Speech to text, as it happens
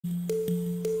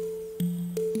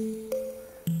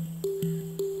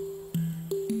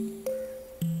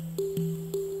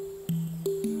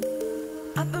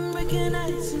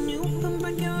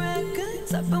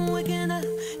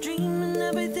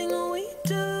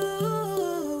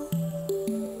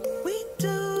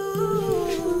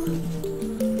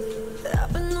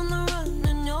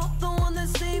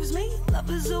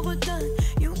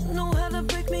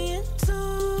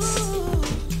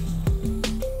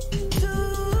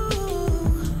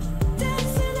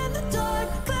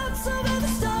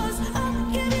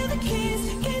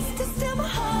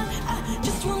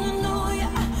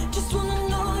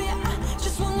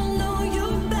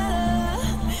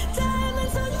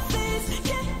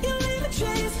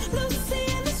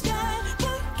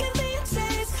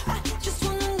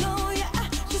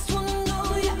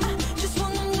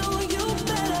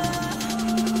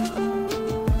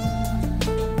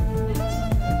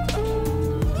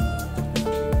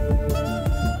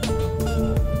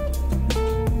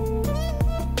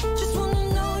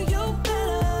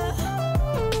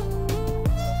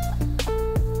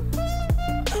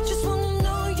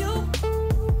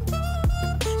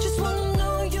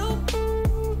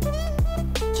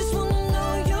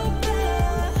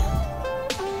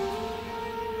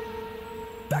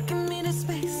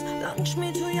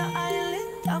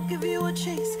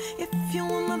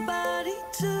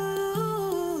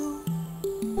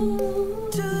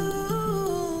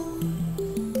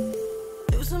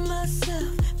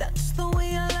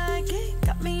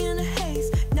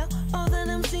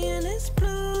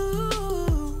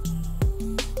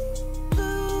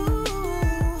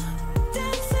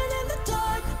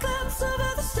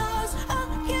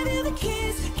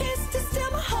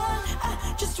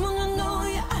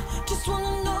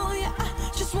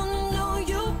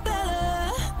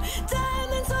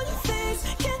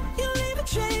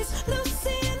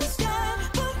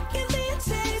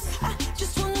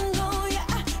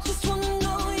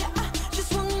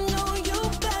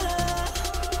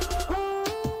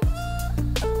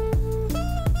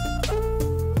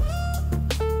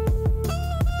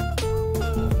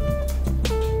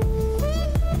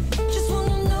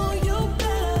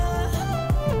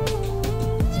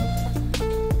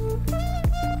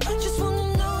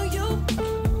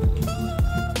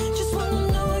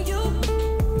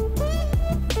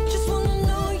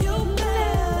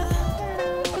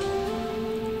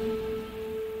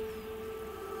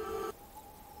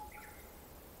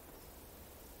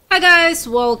Guys,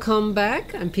 welcome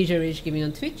back. I'm Build Hbg Gaming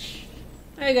on Twitch.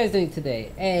 How are you guys doing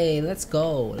today? Hey, let's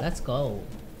go.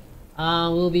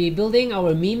 We'll be building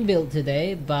our meme build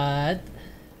today, but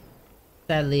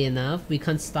sadly enough, we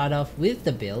can't start off with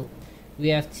the build. We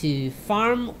have to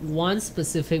farm one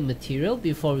specific material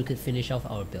before we could finish off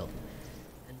our build.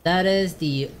 And that is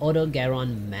the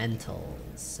Autogaron mantle.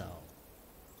 So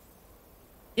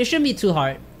it shouldn't be too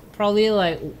hard. Probably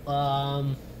like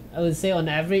I would say on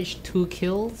average 2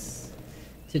 kills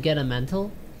to get a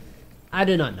mantle. I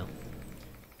do not know.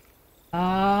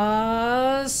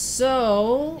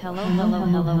 So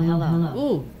Hello.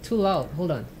 Ooh, too loud.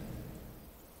 Hold on.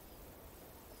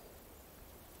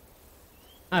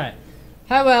 Alright.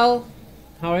 Hi, well.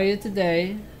 How are you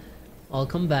today?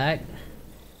 Welcome back.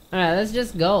 Alright, let's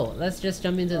just go. Let's just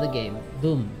jump into the game.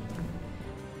 Boom.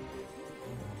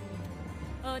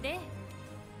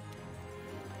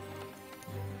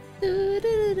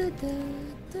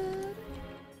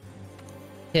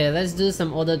 Okay, let's do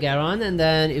some Autogaron, and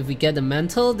then if we get the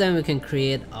mantle, then we can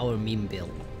create our meme build.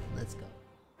 Let's go.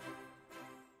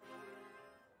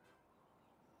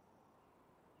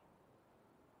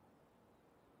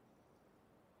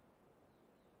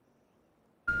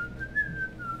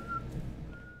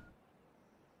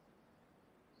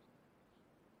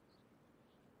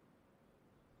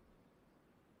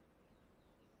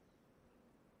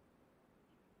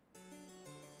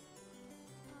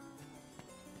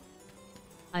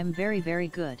 I'm very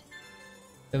good.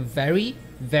 Very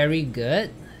good.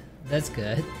 That's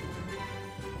good.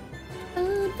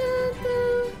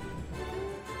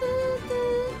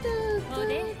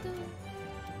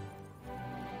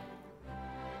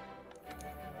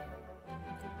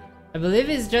 I believe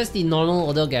it's just the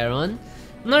normal Autogaron.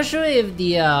 I'm not sure if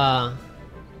the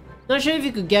not sure if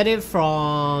you could get it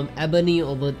from Ebony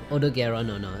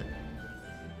Autogaron or not.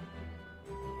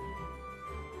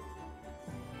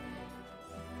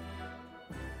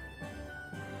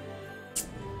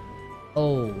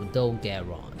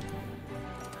 Autogaron.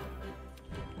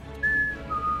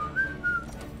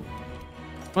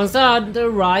 Monster Hunter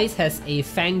Rise has a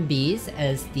Fang Beast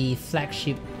as the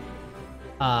flagship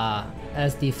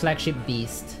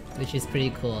beast, which is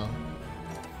pretty cool.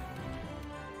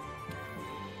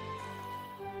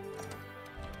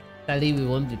 Sadly, we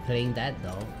won't be playing that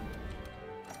though.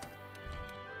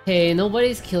 Hey,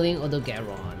 nobody's killing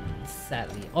Autogaron,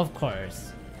 sadly. Of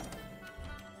course.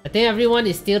 I think everyone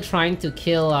is still trying to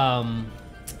kill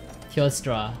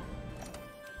Teostra.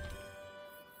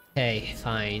 Okay,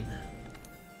 fine.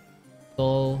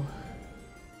 Go.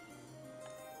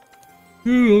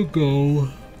 Here we go.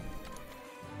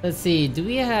 Let's see, do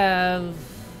we have...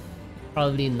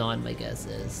 Probably not, my guess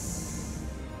is.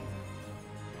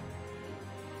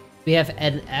 We have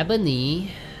an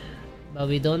Ebony, but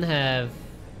we don't have...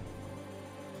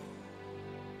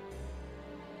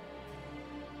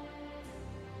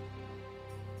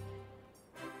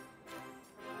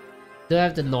 Do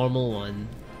have the normal one.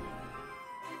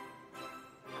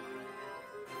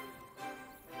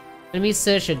 Let me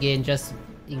search again just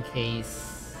in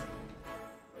case.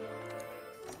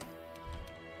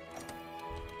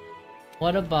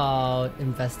 What about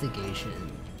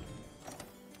investigation?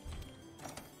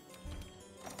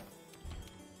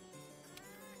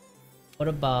 What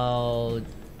about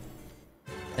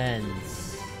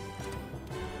fence?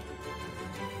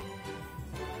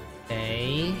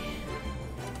 Okay.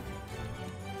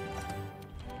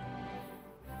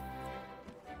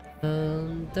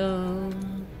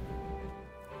 Dum.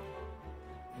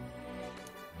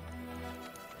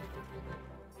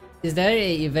 Is there an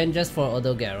event just for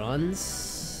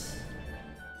Autogarons?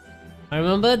 I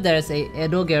remember there's a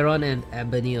Autogaron and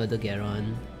Ebony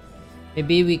Autogaron.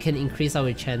 Maybe we can increase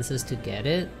our chances to get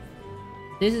it.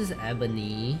 This is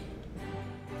Ebony.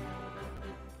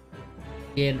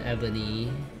 Again,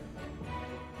 Ebony.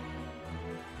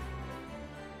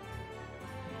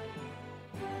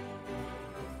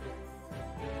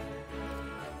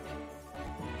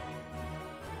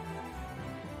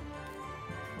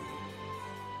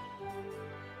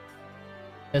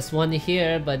 There's one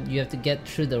here, but you have to get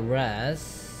through the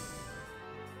rest.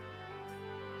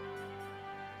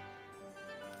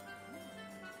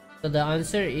 So the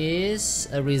answer is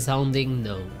a resounding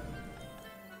no.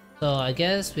 So I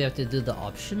guess we have to do the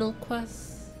optional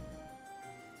quest.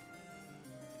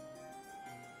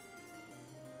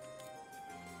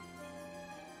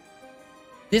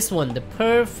 This one, the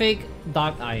perfect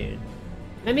dark iron.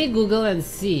 Let me Google and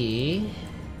see.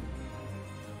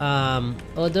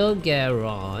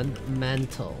 Autogaron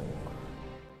mantle.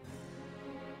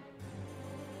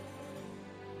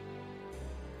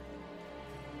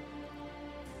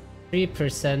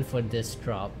 3% for this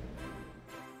drop.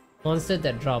 Monster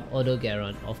that drop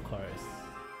Odogaron, of course.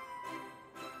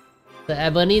 The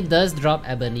Ebony does drop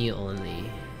Ebony only.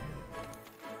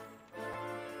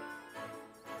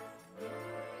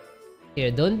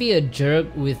 Here, don't be a jerk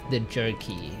with the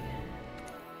jerky.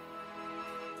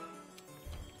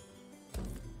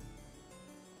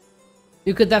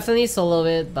 You could definitely solo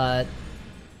it, but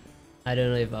I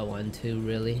don't know if I want to,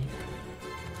 really.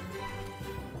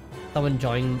 Someone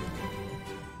join.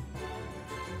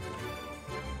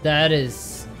 That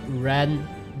is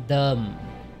random.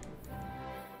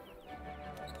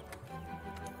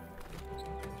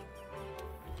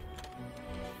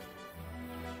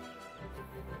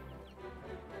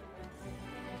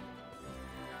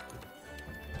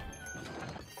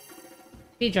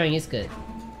 Joining is good.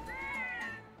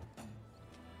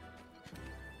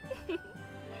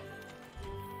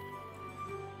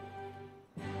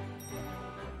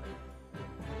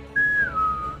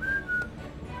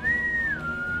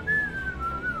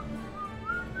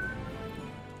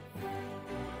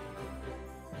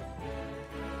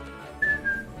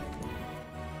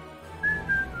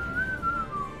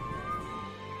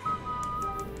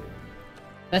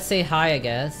 Let's say hi, I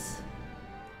guess.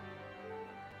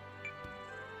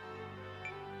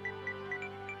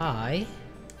 Hi.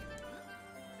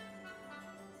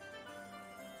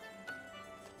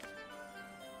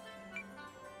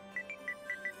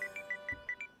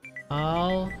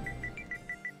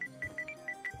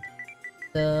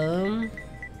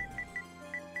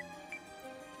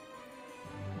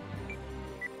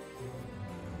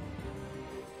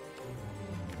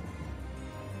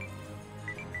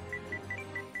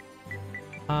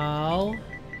 How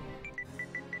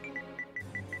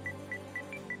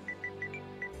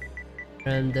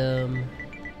random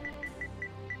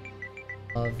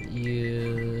of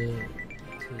you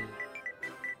to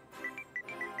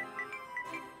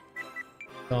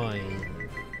join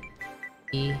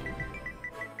me.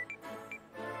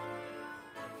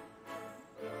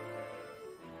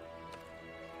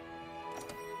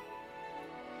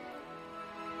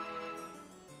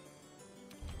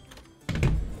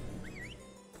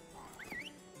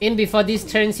 In before this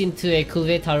turns into a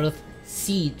Kulve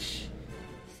siege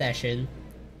session,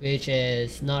 which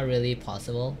is not really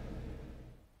possible.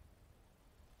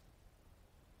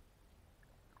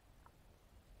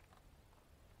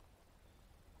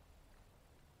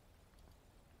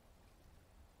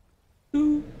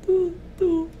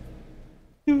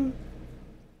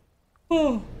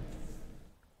 Oh.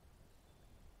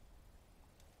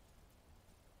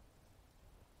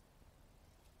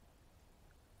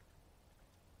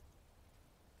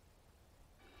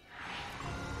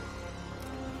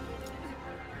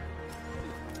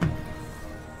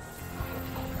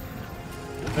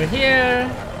 We're here.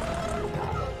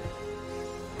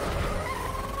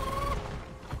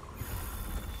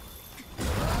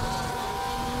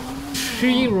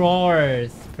 Three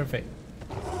roars. Perfect.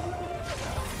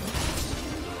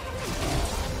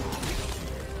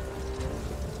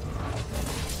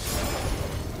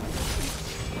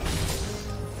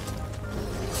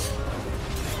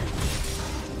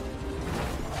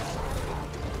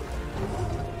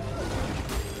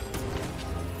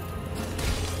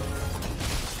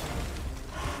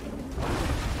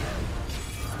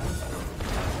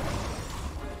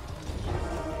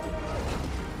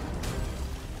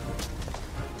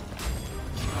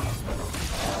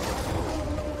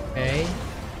 Okay.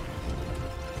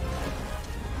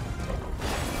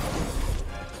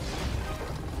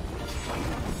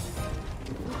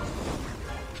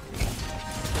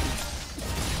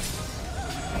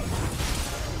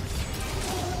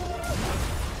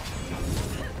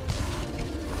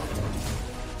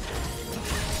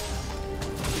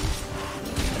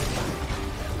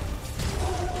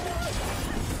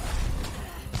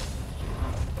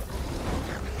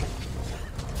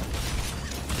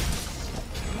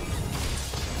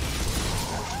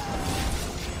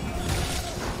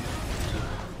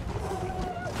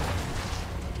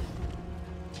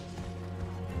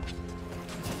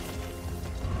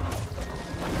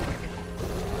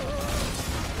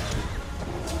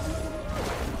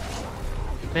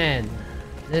 Man,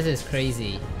 this is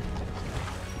crazy.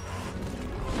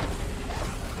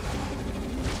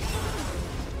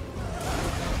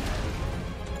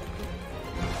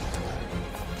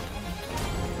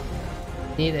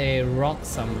 Need a rock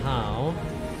somehow.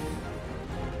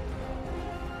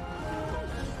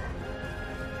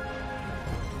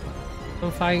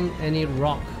 Don't find any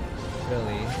rock,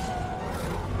 really.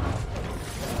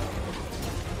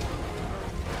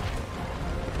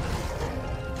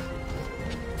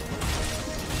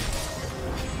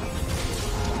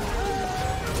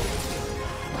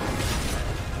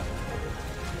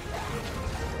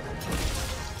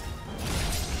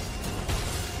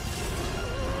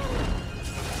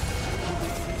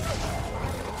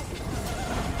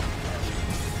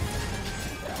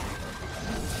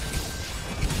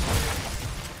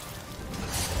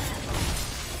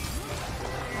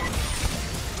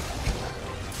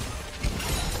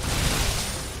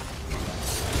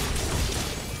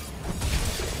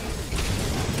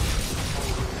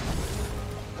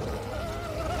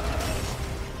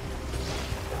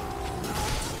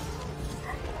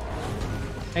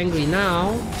 angry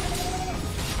now.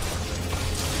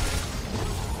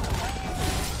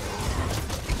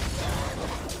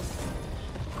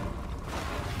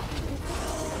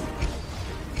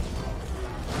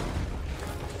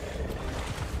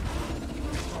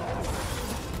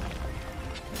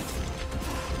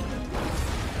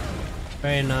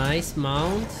 Very nice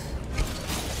mount.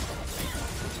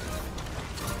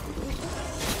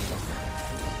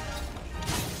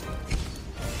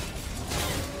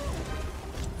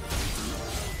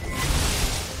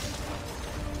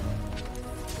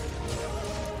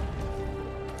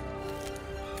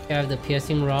 I have the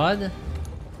piercing rod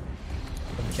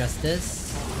of justice.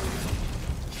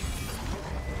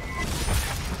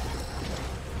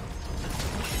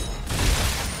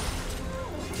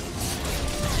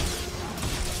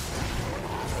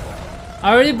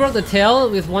 I already broke the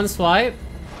tail with one swipe.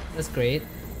 That's great.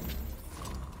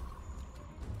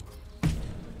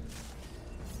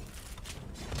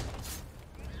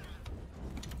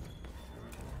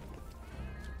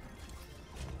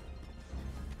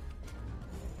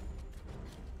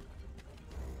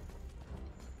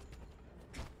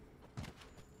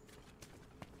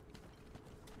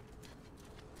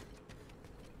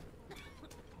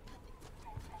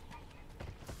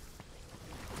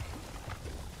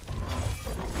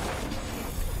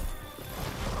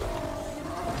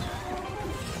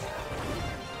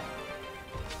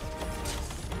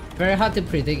 Very hard to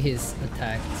predict his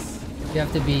attacks. You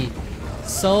have to be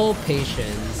so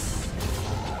patient.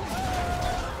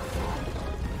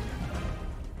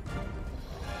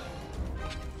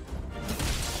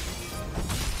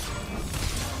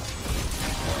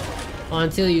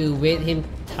 Until you wait him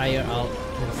tire out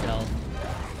himself.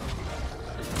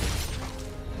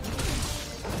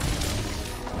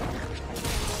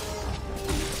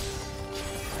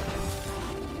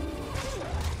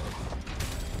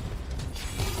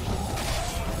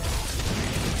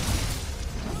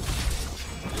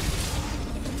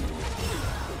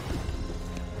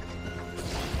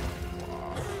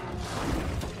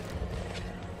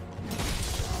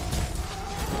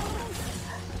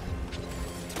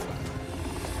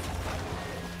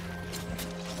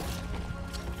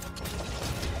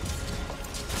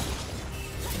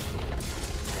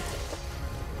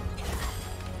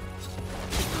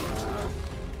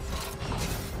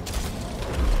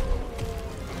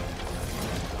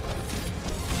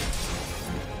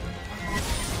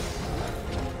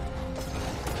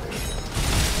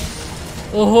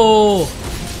 Oh,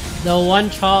 the one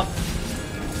chop.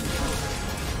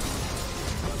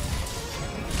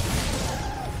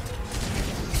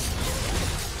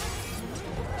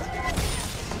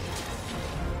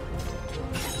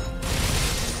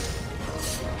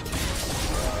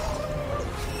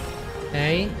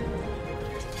 Okay.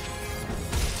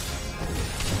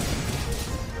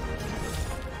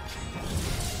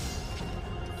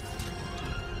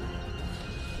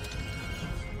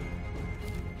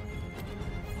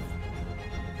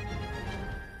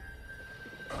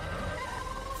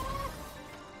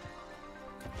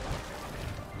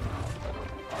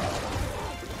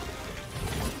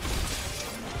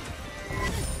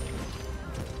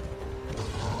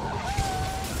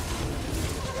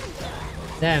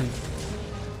 Damn.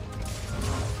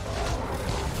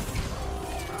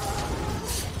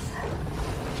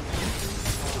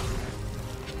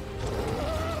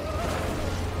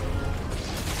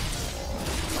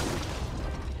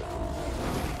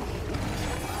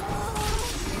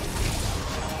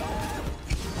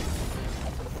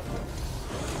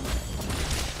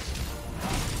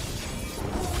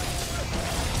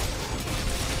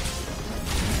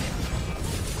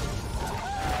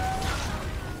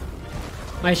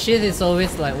 My shit is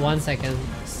always like 1 second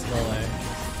slower.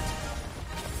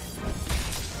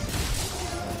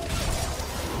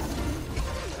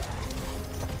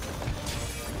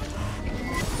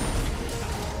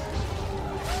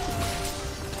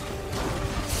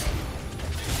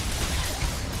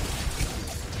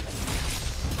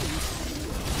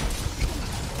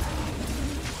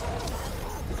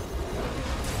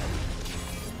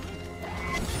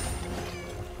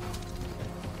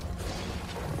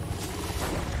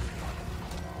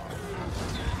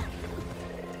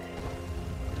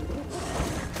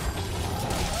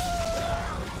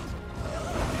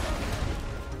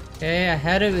 Okay, I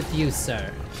had it with you,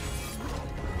 sir.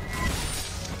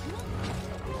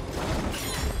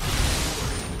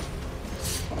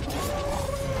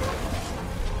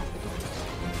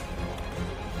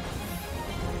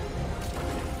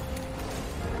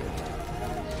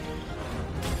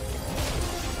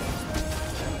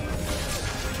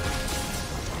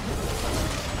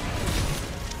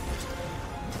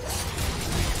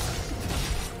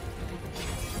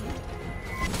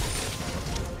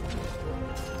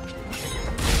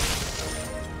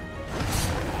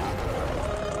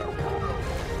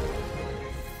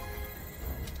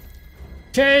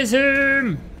 Chase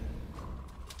him!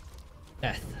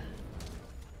 Death.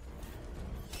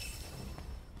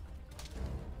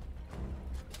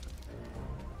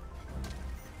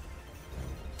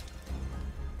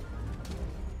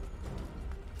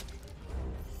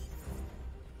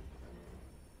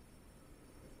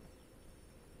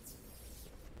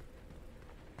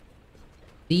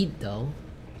 Lead though.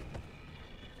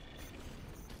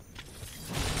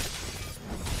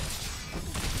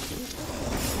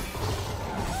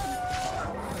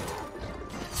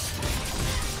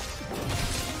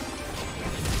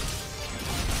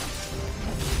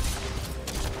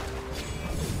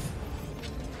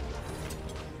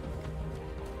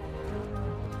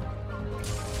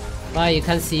 Why, you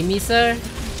can't see me, sir?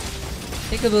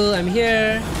 Peekaboo, I'm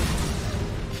here.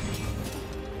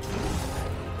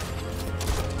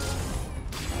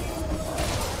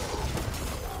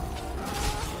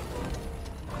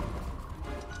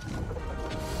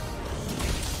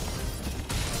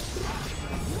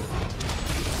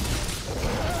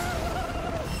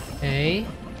 Okay.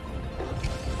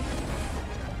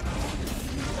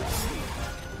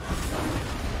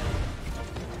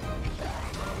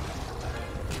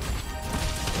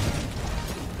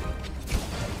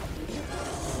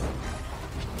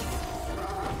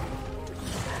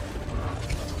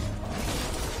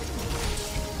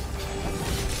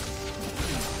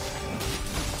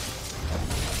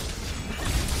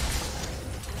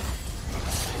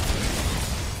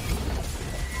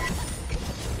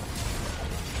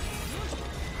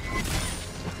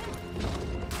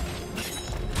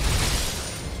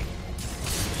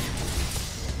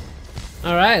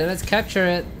 Alright, let's capture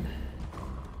it.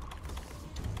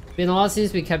 Been a while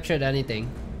since we captured anything.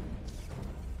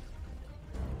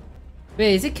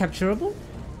 Wait, is it capturable?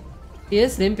 He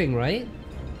is limping, right?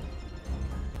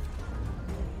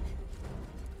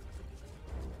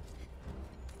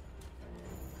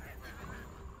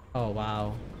 Oh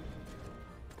wow.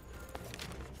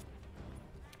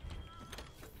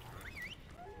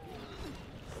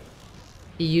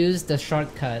 He used the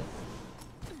shortcut.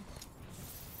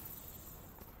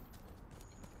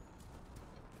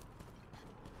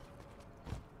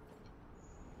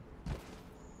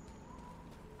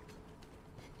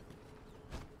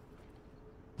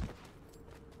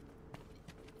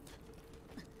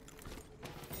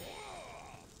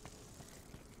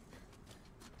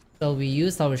 So we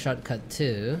used our shortcut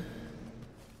too.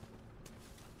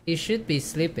 He should be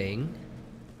sleeping.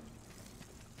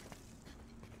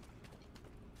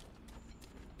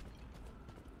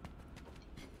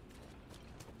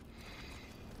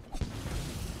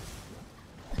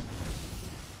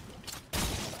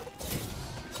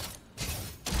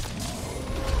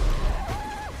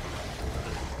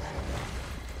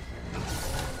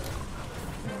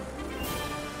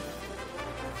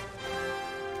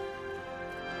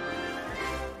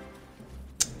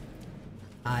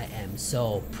 I am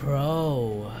so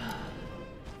pro.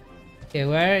 Okay,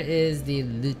 where is the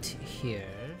loot here?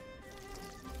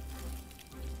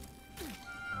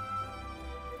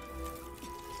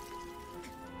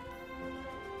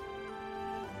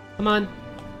 Come on,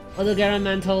 Auto Garen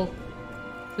Mantle,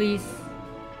 please.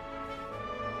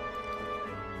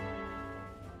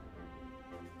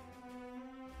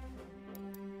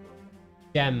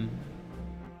 Gem.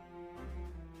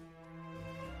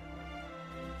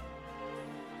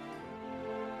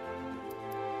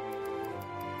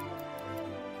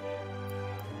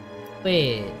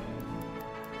 Wait,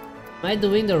 am I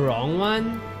doing the wrong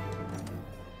one?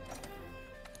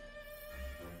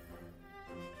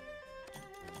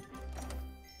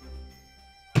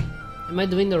 Am I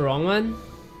doing the wrong one?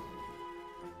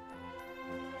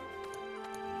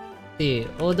 See,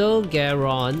 Odo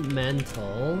Garon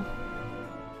Mantle.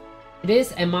 It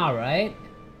is MR, right?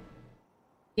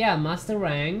 Yeah, Master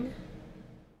Rank.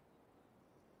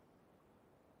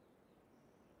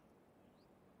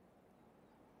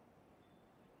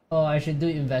 Oh, I should do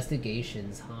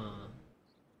investigations, huh?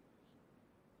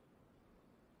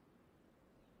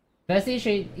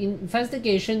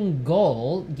 Investigation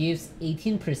goal gives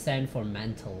 18% for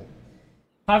mental.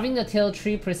 Carving the tail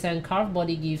 3%, carved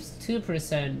body gives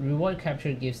 2%, reward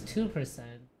capture gives 2%.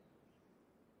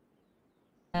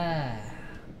 Ah,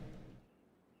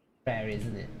 rare,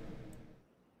 isn't it?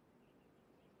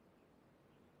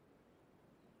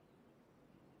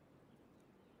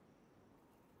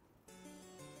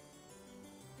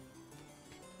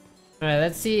 Alright,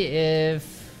 let's see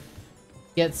if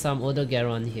get some Odo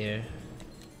Garon here.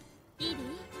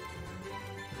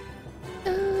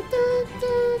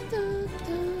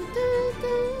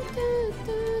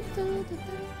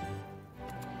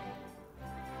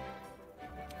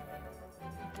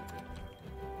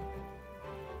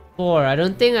 4. I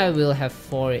don't think I will have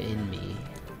 4 in me.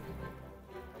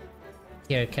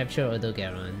 Here, capture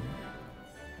Odogaron.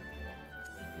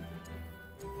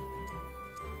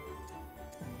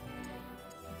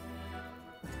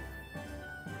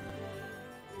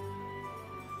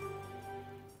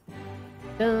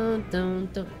 Dun, dun,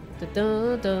 dun,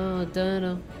 dun, dun, dun,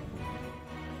 dun.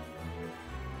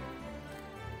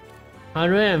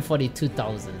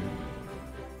 142,000.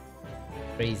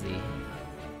 Crazy.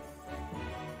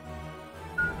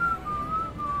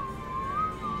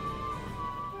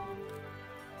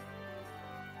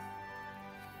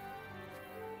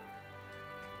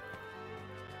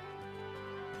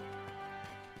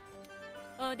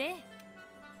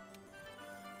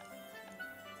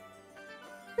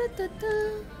 Da, da, da.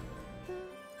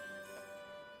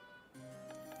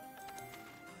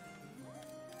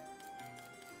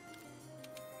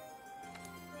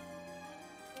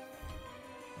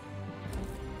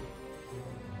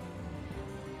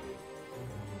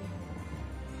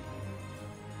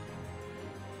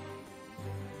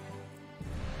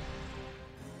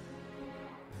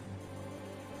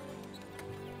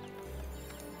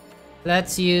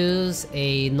 Let's use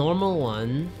a normal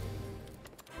one.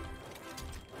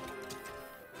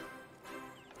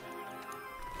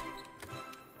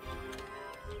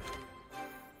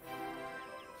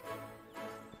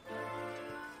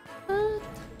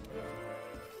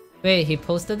 Wait, he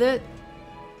posted it?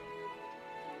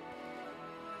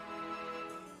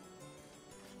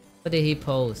 What did he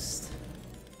post?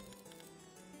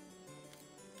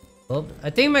 Oh, I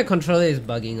think my controller is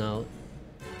bugging out.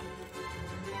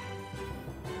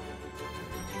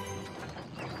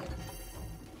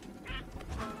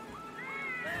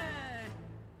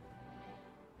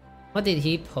 What did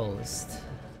he post?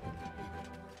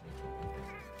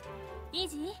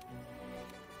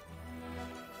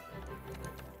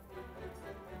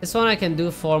 This one I can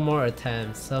do 4 more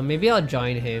attempts, so maybe I'll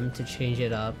join him to change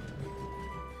it up.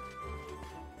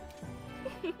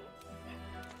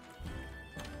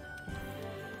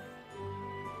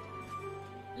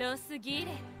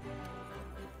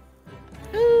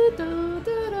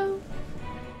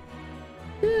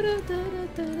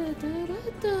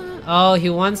 Oh, he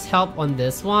wants help on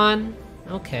this one?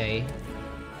 Okay.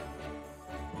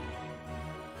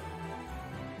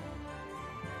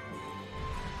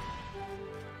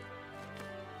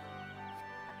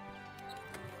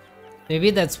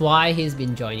 Maybe that's why he's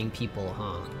been joining people,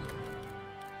 huh?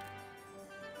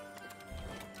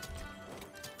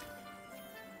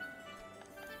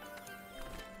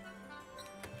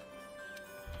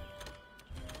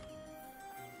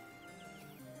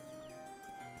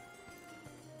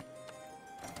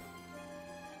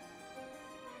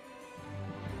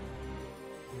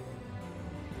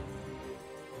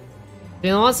 You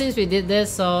know what, since we did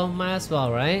this, so might as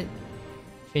well, right?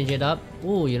 Change it up.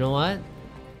 Ooh, you know what?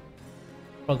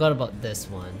 Forgot about this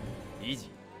one. Easy.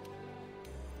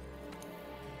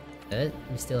 Good,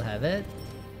 we still have it.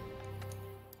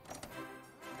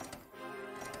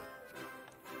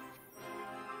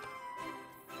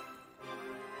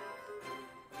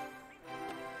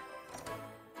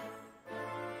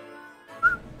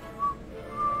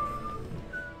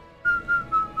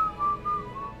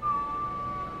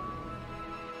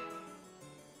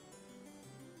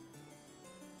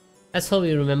 Let's hope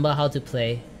we remember how to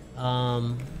play.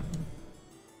 My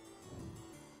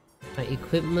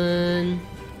equipment,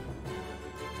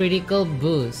 critical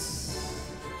boost.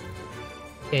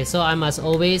 Okay, so I must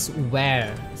always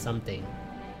wear something.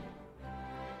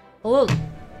 Oh look,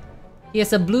 he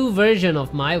has a blue version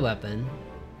of my weapon.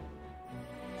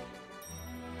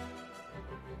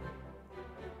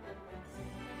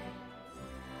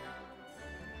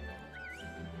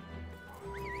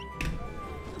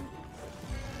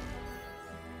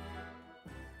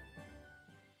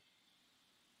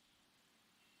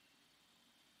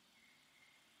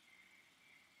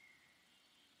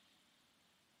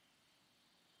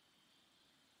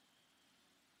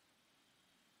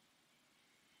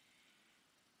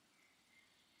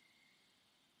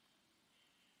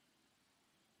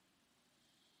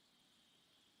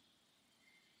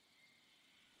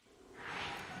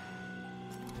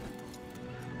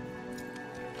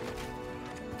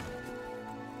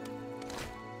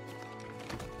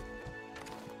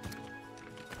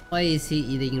 What is he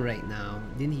eating right now?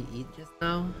 Didn't he eat just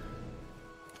now?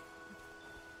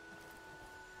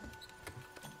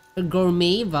 A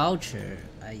gourmet voucher.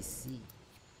 I see.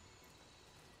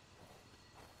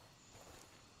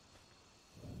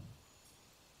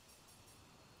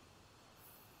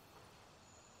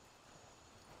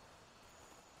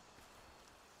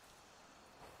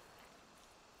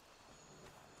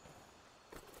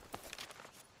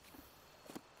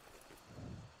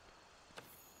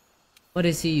 What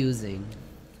is he using?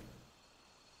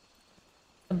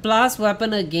 A blast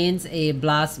weapon against a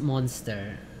blast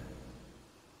monster.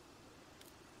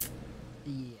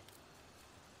 Yeah.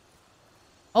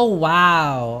 Oh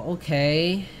wow,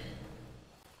 okay.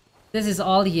 This is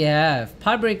all he have.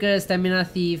 Potbreaker, Stamina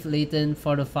Thief, Latent,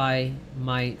 Fortify,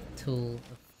 Might, Tool.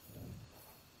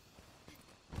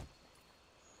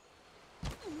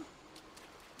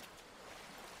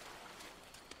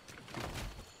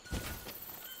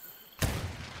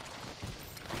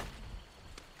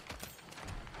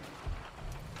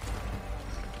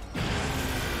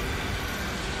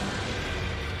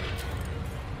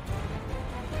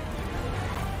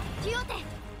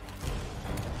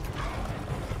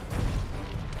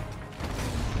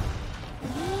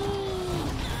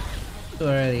 Too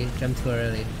early, jump too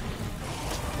early.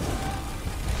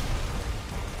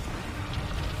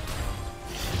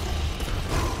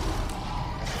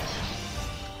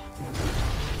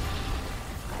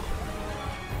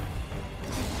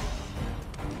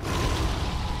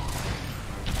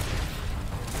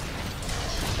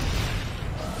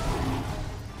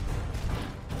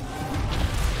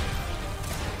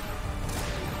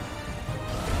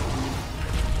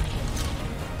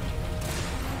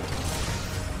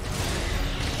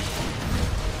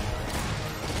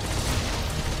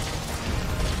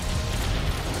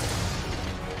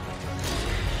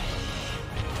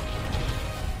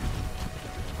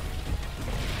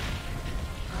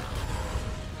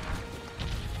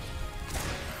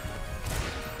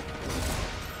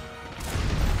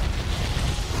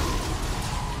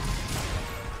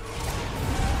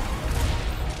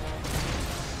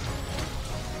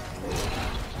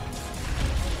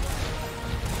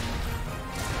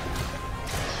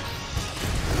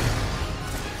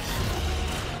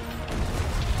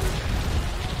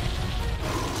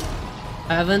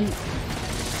 I haven't.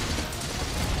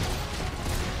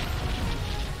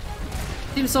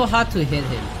 Seems so hard to hit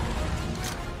him.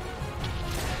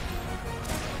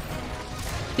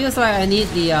 Feels like I need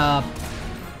the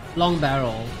long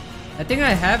barrel. I think I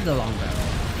have the long barrel.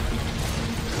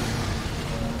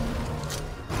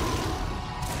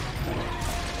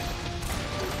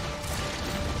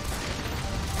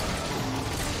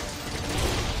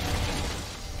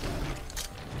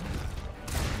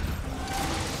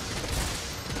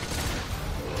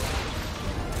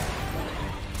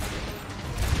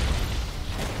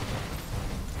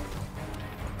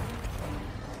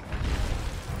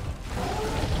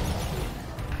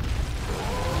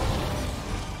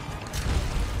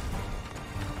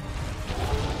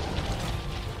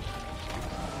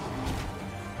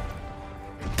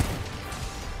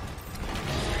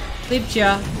 Clipped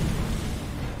ya.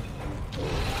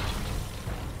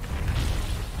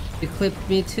 You clipped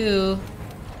me too.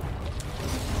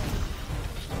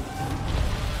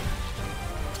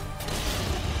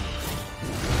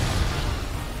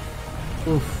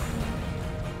 Oof.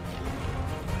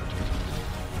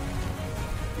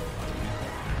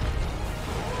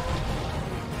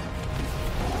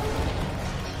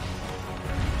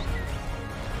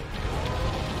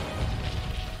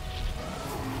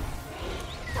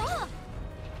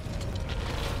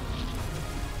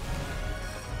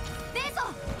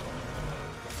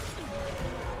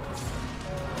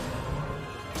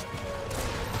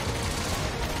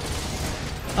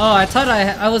 Oh, I thought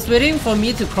I was waiting for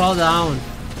me to crawl down.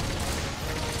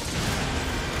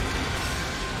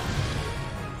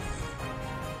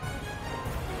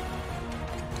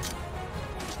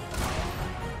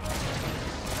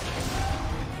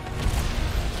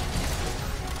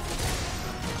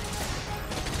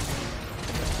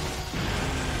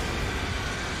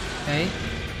 Okay.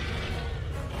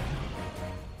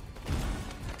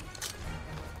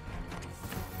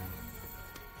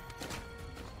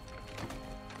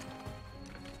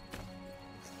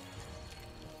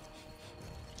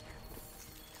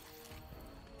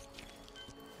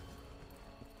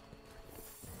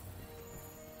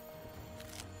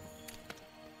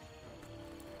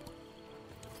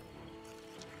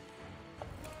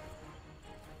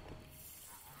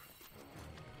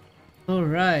 All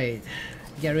right,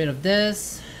 get rid of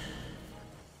this.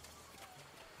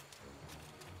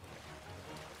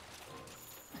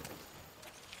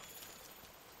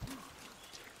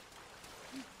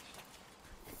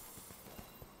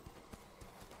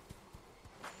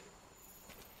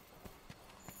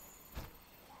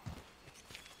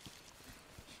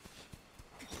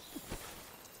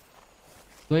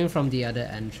 Going from the other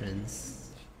entrance.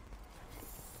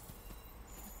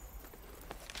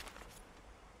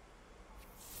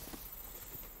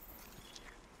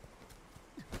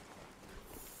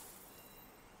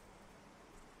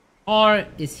 Or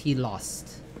is he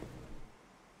lost?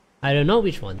 I don't know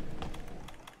which one.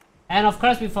 And of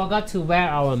course we forgot to wear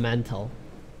our mantle.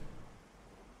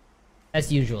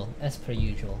 As usual, as per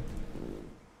usual.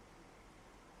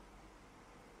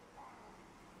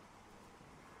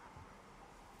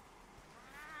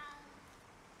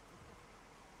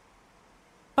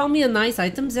 Found me a nice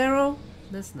item, Zero.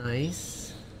 That's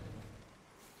nice.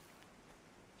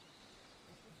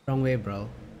 Wrong way, bro.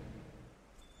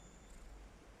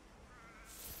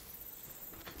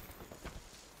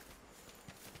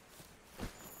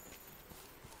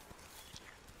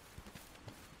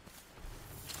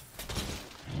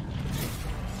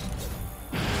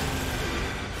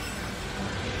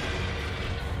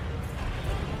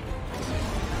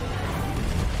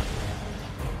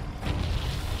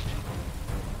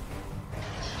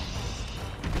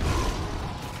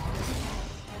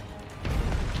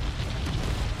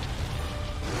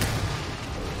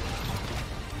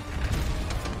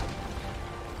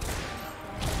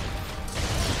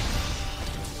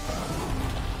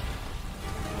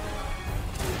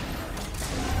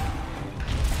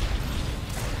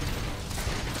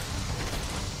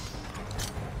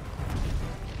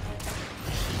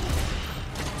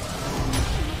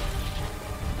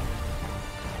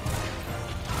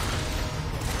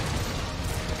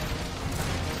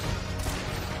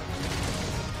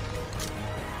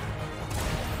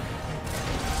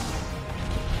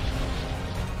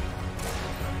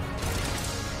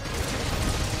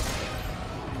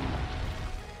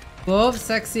 Whoop,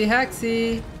 sexy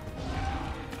hexy.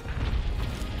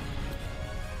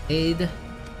 Aid.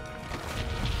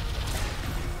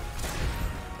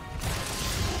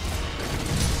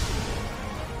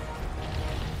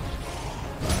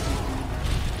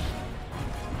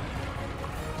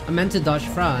 I meant to dodge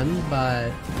front,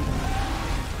 but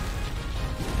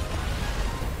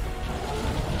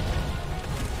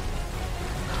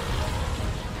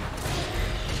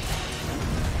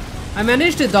I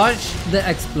managed to dodge the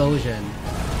explosion.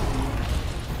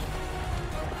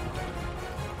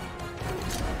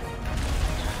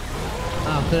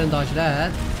 Oh, couldn't dodge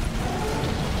that.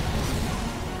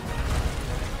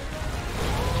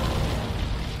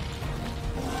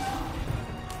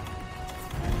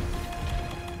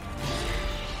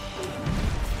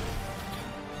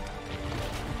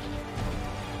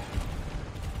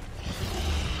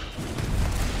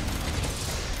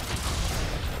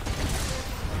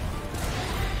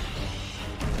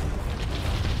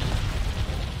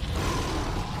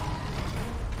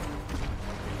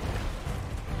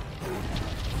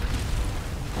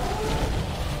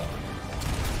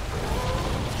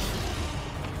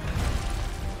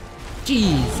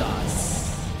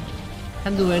 Jesus.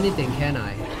 Can't do anything, can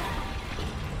I?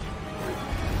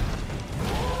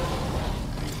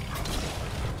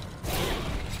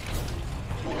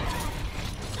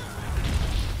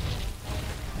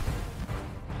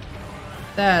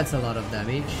 That's a lot of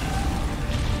damage.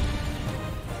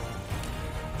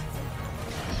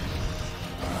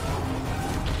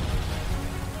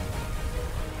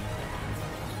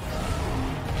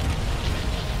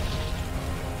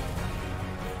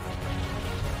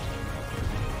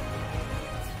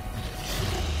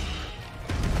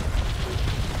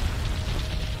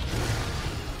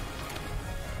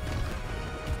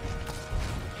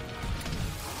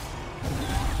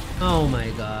 Oh my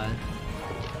god.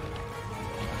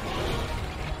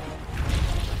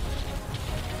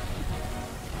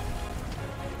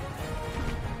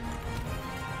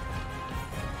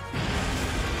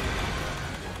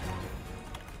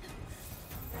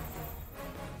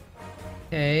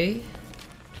 Okay.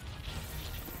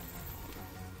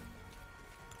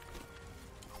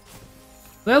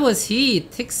 Where was he?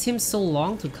 It takes him so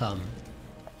long to come.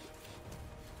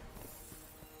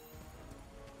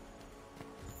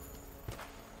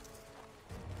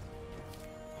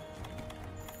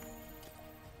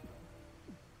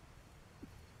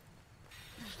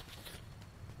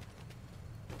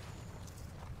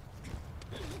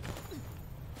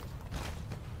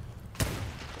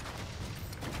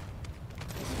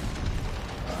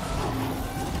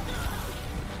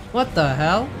 What the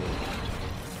hell?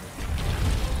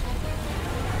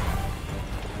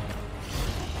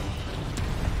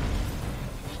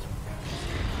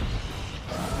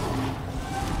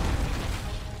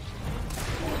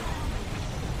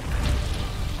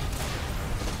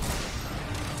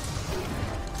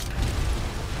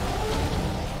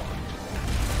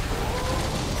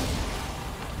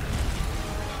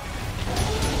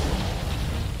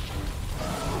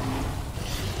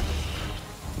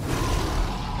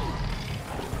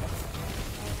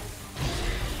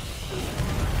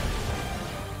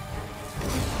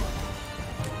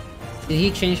 Did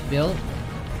he change build?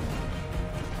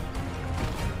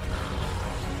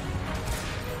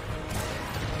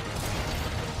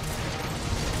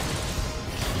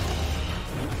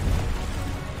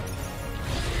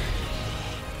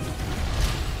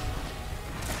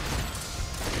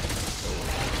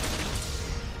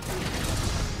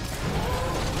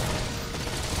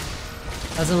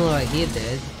 Doesn't look like he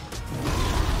did.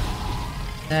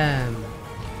 Damn.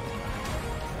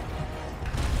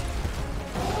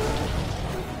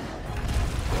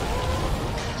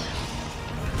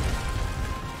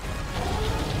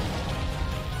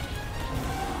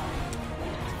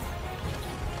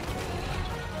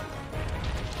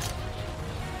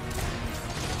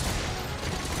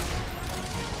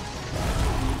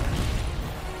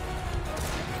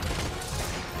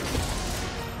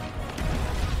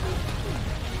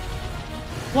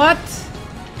 What?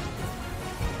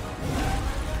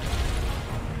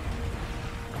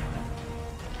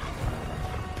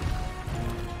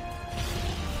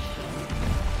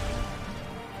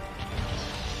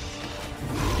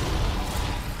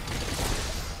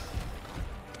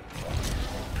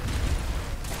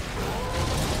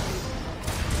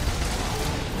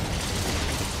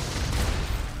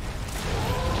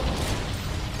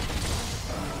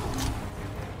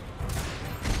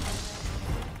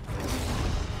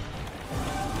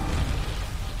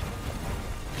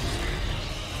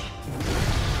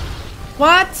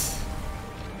 What?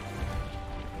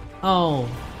 Oh.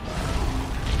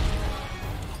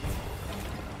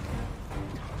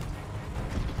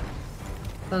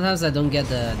 Sometimes I don't get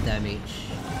the damage.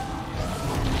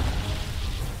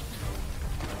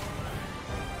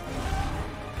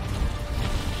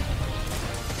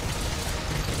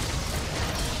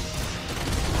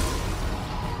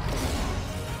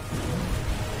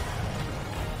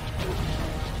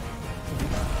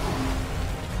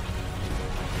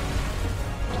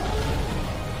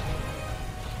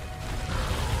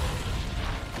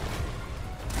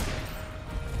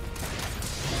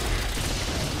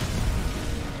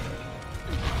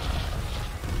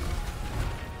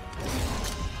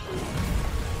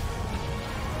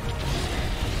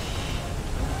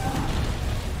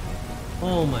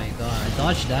 Oh my god, I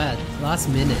dodged that last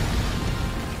minute.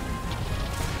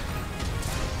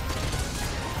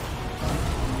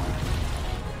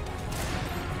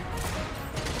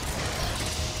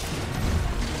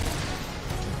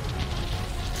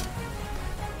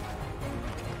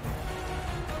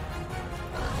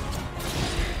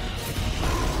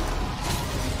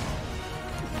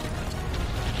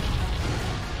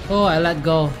 Oh, I let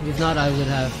go. If not, I would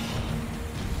have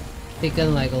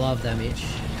taken like a lot of damage.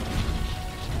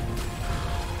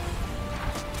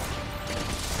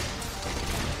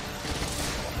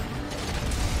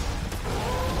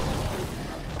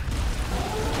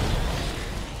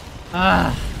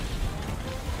 Ah.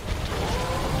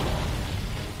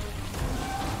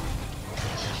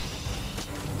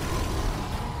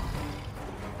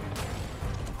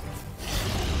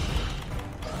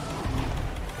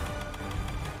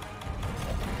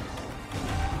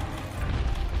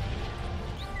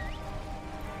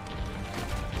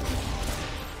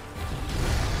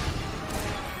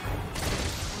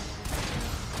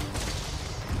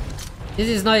 This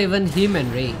is not even him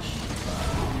and rage.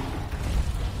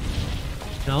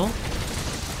 No?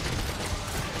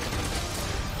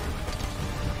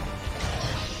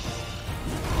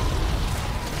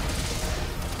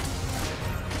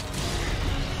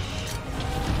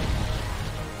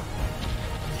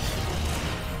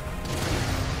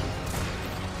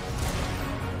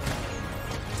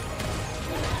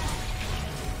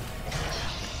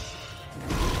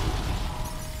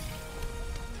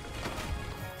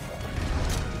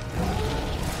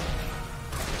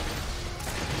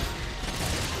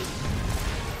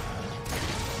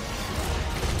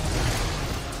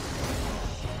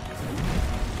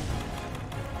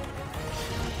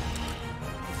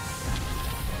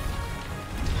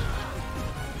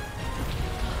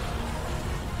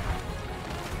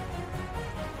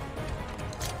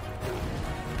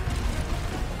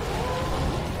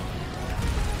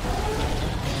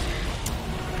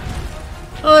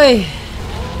 Oi!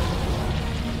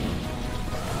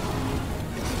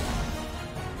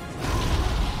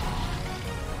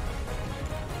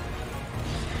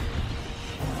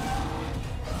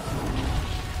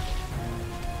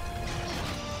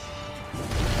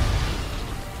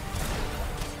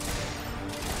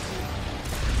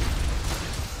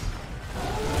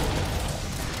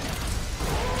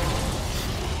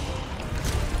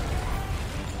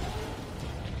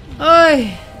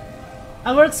 Oi!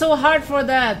 I worked so hard for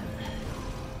that.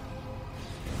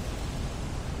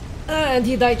 And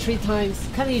he died 3 times.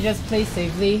 Can't he just play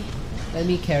safely? Let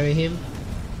me carry him.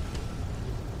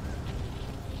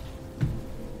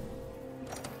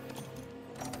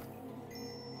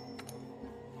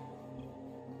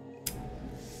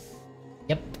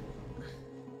 Yep.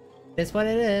 That's what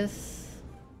it is.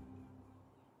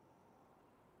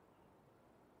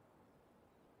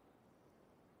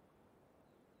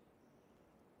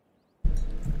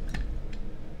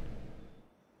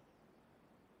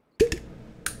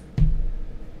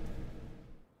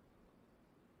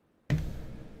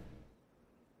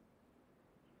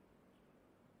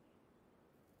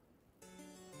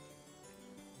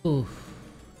 Ooh.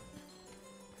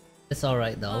 It's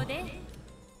alright though.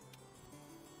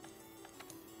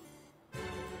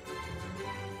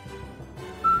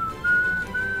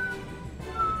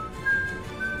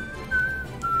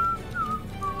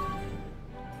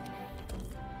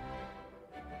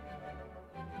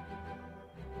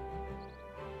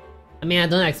 I mean, I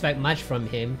don't expect much from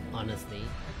him, honestly.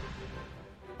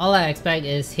 All I expect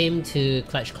is him to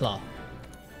clutch claw.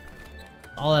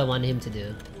 All I want him to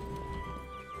do.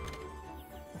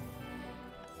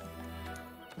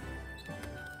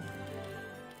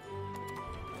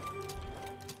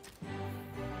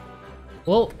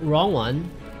 Well, wrong one.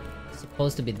 It's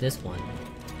supposed to be this one.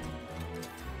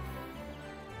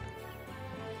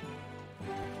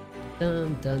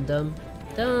 Dum dum dum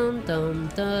dum dum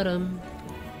dum dum.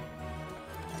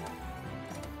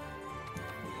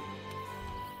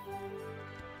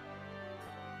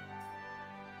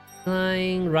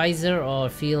 Feline riser or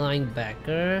feline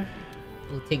backer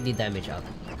will take the damage out.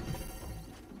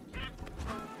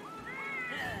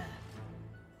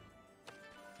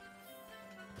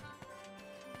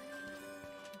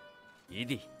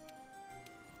 Edie.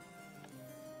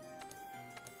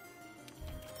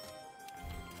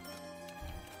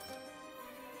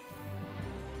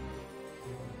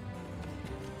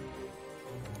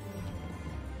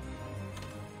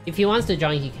 If he wants to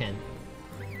join, he can.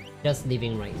 Just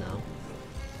leaving right now.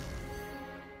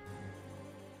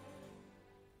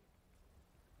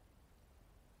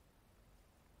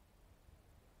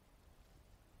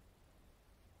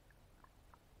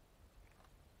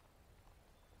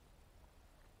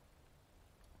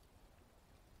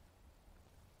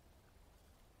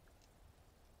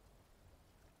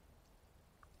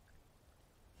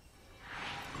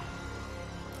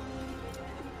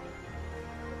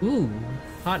 Ooh,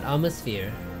 hot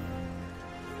atmosphere.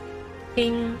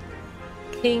 King,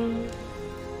 king.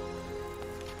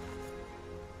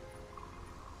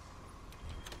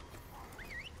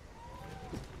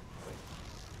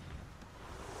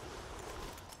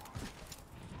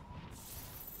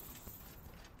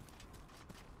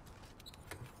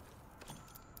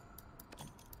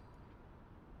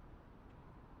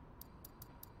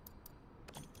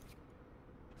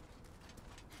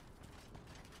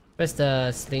 Where's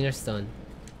the slinger stone?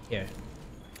 Here.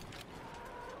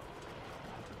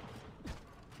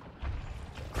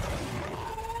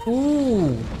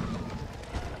 Ooh.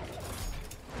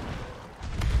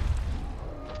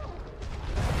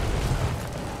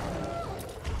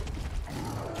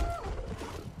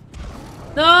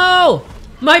 No!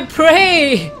 My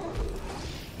prey!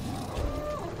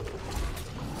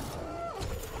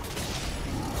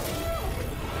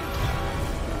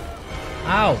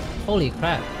 Ow! Holy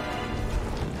crap.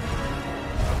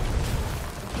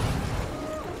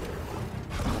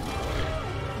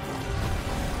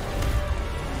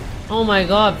 Oh my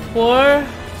god, poor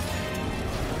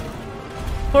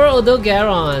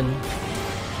Odogaron.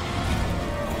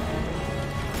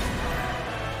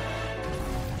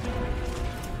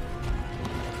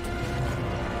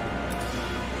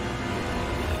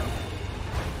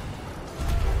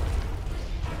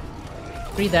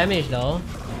 Free damage though.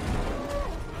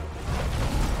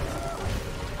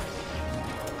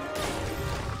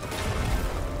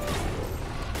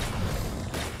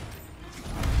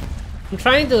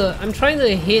 I'm trying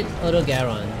to hit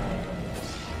Odogaron.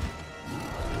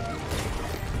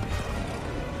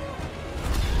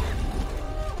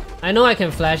 I know I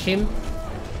can flash him.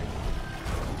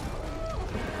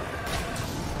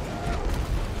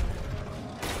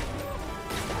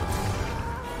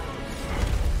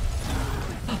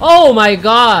 Oh my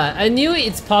god! I knew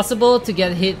it's possible to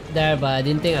get hit there, but I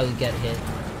didn't think I would get hit.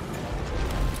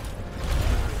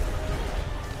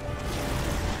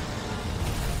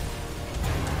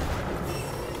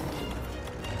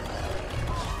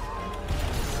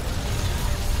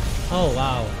 Oh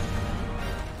wow.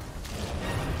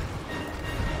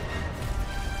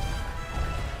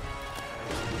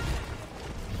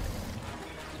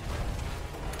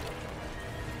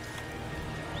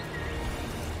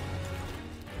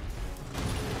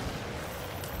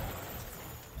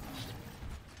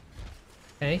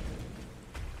 Okay.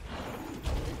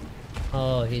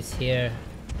 Oh, he's here.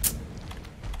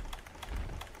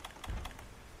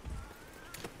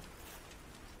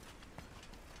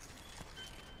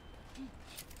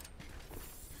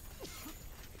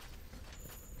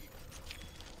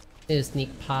 Need to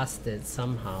sneak past it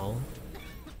somehow.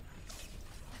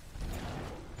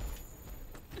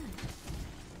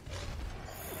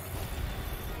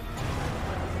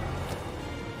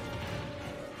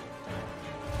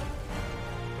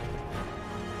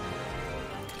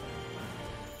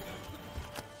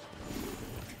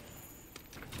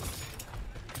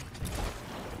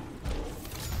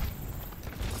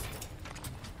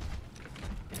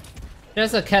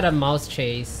 There's a cat and mouse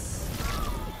chase.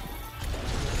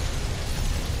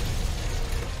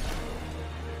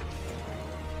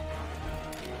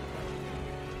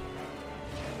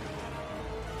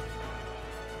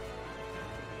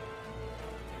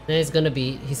 Then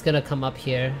he's gonna come up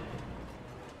here.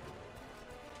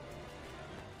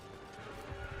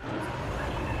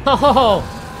 Oh,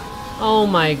 oh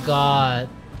my god.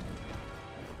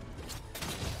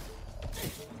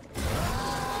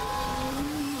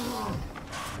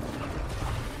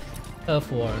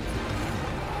 Tough war.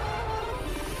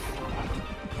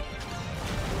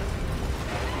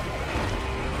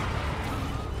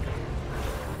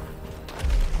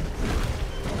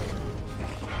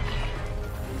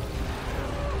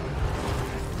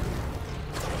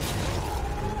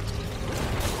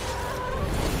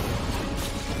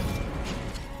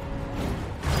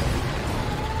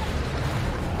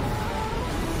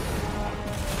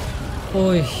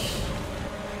 Oy.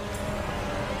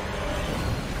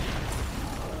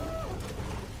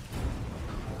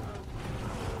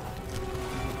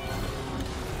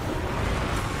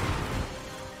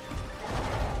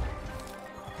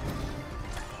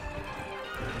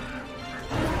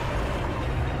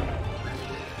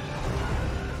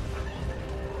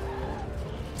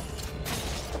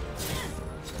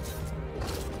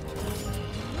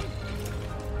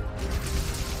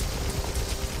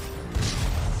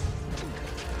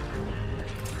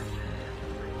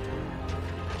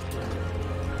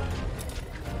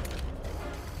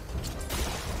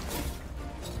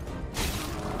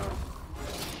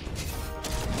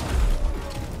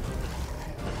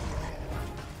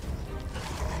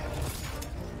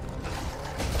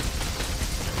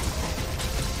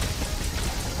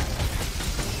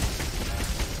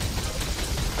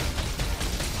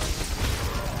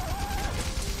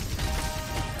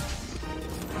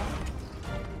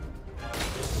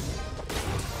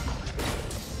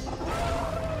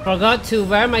 Forgot to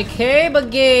wear my cape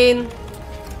again.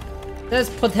 There's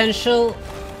potential.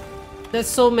 There's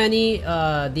so many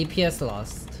DPS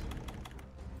lost.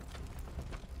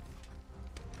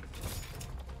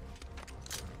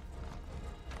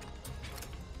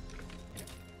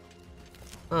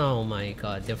 Oh my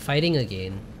god, they're fighting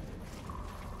again.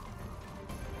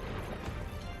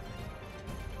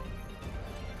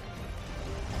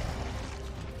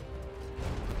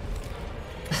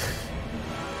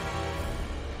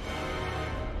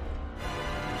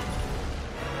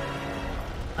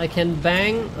 I can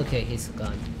bang. Okay, he's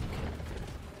gone.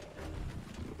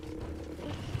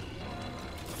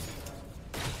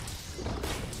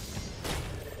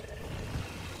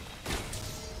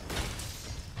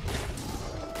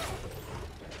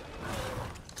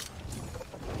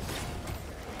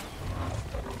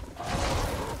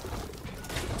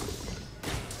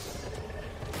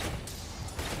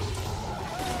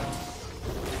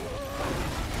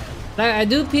 Like, I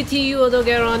do pity you,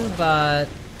 Odogeron, but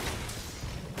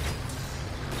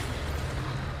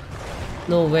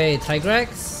no way,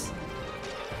 Tigrex?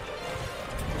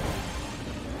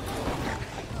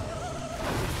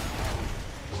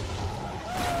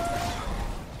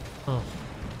 Oh.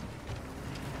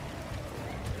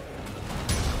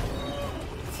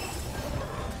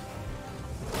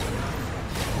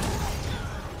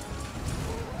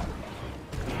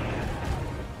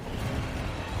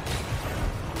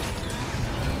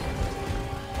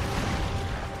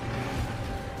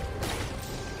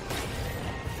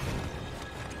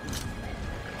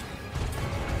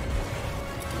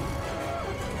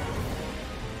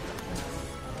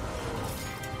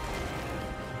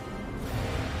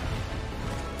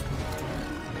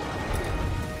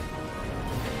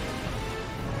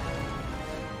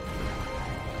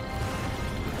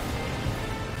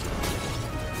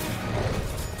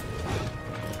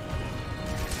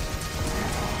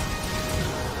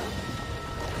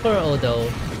 Poor Odo.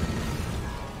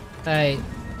 I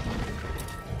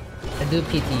do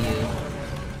pity you.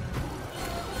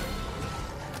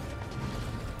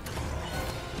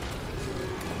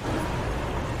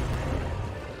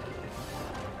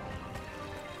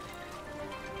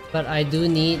 But I do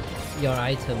need your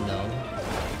item though.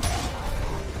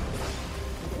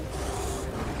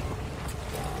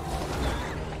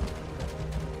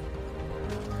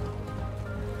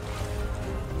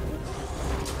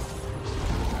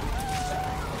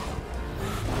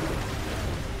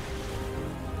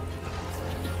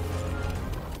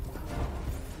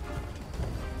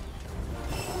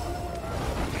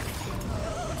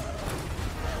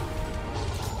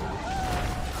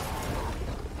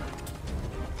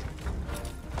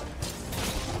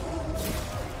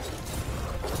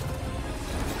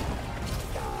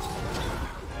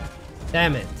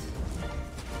 Damn it.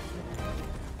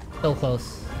 So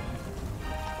close.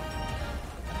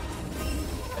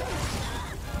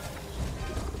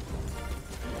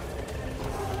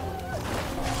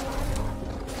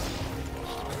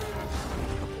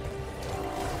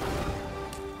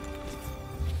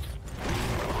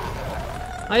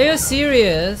 Are you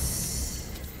serious?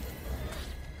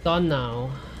 Gone now.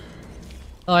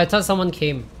 Oh, I thought someone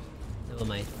came. Never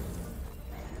mind.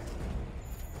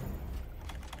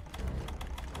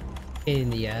 Pain in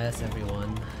the ass,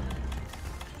 everyone.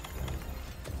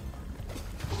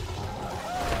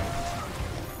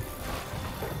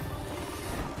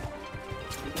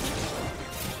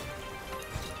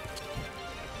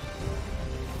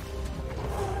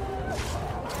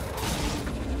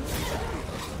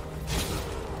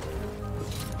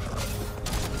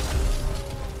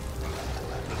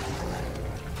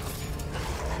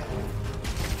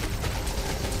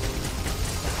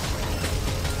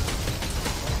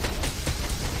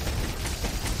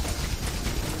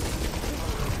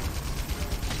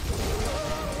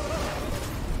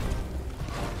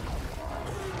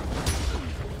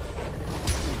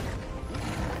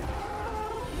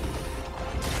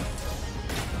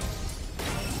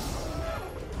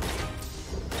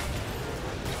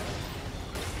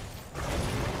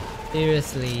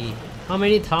 Seriously, how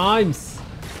many times?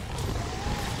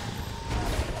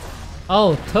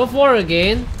 Oh, turf war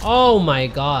again? Oh my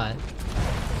god.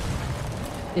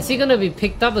 Is he gonna be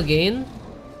picked up again?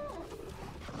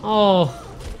 Oh.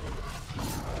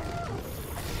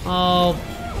 Oh.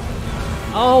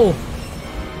 Oh.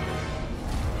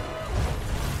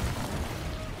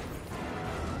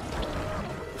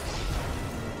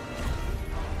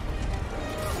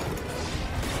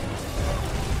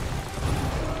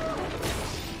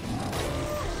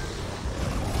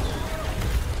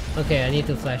 Okay, I need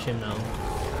to flash him now.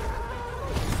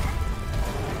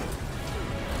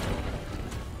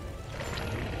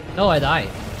 Oh, I died.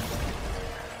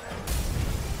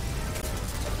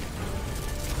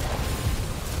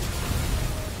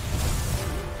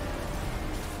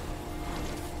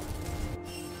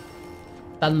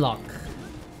 Unlock.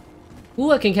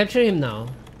 Ooh, I can capture him now.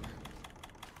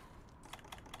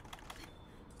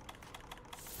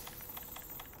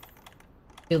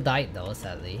 Still died though,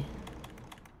 sadly.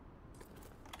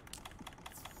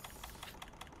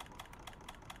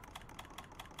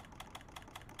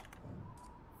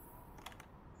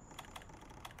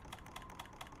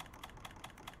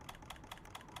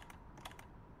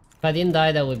 If I didn't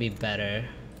die, that would be better.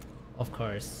 Of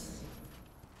course.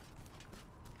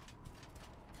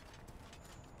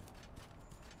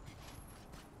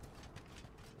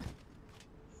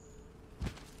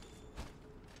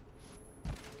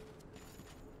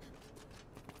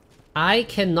 I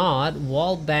cannot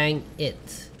wall bang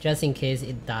it just in case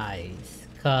it dies,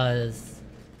 cause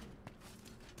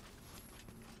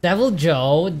Devil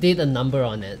Joe did a number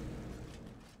on it.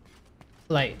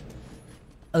 Like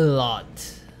a lot.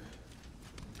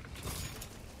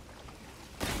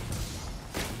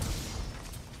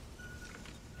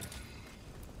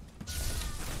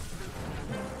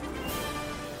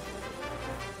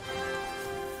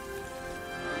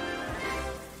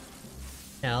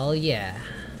 Hell yeah.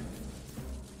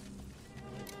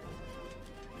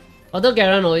 Although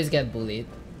Garen always get bullied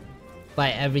by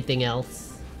everything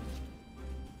else.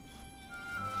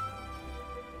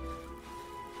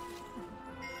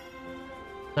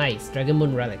 Nice, Dragon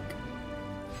Moon Relic.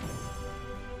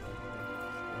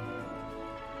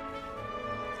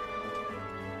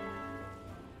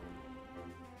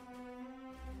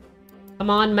 Come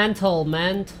on, Mantle,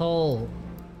 Mantle.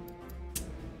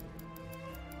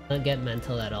 Don't get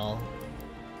Mantle at all.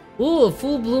 Ooh, a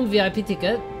full bloom VIP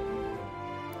ticket.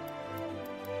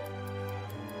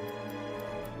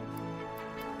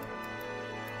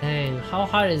 Dang, how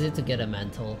hard is it to get a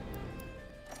Mantle?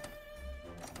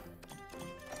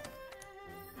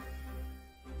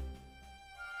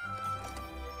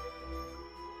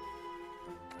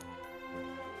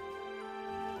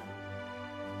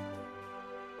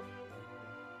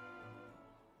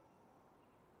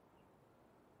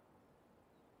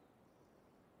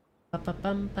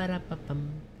 Pa-pa-pum,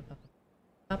 para-pa-pum,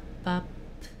 pa-pa-pap.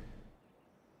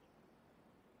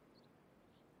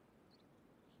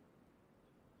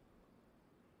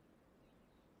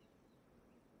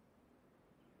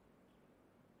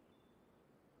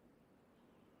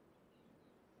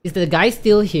 Is the guy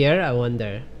still here? I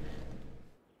wonder.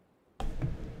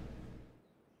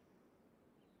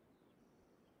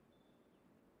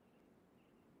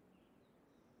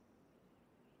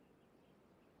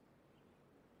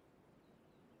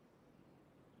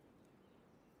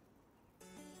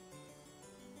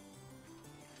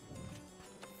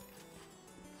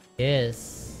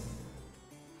 Yes.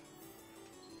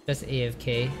 Just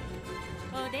AFK.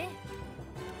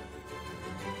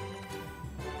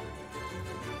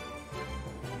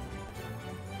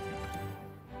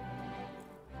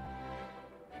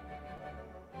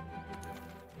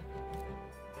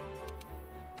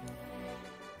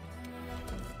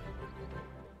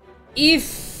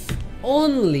 If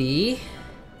only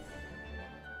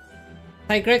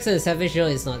Tigrex and Savage Drill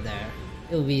is not there,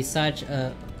 it'll be such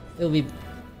a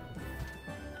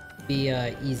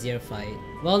a easier fight.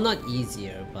 Well, not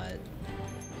easier, but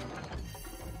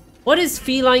what is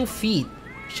Feline Feet?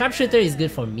 Sharpshooter is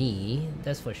good for me,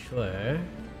 that's for sure.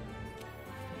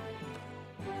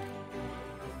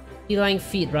 Feline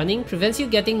Feet running prevents you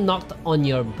getting knocked on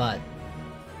your butt.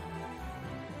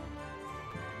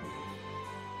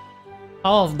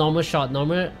 Power of normal shot,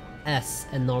 normal S,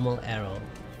 and normal arrow.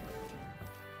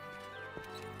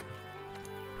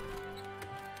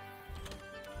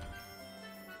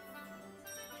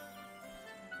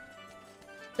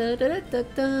 Da, da, da,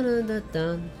 da, da, da,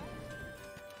 da.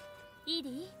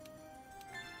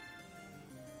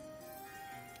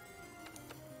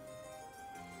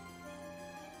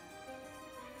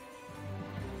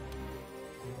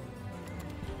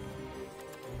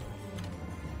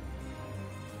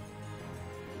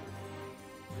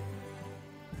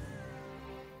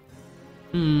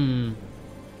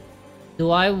 Do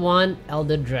I want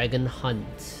Elder Dragon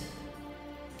Hunt?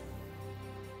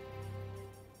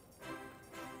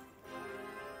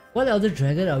 What Elder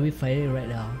Dragon are we fighting right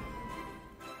now?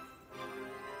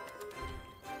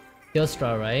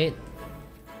 Yostra, right?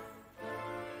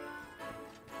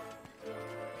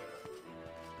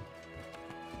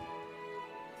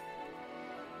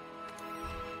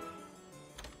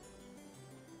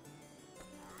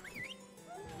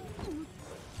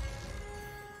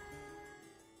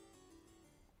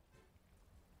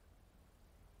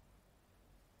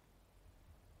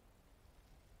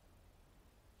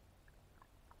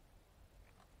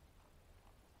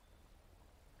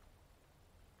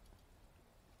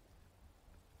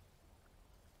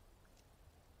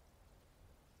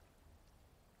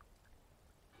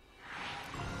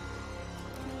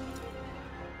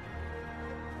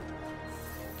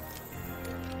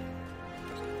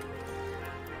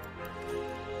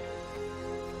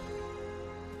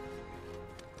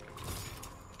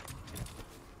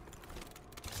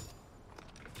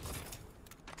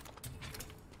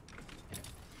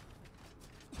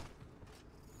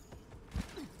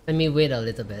 Let me wait a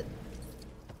little bit.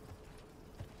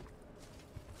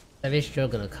 Savage Joe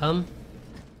gonna come.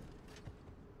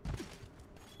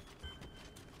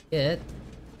 Get.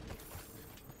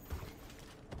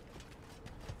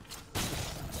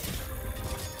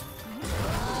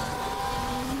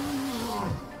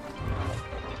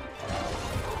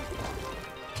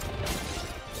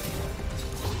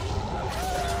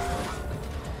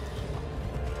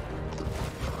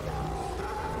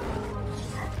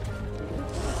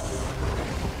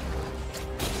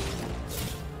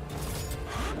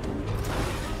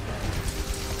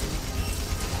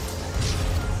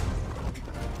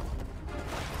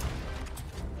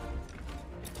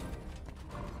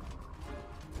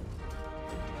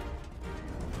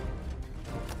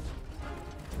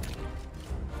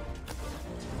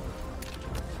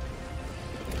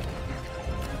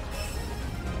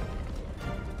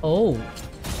 Oh,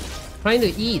 trying to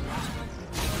eat.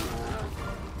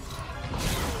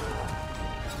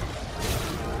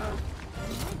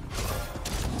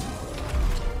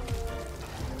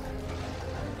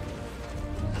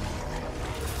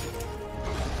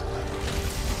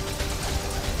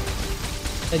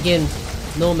 Again,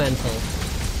 no mantle.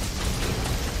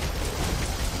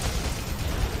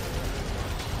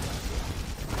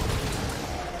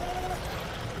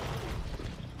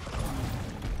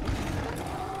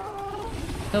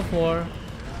 Tough war.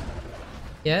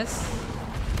 Yes?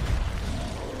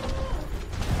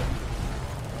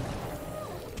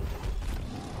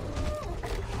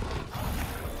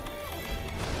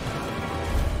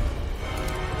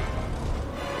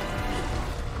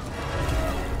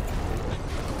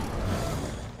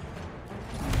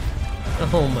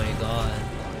 Oh my god.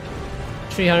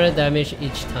 300 damage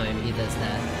each time he does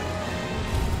that.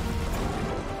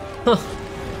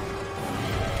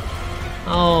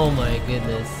 Oh my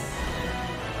goodness.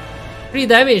 3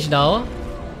 damage though.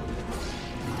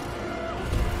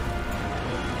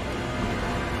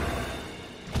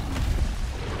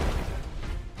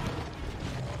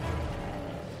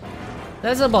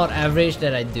 That's about average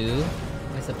that I do,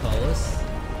 I suppose.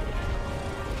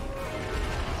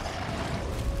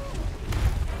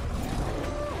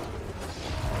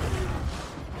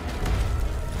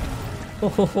 Ho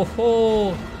ho ho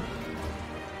ho!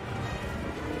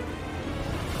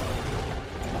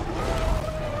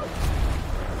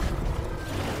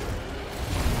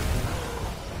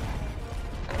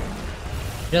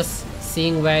 Just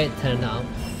seeing where it turned out.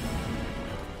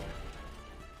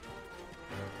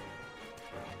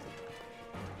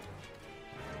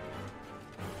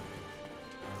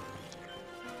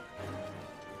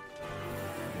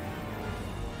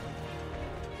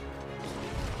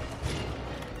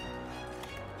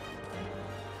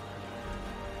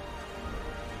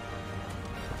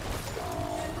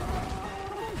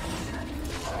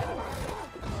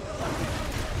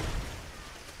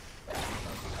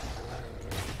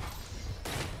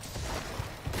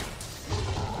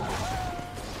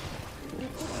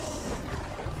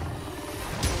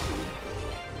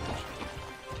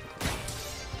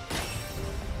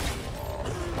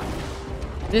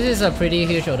 This is a pretty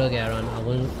huge auto get run, I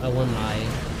won't lie.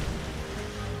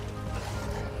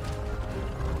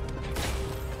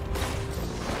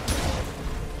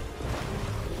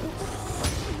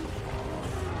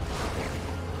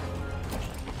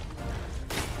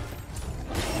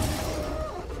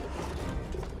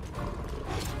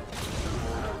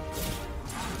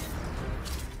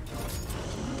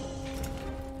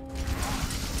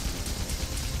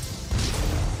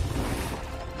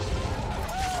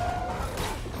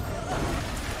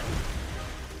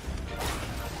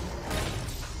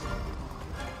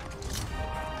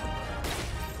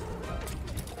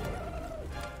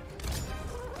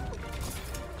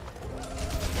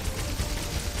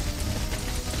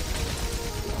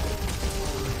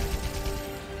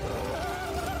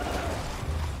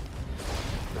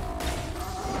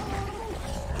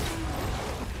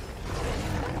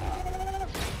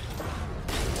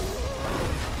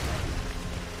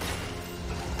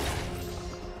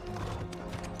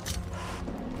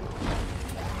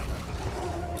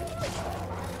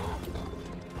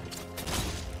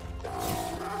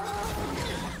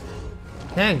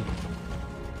 Dang.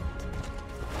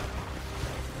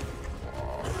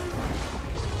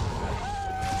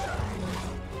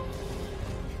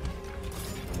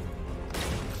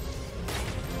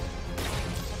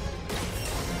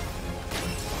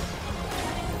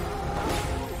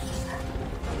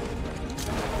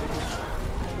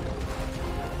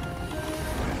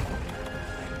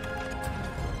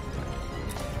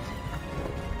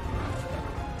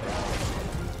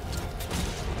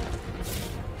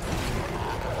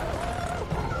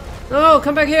 No,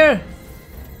 come back here!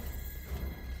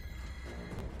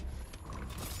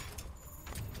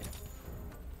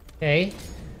 Okay.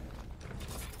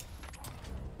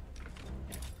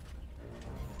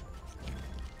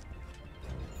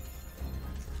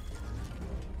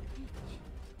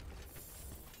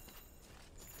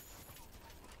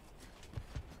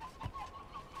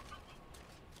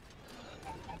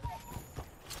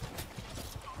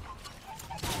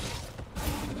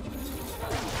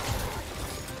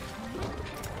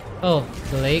 Oh,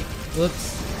 the lake.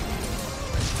 Whoops.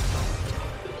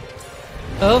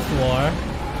 Earth War.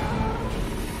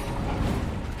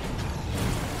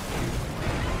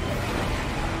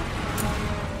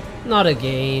 Not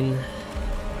again.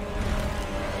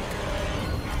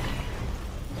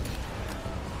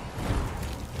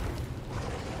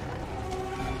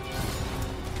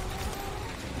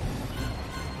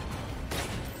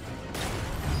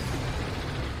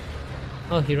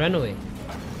 Oh, he ran away.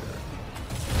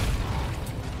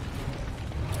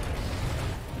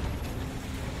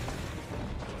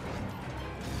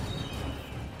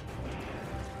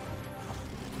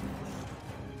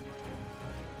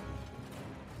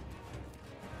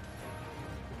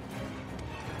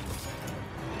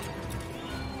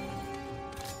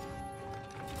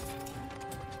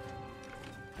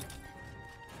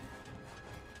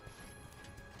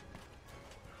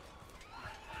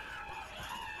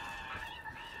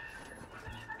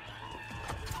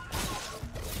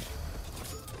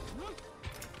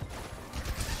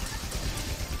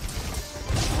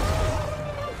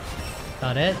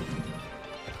 Got it.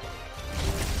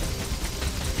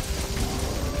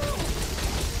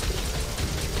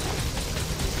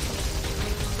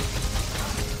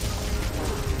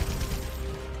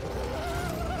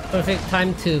 Perfect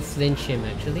time to flinch him,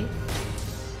 actually.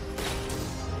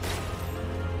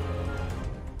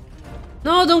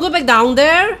 No, don't go back down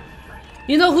there!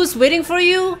 You know who's waiting for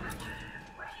you?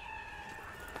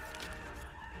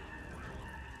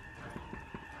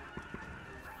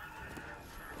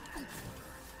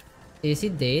 Is he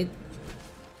dead?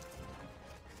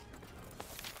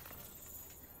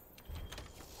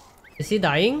 Is he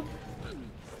dying?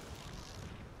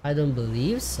 I don't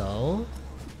believe so.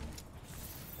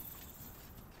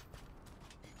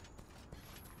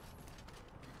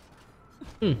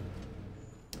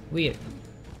 Weird.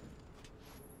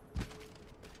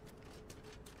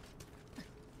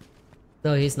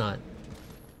 No, he's not.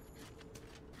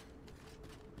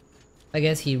 I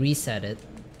guess he reset it.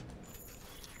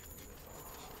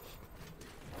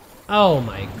 Oh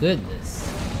my goodness.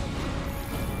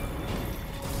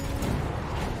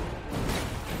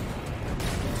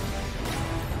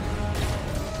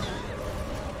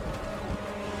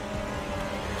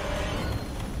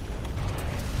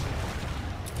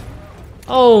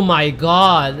 Oh my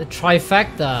god, the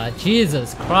trifecta,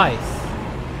 Jesus Christ.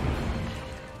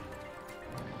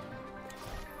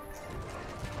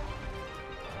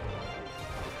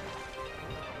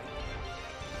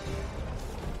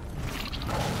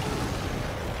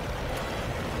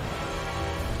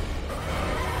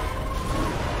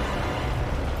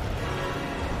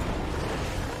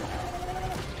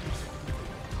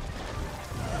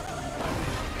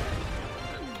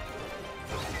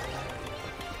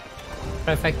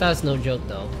 Trifecta is no joke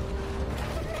though.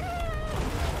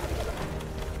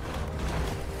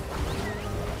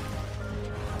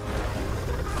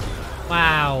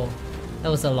 Wow, that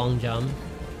was a long jump.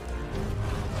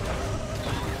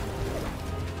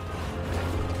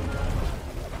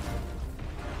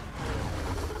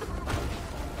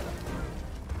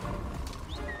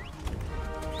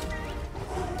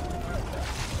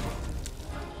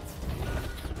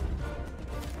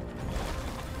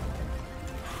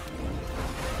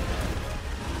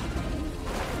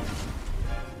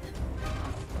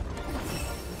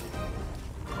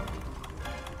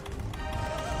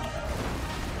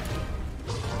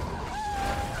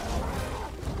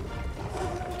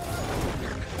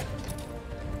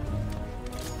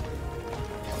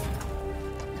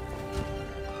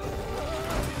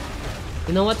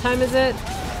 You know what time is it?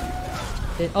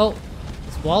 Oh,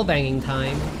 it's wall banging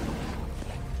time.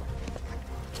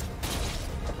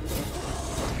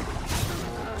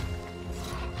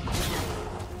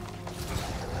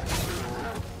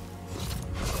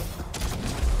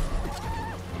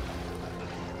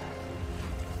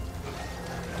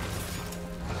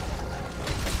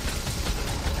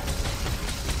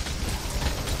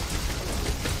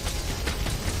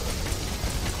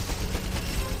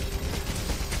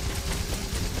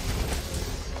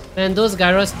 Man, those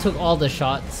gyros took all the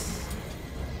shots.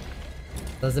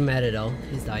 Doesn't matter though,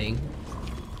 he's dying.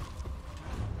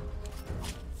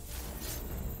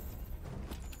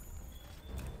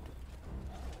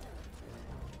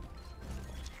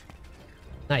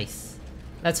 Nice.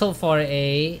 Let's hope for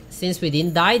a... Since we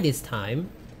didn't die this time,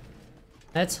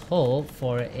 let's hope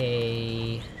for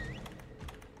a...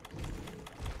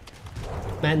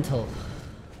 mantle.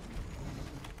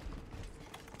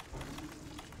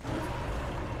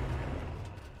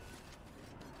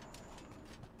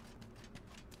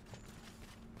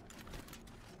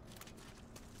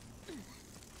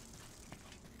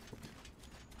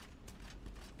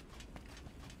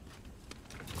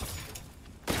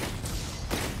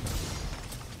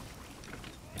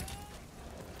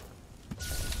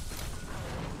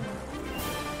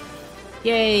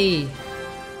 Yay!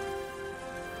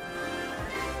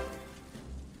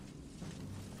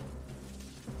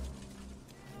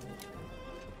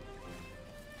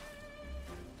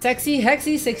 Sexy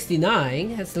Hexy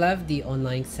 69 has left the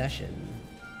online session.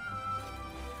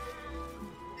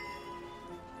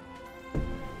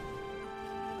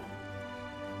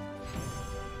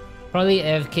 Probably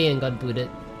AFK and got booted.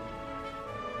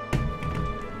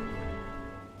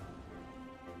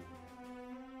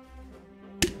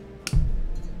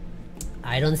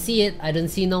 I don't see it. I don't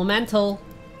see no mantle.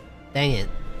 Dang it.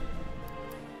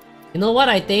 You know what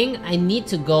I think? I need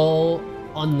to go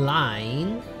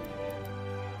online.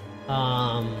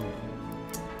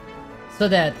 So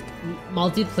that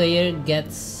multiplayer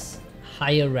gets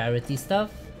higher rarity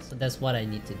stuff. So that's what I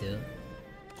need to do.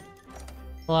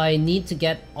 So I need to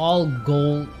get all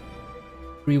gold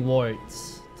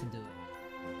rewards to do.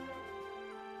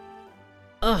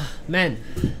 Ugh, man.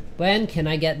 When can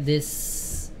I get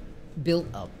this build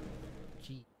up?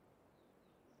 Gee.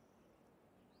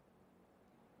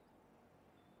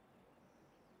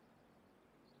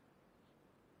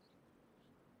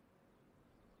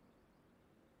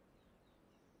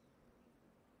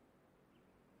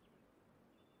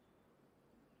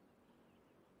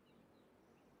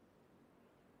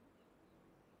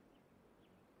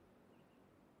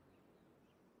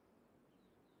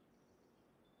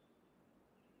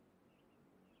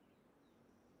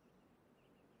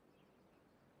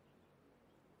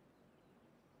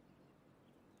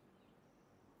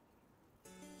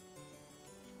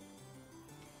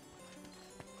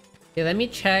 Okay, let me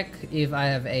check if I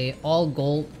have a all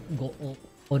gold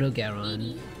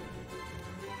Autogaron.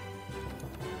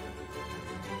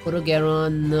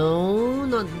 Autogaron, no,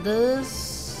 not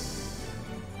this.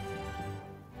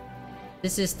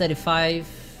 This is 35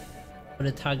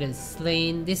 The target is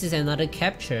slain. This is another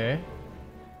capture,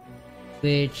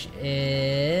 which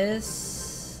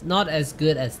is not as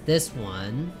good as this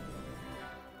one.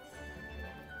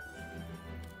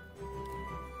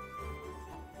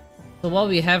 So what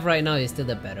we have right now is still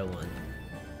the better one.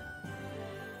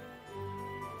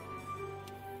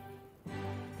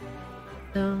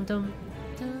 Dum dum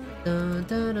dum dum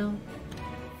dum dum.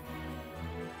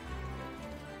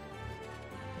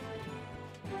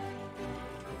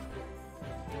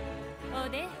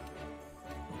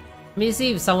 Let me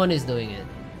see if someone is doing it.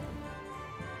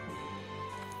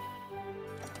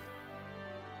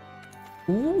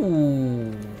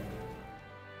 Ooh.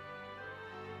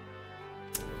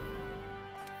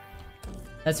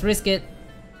 Let's risk it.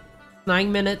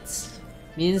 9 minutes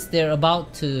means they're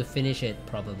about to finish it,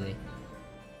 probably.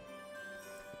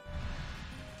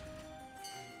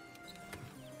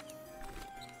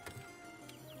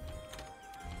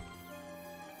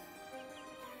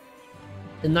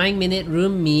 The 9-minute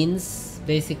room means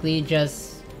basically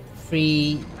just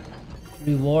free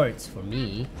rewards for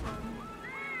me.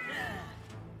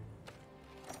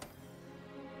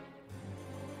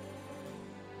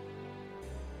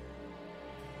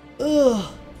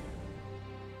 Ugh.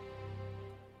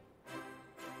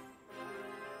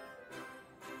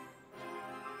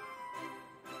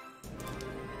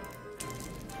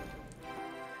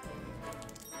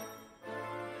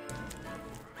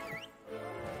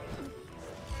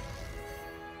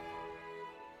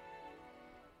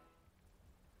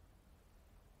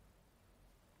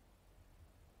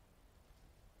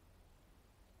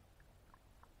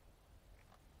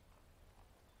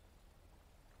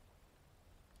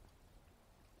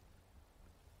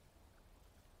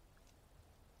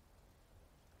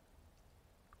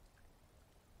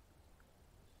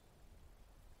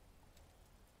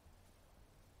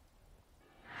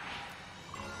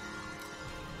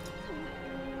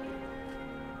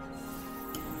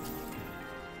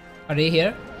 Are they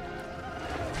here?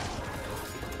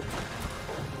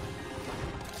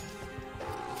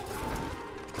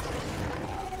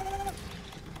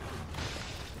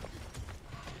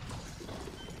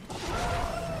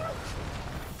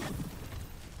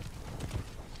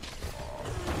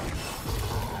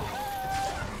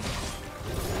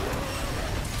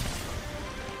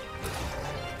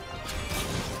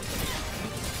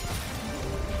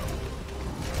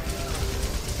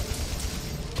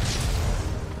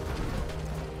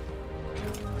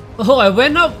 Oh, I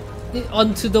went up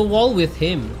onto the wall with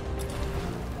him.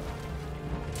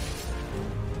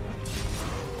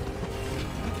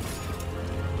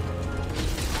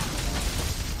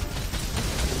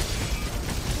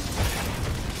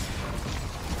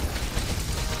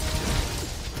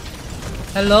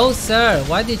 Hello, sir.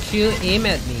 Why did you aim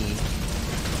at me?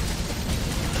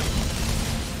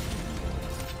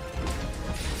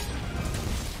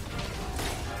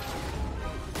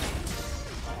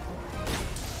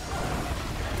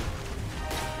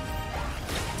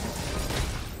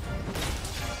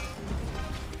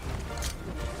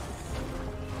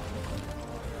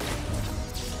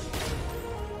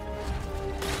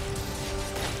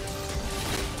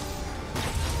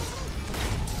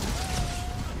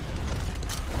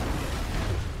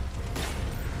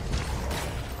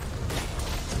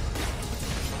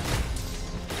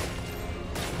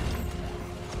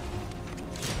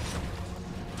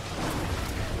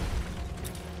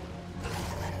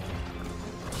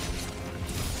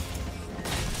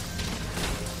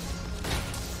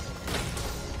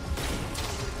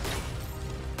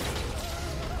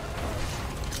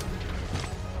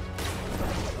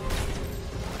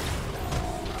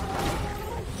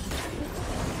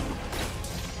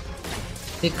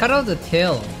 They cut out the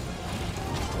tail.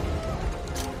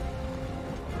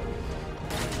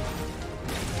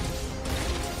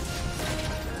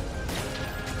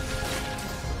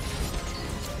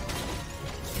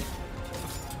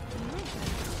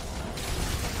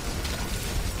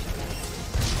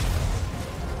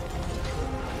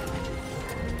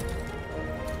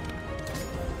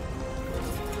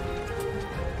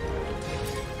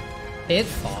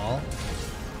 Pitfall.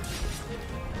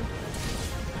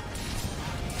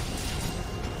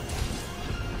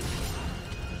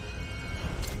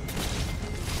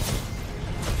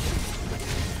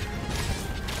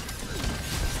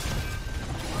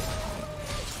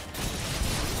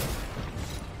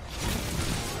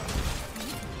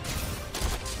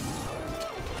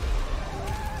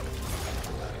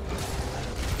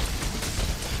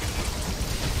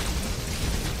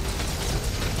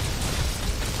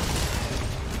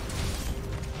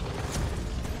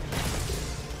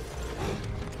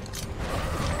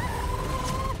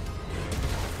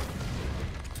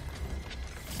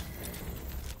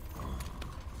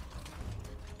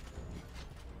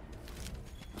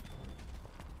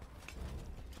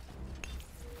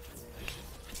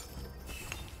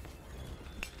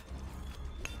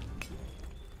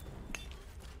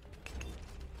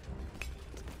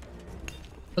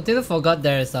 Totally forgot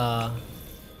there's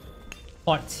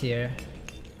ports here.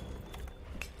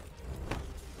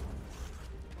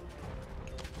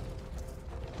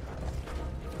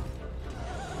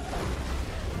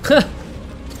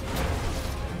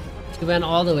 He went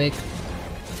all the way.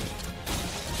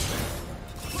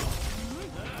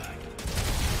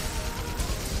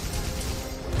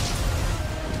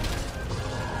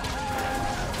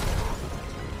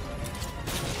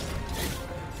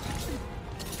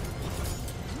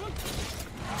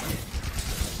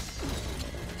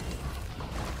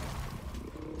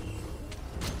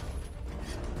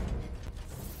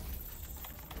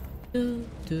 Do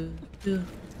do do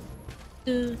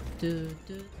do do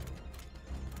do.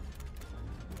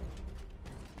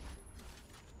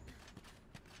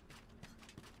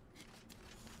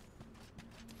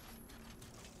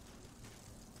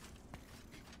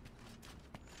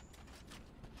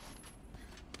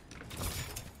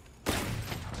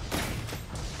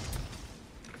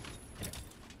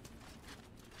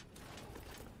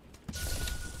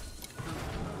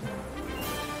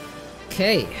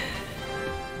 Okay.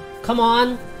 Come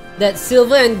on. That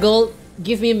silver and gold,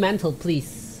 give me mantle,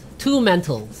 please. 2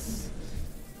 mantles.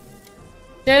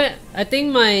 Yeah, I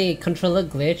think my controller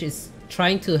glitch is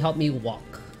trying to help me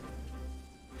walk.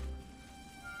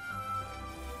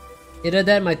 Either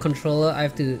that, my controller, I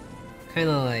have to kind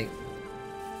of like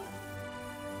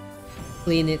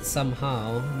clean it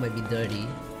somehow. It might be dirty.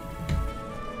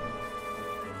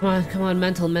 Come on,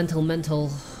 mantle, mantle, mantle.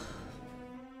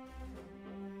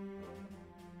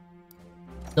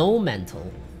 No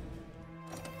mantle.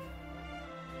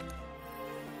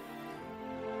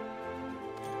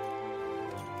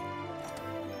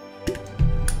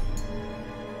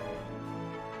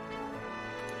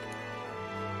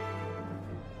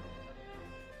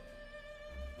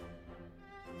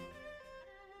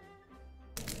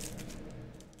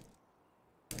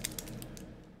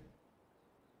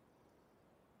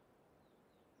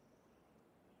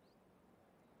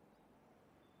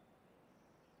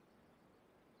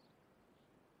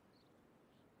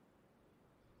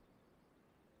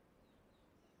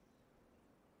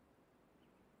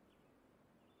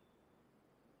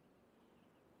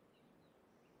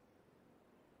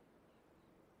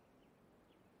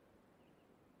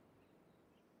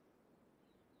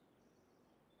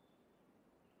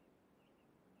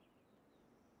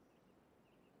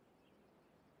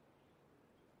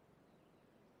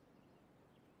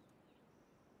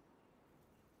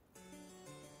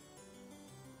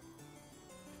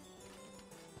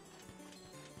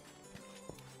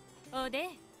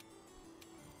 어디?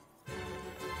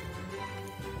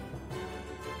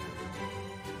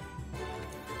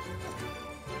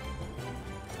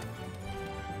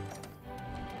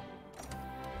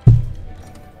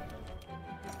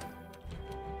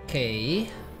 Okay.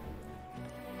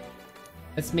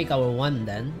 Let's make our one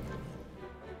then.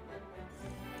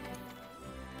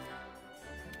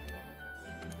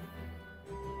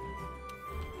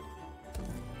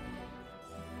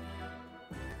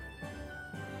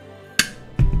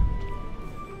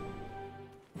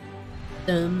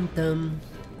 Dum dum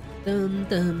dum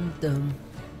dum dum.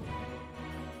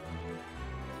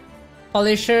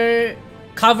 Polisher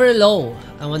cover low.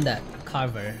 I want that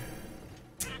cover.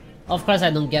 Of course,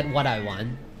 I don't get what I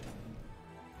want.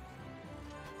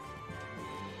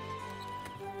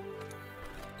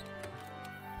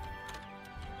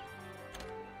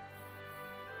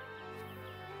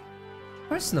 Of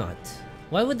course not.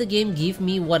 Why would the game give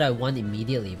me what I want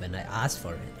immediately when I ask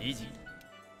for it? Easy.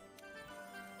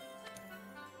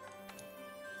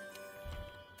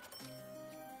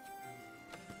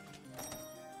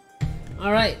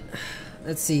 Alright,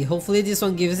 let's see. Hopefully this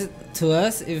one gives it to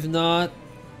us. If not,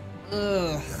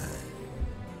 ugh.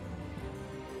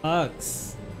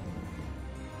 Sucks.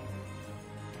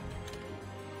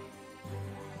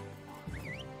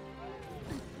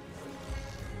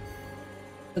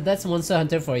 So that's Monster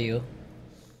Hunter for you.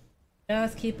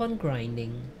 Just keep on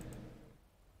grinding.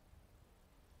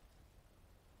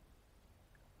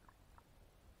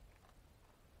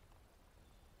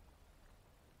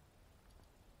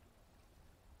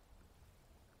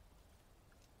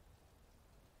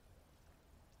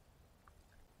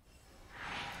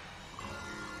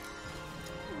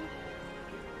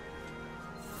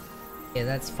 Okay,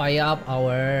 let's fire up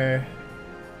our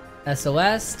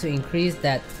SOS to increase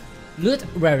that loot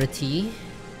rarity.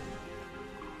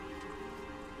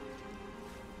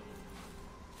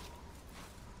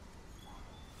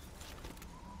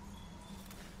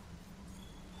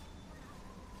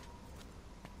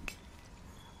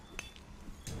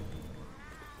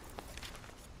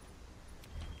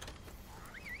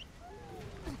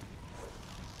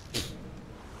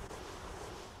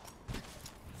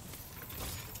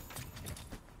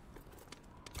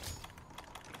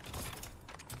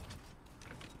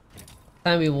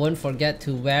 Time we won't forget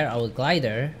to wear our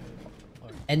glider or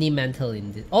any mantle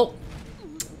in this. Oh!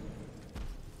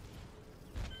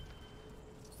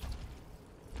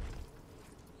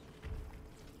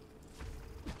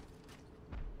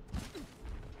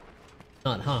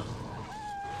 Not, huh?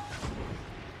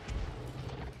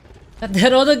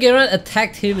 That other Geralt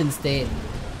attacked him instead.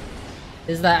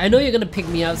 It's like, I know you're gonna pick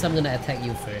me up, so I'm gonna attack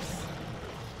you first.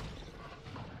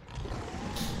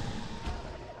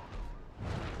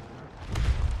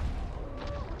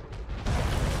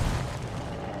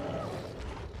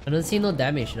 I don't see no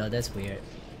damage though, that's weird.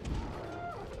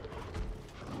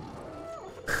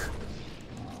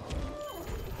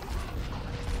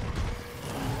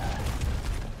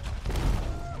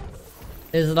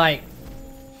 It's like...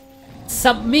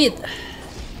 Submit!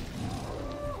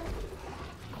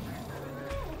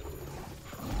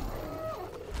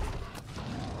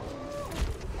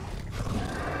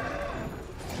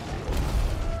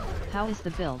 How is the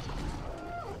build?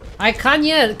 I can't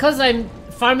yet, because I'm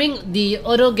farming the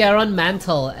Odogaron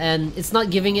mantle and it's not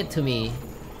giving it to me.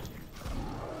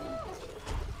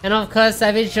 And of course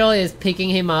Savage Joe is picking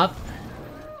him up.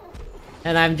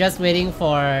 And I'm just waiting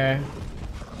for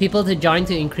people to join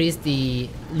to increase the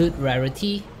loot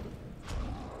rarity.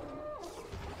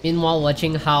 Meanwhile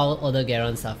watching how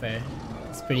Odogaron suffer.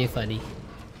 It's pretty funny.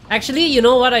 Actually, you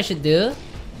know what I should do?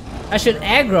 I should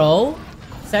aggro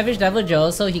Savage Devil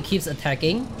Joe so he keeps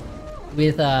attacking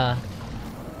with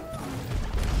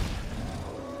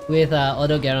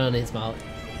Odogaron on his mouth.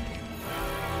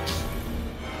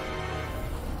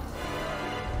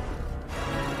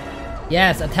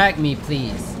 Yes, attack me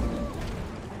please.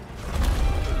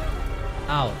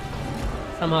 Ow.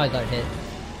 Somehow I got hit.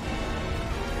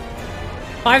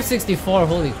 564,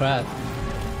 holy crap.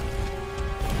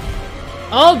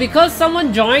 Oh, because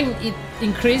someone joined, it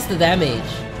increased the damage.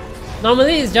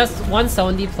 Normally it's just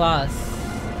 170 plus.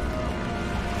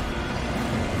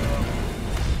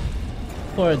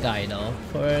 Poor guy though,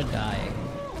 poor guy.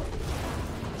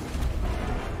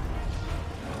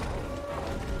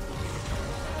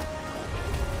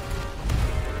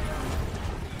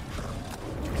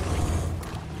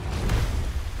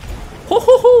 Ho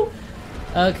ho ho!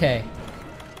 Okay.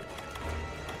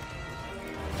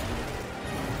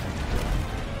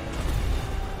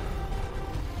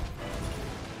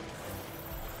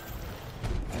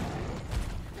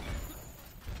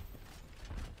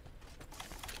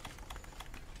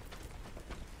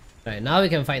 Alright, now we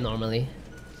can fight normally.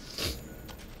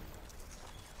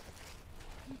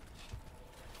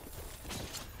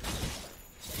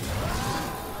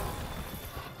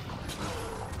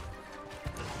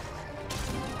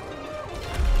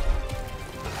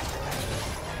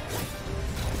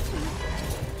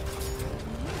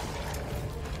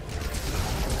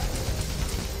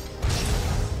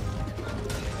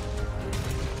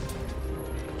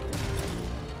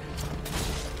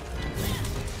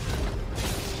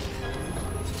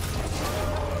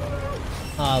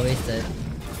 Ah, wasted.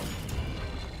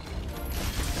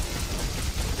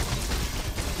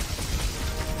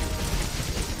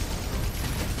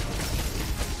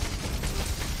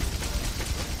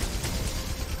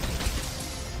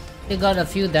 He got a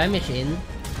few damage in.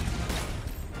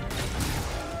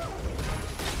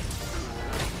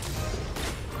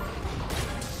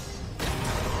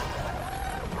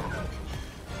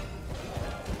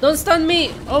 Don't stun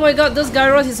me! Oh my god, those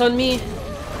gyros is on me!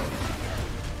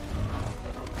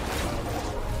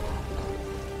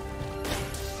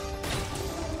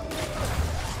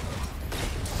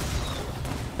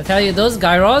 I tell you, those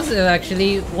gyros is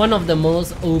actually one of the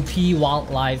most OP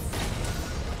wildlife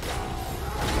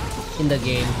in the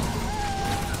game.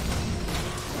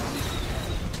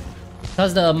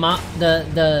 Because the amount,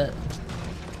 the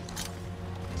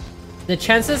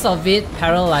chances of it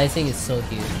paralyzing is so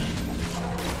huge.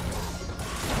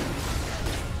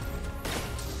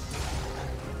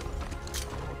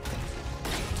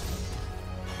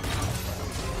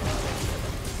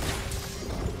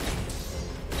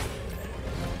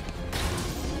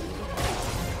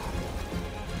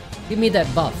 Give me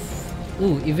that buff.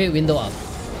 Ooh, evade window up.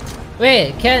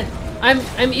 Wait, can I'm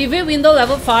evade window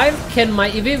level 5? Can my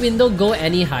evade window go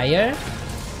any higher?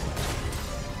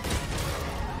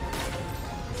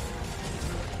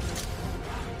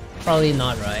 Probably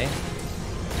not, right?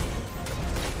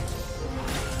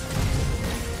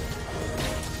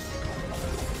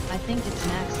 I think it's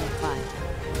max at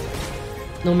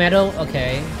 5. No matter,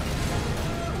 okay.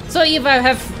 So if I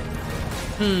have...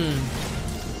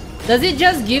 Does it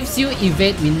just gives you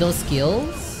evade window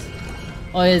skills?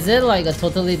 Or is it like a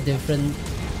totally different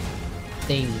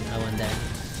thing, I wonder?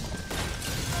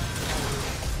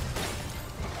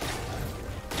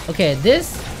 Okay,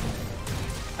 this...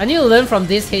 I need to learn from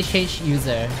this HH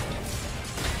user.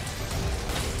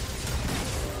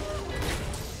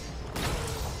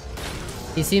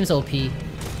 He seems OP. He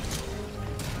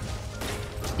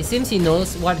seems he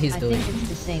knows what he's doing. I think it's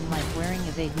the same like wearing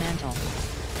a vague mantle.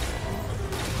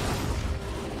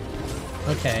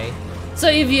 Okay. So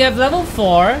if you have level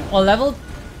 4 or level...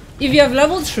 If you have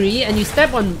level 3 and you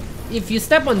step on... If you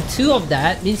step on 2 of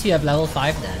that, means you have level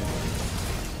 5 then.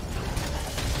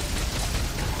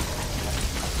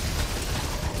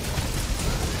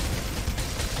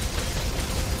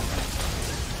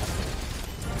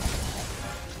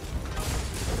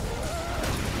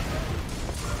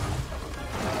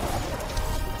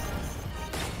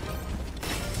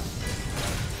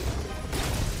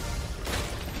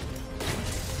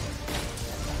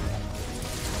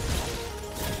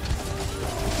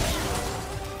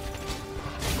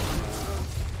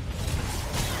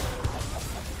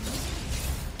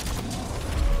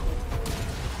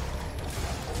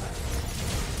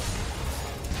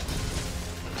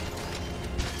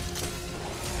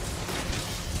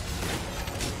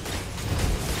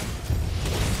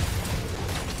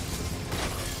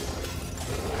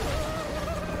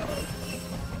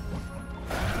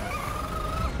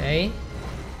 Okay.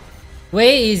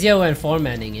 Way easier when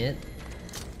formatting it.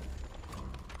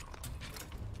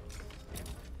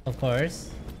 Of course.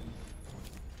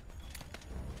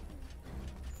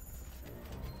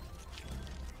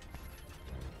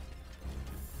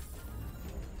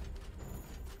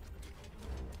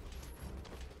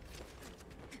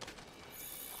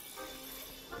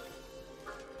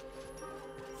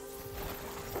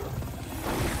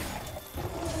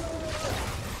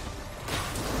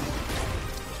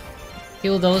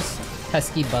 Kill those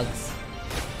pesky bugs.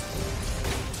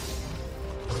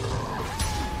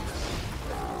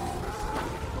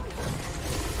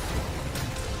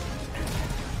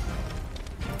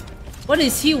 What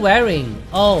is he wearing?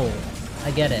 Oh, I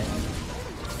get it.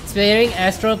 He's wearing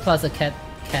Astro plus a cat.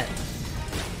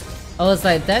 I was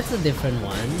like, that's a different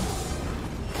one.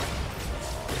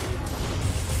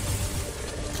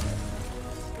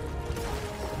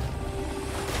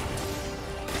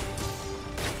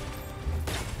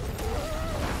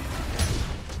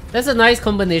 That's a nice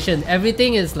combination.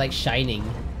 Everything is like shining.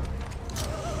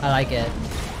 I like it.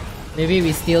 Maybe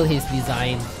we steal his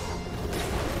design.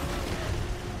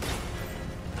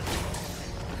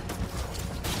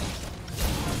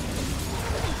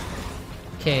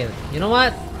 Okay, you know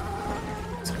what?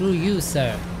 Screw you,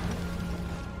 sir.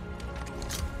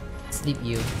 Sleep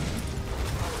you.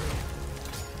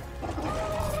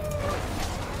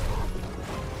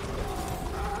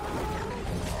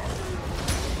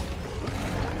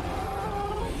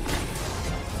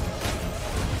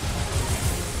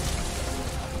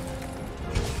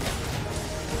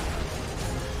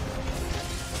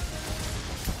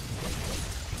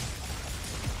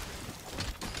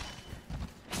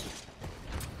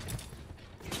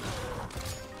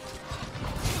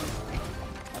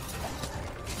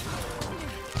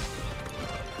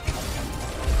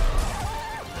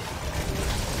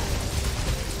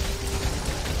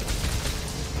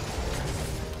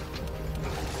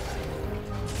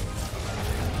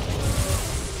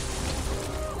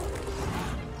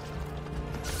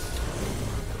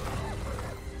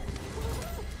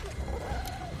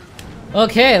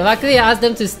 Okay, luckily I asked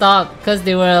them to stop because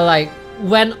they were like,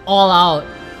 went all out.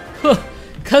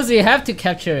 Because we have to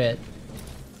capture it.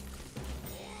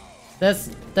 That's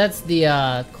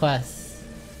the quest.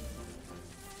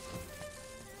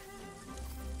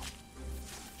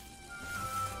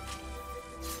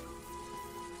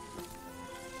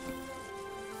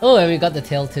 Oh, and we got the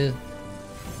tail too.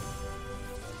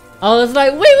 I was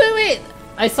like, wait!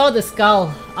 I saw the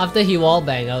skull after he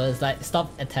wallbanged. I was like, stop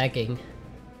attacking.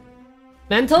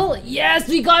 Mantle? Yes,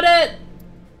 we got it!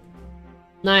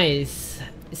 Nice.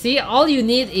 See, all you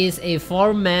need is a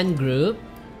 4-man group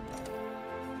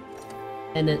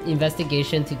and an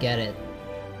investigation to get it.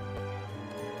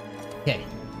 Okay.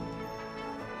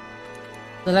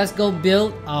 So let's go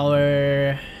build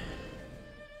our...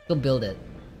 Go build it.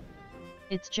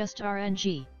 It's just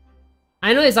RNG.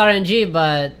 I know it's RNG,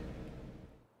 but...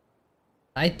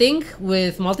 I think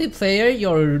with multiplayer,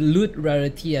 your loot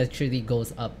rarity actually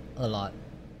goes up a lot.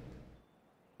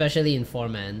 Especially in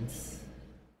 4-mans.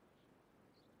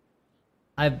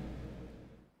 I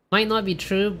might not be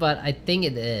true, but I think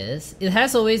it is. It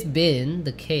has always been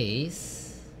the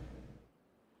case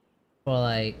for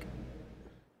like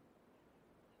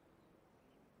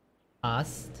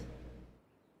past.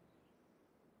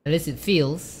 At least it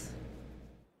feels.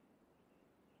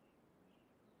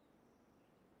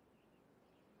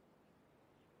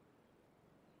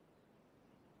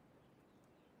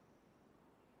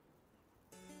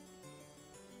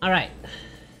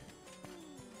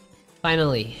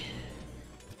 Finally.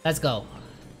 Let's go.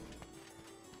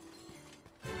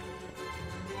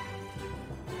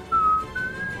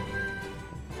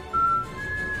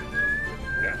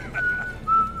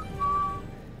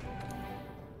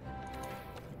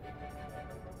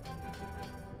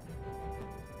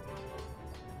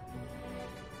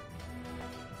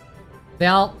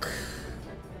 Velk.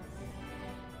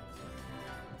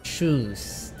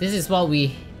 Shoes. This is what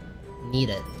we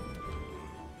needed.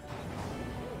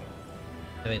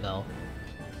 There we go.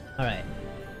 Alright.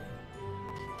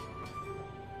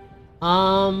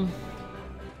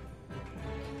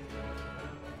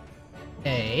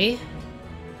 Okay.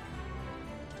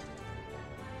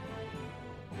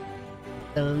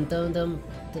 Dum dum dum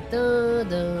dum dum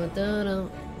dum dum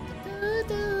dum.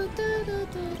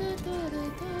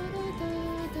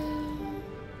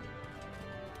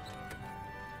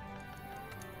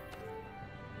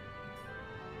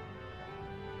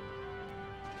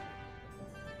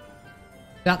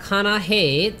 Gakana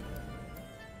head.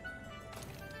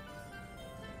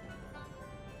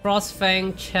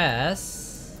 Crossfang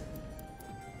chest.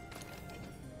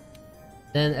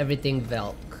 Then everything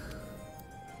Velk.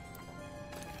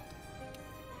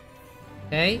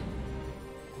 Okay.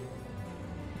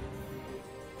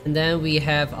 And then we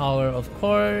have our, of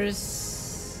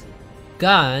course,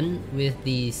 gun with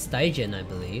the Stygian, I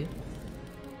believe.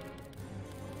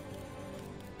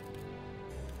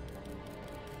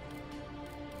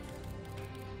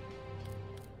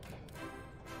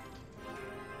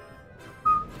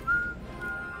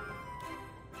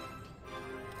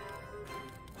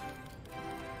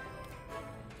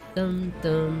 Dum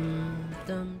dum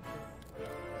dum.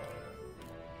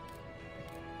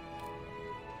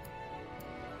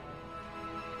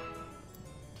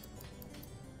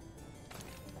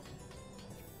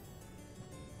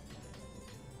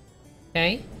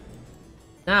 Okay.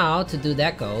 Now to do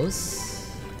that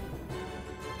goes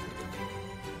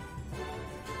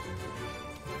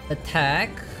attack,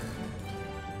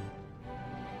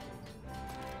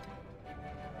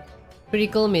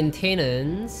 critical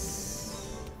maintenance,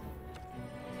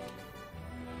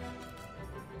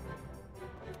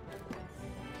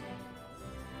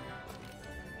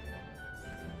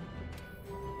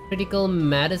 critical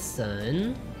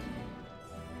medicine,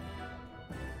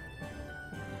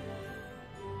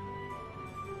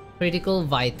 critical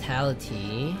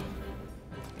vitality,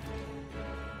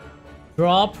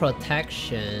 draw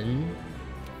protection,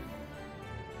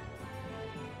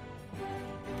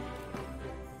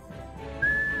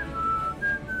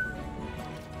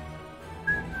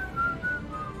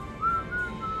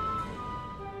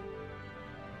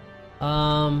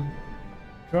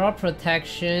 draw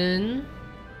protection,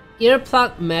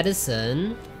 earplug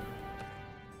medicine,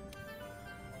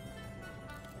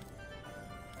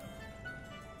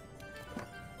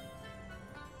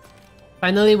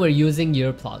 finally we're using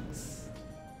earplugs.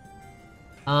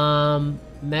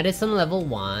 Medicine level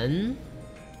 1,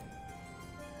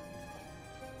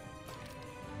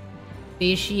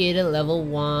 satiated level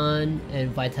 1,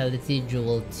 and vitality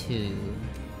jewel 2.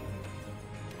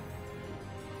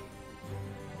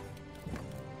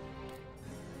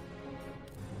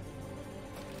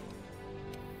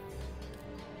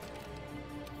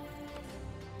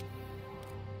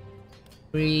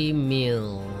 Free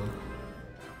meal.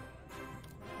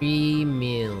 Free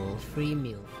meal. Free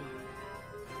meal.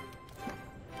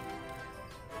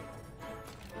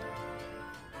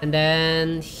 And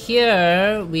then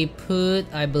here we put,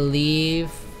 I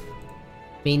believe,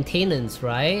 maintenance,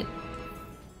 right?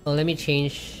 So let me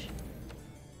change.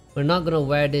 We're not gonna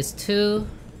wear this too.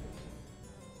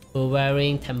 We're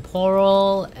wearing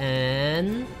temporal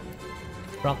and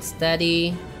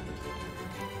rocksteady.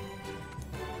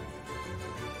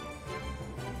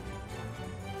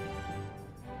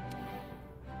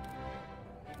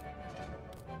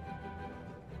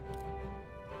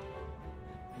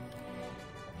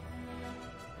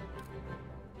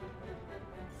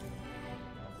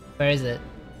 Where is it?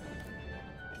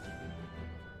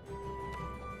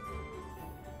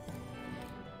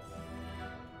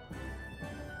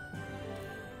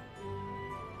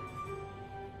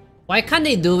 Why can't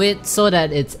they do it so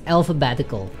that it's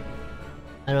alphabetical?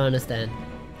 I don't understand.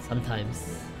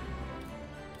 Sometimes.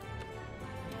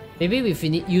 Maybe we've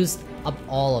used up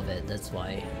all of it, that's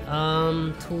why.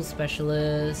 Tool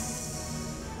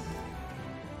specialist.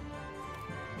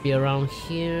 Be around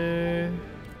here.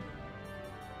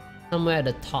 Somewhere at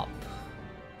the top.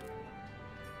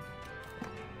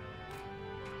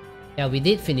 Yeah, we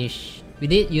did finish. We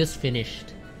did use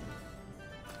finished.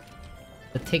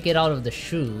 But take it out of the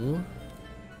shoe.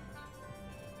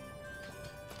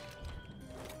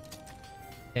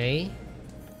 Okay.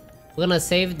 We're gonna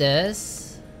save this.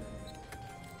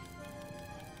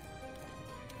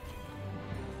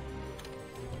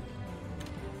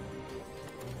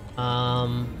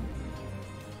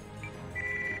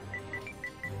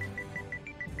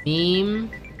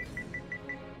 Meme.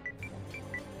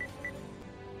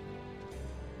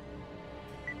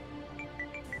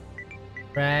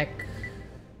 Rack.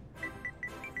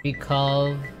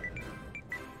 Recall.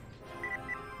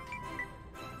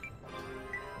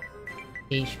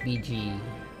 Hbg.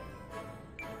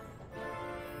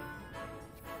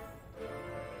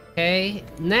 Okay,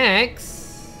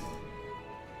 next.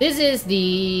 This is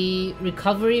the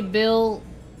recovery build.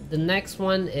 The next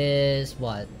one is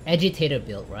what? Agitator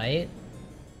build, right?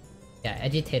 Yeah,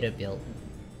 agitator build.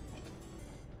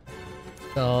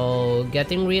 So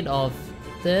getting rid of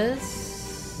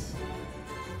this.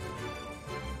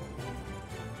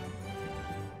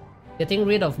 Getting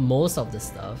rid of most of the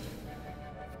stuff.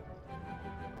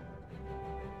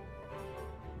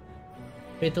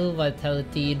 Critical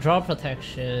vitality, draw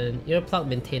protection, earplug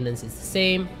maintenance is the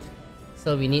same.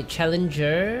 So we need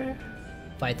challenger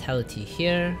vitality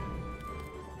here.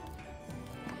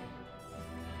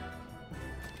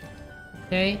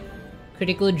 Okay,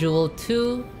 critical jewel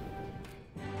 2.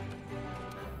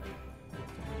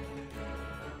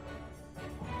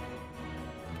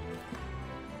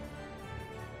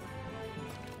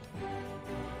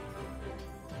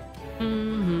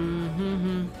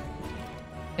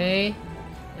 Okay,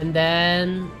 and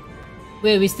then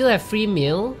wait, we still have free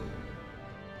meal.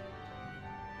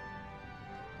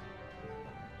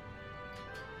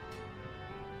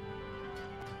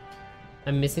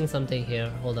 I'm missing something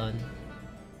here. Hold on.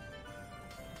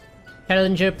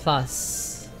 Challenger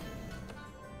plus.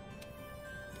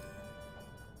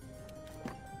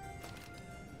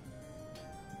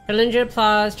 Challenger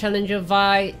plus, Challenger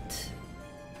Vite.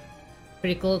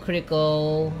 Critical,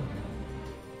 critical.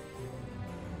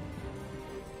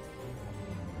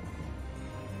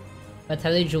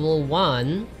 Vitality Jewel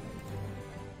 1.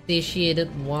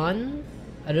 Satiated 1.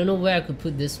 I don't know where I could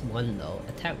put this one though.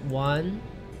 Attack 1.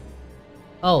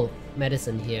 Oh,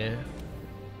 medicine here.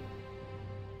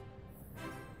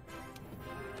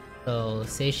 So,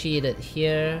 satiated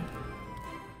here.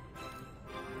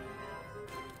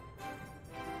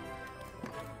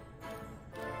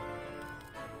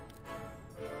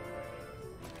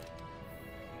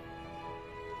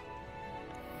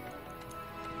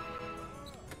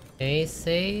 Okay,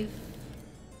 save.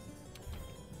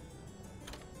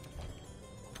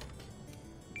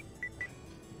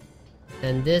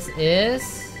 And this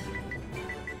is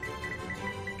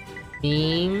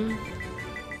Beam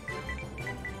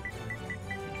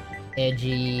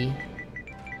Edgy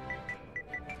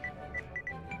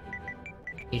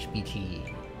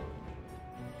Hbg.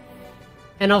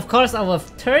 And of course our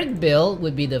third build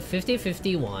would be the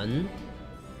 50-50 one.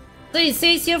 So it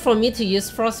says here for me to use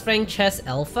Frostfang Chess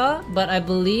Alpha, but I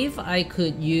believe I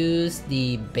could use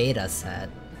the beta set.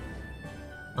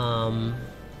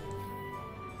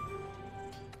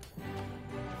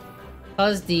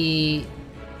 Because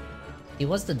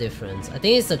what's the difference? I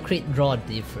think it's a crit draw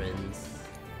difference.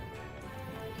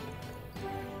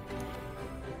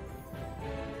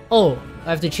 Oh, I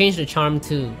have to change the charm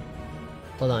too.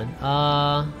 Hold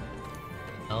on.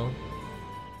 No.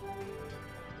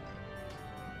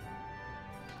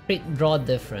 Crit draw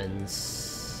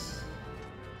difference.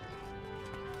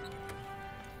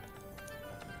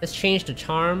 Let's change the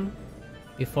charm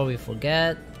before we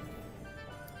forget.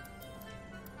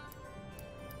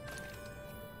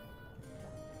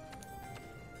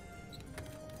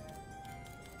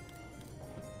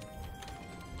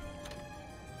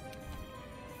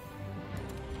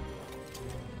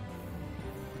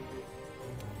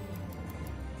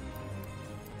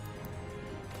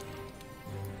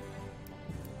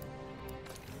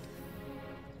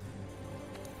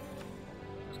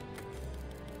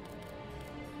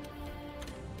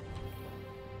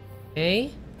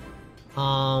 Okay.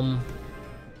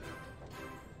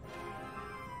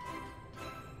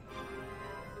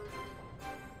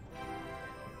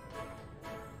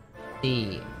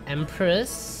 The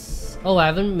Empress. Oh, I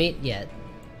haven't made yet.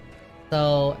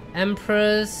 So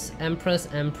Empress,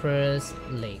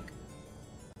 Lake.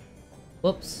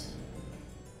 Whoops.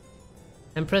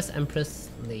 Empress,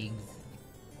 League.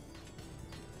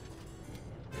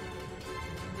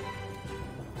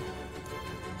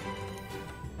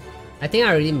 I think I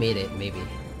already made it, maybe.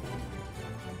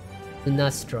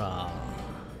 Lunastra.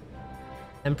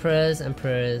 Empress.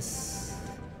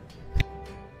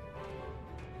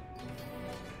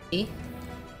 E?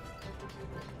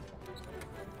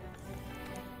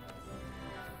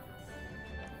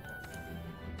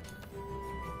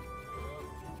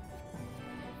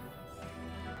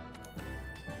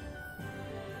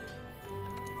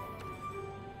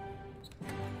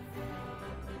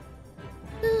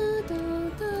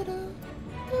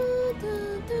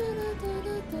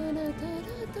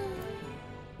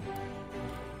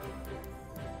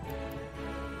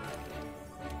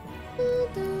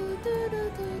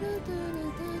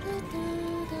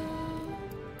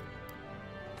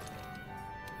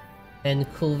 And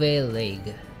Cuvée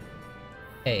leg.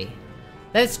 Okay,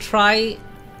 let's try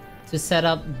to set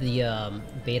up the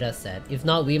beta set. If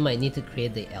not, we might need to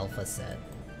create the alpha set.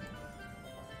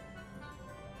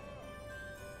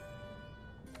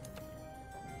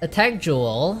 Attack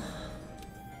Jewel.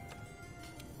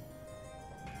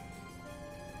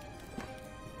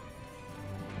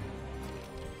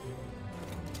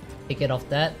 Take it off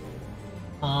that.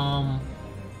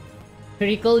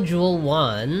 Critical Jewel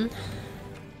 1.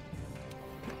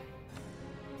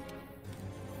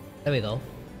 There we go.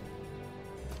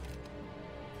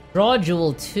 Draw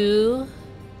Jewel 2.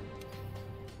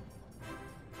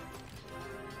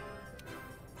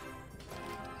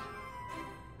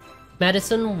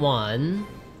 Medicine 1.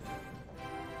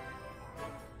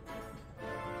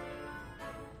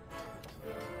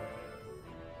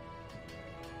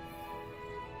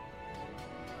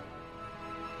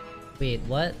 Wait,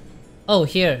 what? Oh,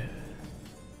 here.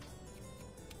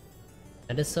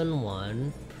 Medicine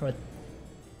 1.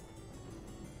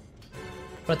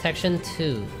 Protection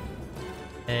 2.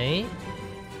 Okay.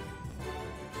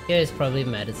 Here is probably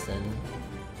medicine.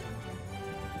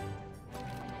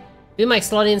 We might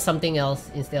slot in something else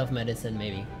instead of medicine,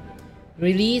 maybe.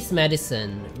 Release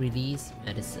medicine. Release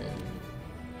medicine.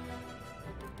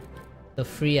 The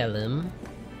free element.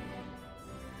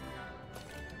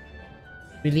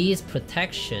 Release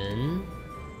protection.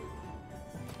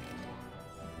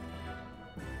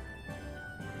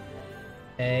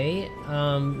 Okay,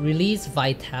 release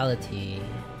vitality.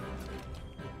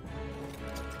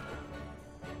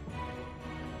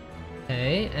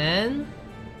 Okay, and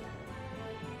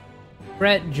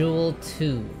Red Jewel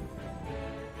 2.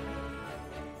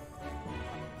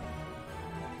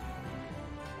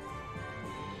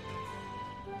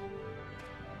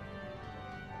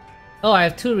 Oh, I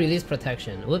have 2 release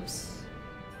protection. Whoops.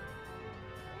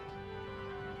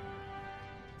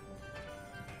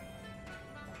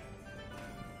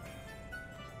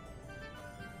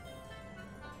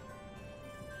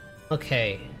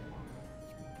 Okay.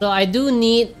 So I do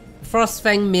need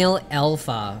Frostfang Male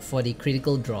Alpha for the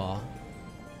critical draw.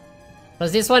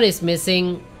 Because this one is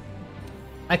missing.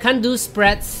 I can't do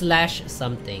spread slash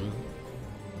something.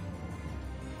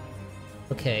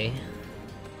 Okay.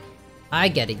 I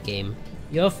get it, game.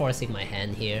 You're forcing my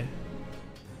hand here.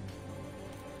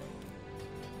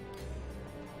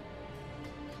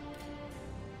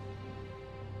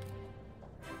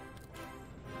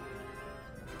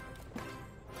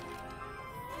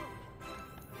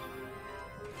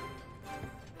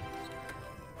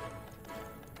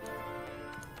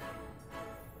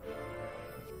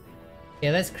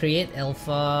 Okay, let's create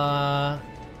alpha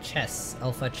chess.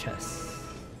 Alpha chess.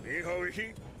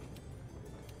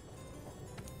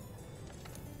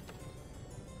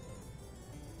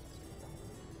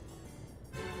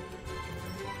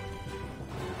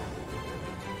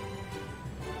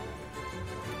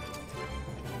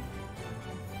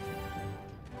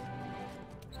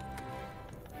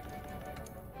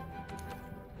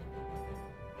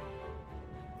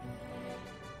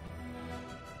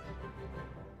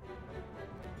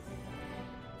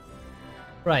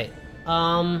 Right.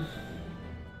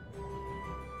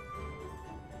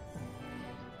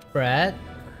 Spread.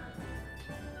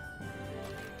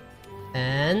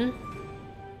 And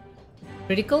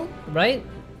critical, right?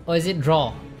 Or is it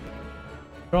draw?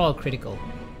 Draw or critical?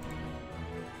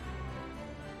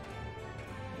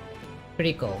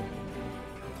 Critical.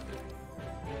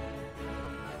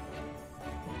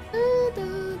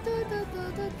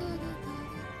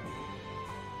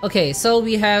 Okay, so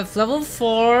we have level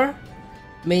 4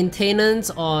 maintenance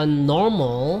on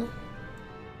normal.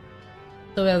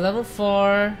 So we have level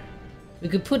 4. We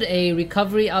could put a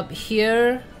recovery up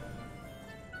here.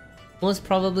 Most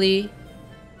probably.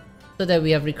 So that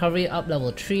we have recovery up level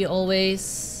 3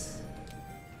 always.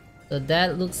 So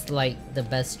that looks like the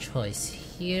best choice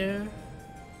here.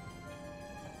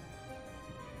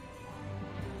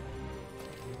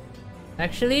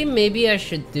 Actually, maybe I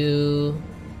should do...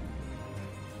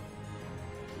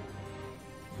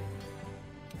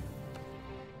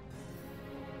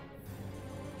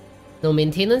 No,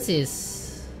 maintenance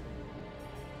is...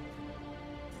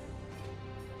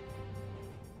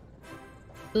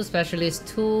 2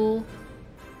 specialists, 2,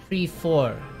 3,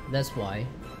 4. That's why,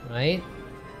 right?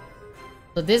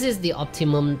 So this is the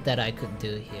optimum that I could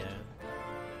do here.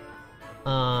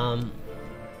 I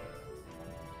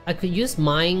could use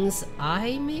Mind's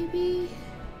Eye, maybe?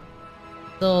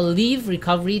 So leave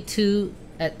recovery 2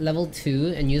 at level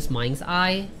 2 and use Mind's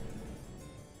Eye.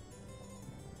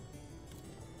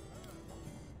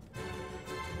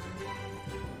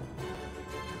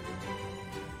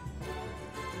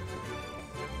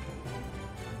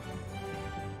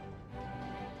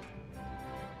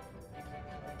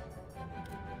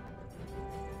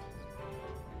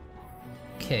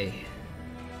 Okay.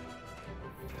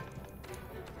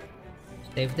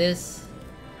 Save this.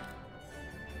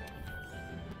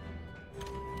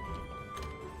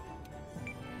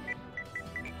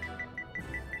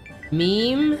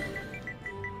 Meme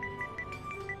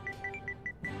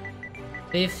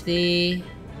 50%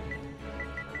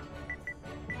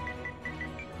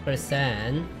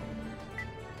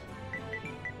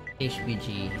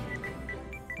 Hbg.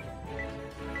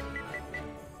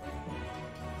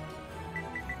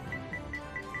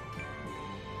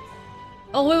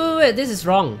 Oh wait, this is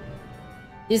wrong.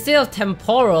 Instead of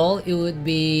temporal, it would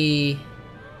be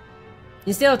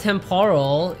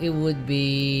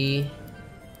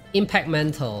impact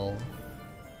mental.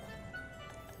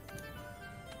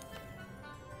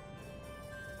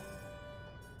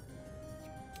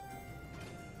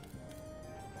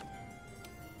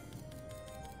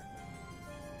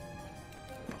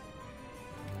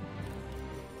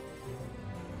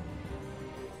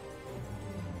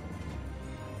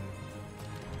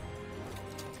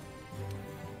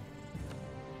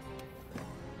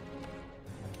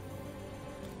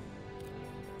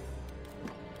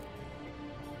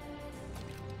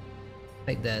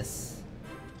 Like this.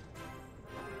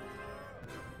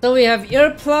 So we have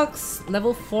earplugs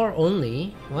level 4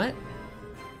 only. What?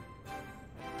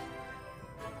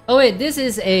 Oh wait, this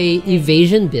is a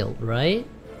evasion build, right?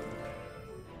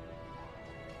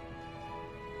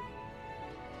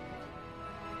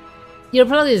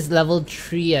 Earplug is level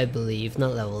 3, I believe,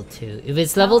 not level 2. If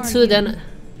it's level 2, then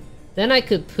I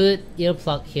could put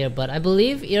earplug here, but I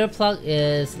believe earplug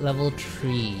is level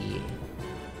 3.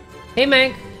 Hey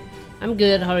Meg! I'm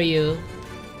good, how are you?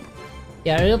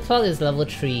 Yeah, earplug is level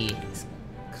 3. It's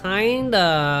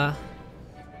kinda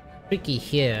tricky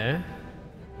here.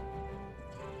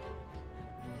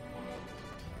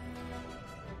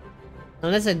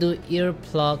 Unless I do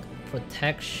earplug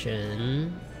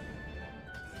protection.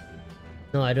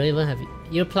 No, I don't even have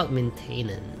earplug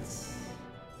maintenance.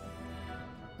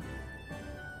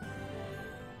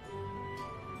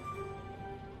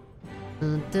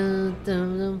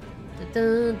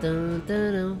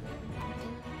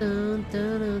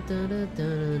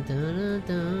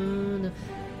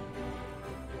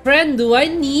 Friend, do I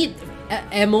need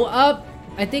ammo up?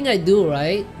 I think I do,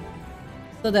 right?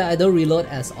 So that I don't reload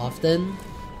as often.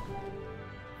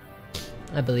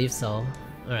 I believe so.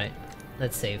 Alright,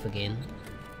 let's save again.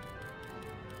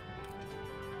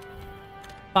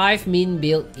 5 mean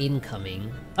build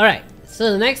incoming. Alright,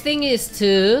 so the next thing is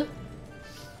to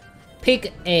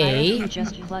pick a... You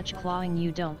just clutch clawing,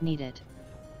 you don't need it.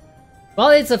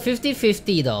 Well, it's a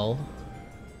 50-50 though.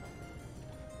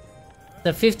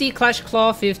 The 50 clutch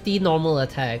claw, 50 normal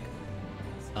attack.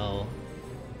 So...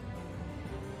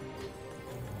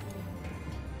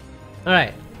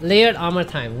 Alright, layered armor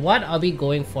time. What are we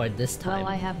going for this time?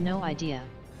 Well, I have no idea.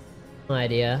 No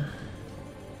idea.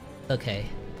 Okay.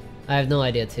 I have no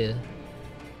idea too.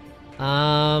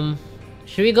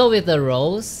 Should we go with the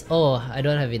rose? Oh, I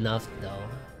don't have enough though.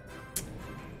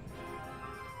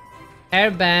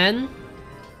 Hairband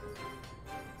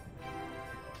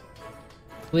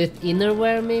with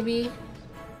innerwear maybe?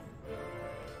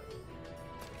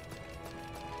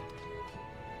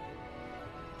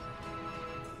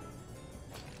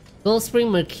 Gold Spring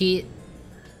Marquis.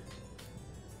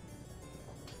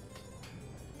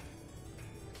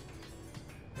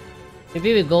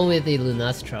 Maybe we go with the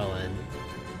Lunastra one.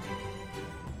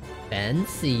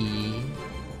 Fancy.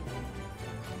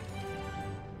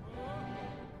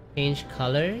 Change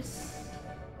colors.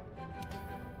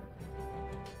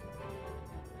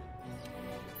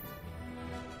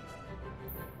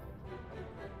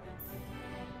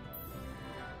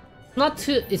 Not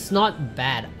too. It's not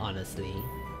bad, honestly.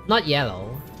 Not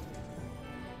yellow.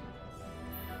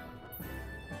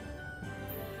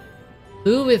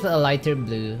 Blue with a lighter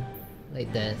blue,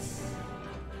 like this.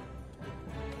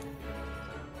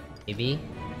 Maybe.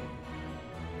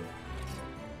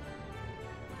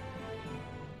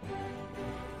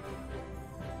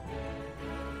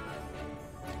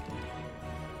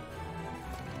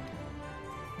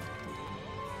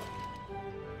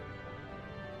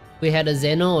 We had a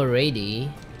Zeno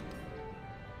already.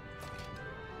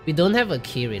 We don't have a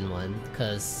Kirin one,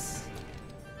 cause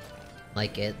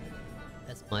like it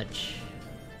as much.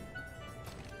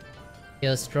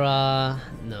 Kyostra,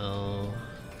 no.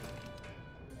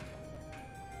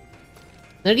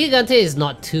 Nergigante is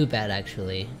not too bad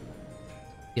actually,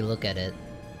 if you look at it.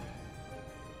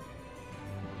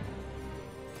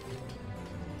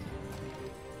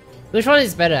 Which one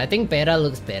is better? I think Beta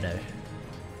looks better.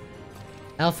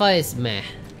 Alpha is meh.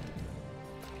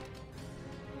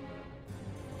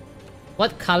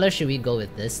 What color should we go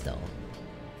with this though?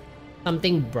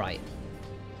 Something bright.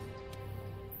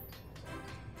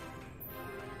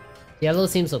 Yellow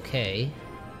seems okay.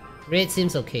 Red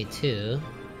seems okay too.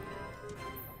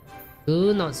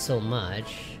 Blue, not so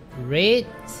much. Red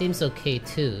seems okay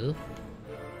too.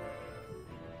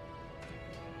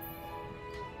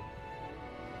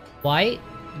 White,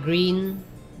 green,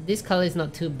 this color is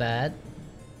not too bad.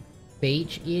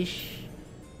 Beige-ish.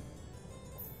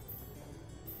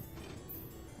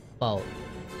 Wow.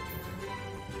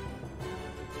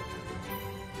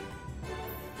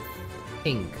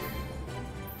 Pink.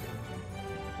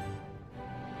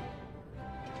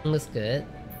 Looks good.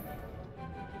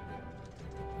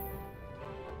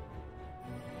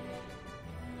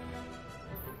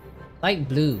 Light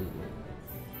blue.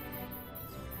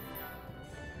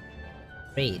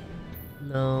 Red.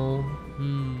 No.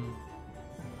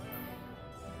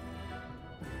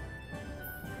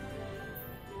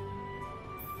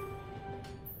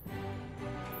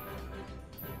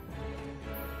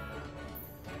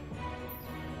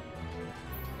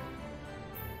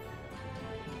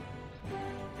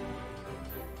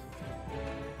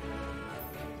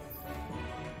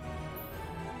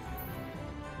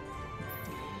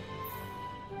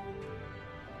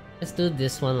 Let's do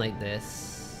this one like this.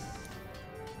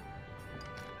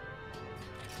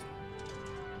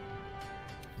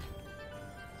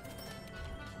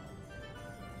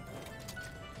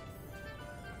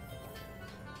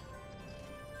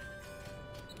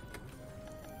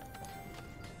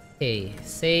 Okay,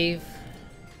 save.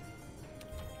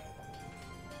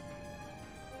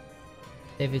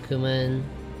 Save equipment.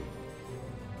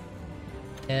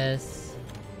 Yes.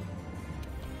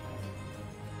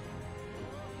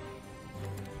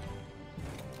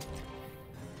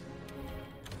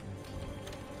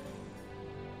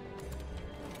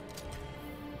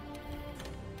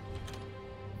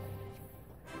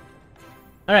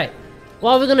 Alright,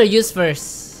 what are we gonna use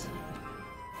first?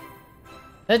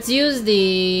 Let's use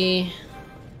the...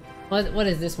 What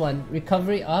is this one?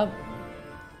 Recovery up?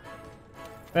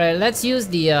 Right, let's use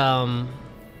the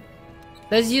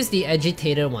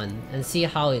agitator one and see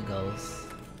how it goes.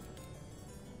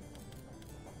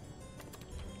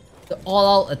 The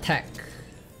all-out attack.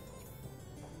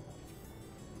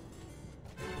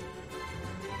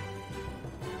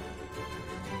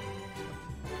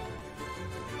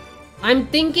 I'm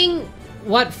thinking,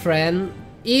 what friend?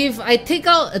 If I take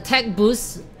out attack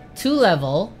boost 2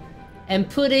 level and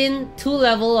put in 2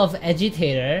 level of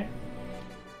agitator,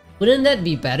 wouldn't that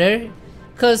be better?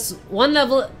 Cause 1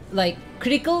 level, like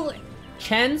critical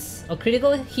chance or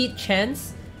critical hit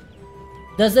chance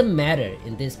doesn't matter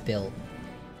in this build.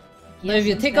 So if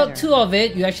you take out 2 of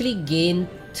it, you actually gain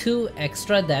 2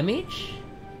 extra damage.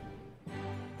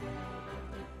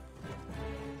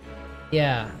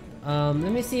 Yeah.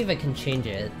 Let me see if I can change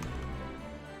it.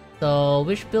 So,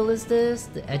 which build is this?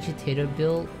 The agitator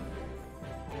build.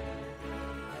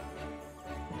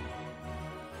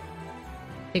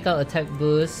 Take out attack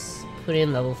boost, put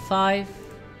in level 5.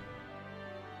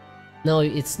 No,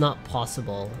 it's not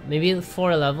possible. Maybe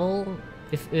 4 level?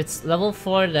 If it's level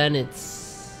 4, then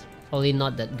it's probably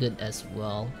not that good as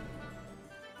well.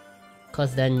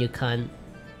 Cause then you can't...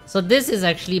 So this is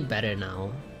actually better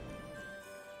now.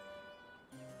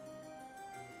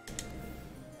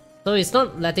 So it's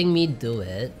not letting me do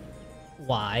it.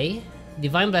 Why?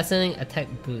 Divine Blessing attack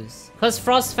boost. Cause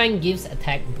Frostfang gives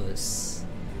attack boost.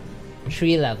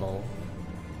 3 level.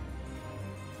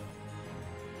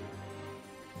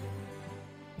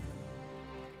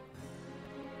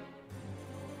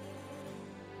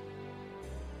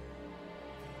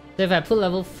 So if I put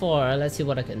level 4, let's see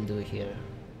what I can do here.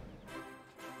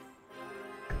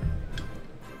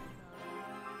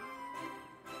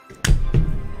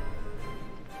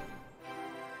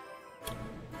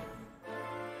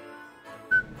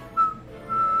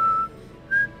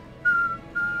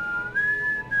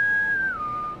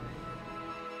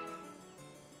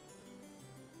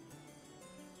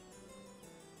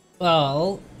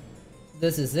 Well,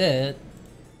 this is it.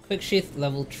 Quick shift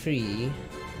level 3.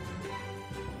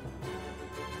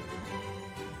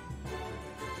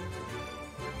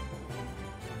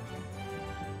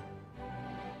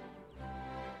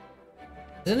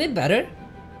 Isn't it better?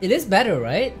 It is better,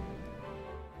 right?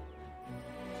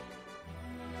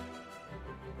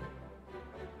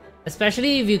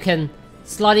 Especially if you can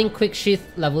slot in quick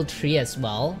shift level 3 as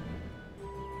well.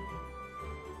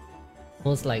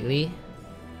 Most likely.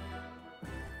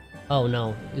 Oh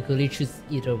no, you could really choose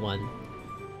either one.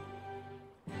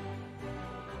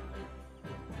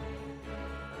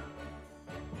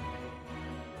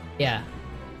 Yeah.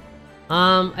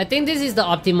 I think this is the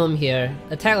optimum here.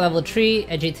 Attack level 3,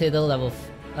 agitator level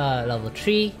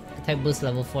 3, Attack boost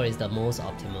level 4 is the most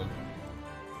optimum.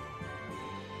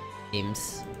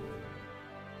 Games.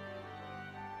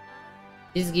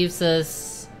 This gives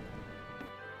us...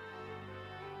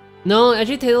 No,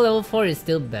 actually Tail level 4 is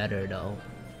still better though.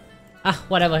 Ah,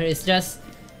 whatever, it's just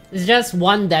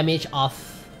 1 damage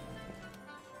off.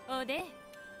 네.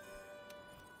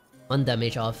 1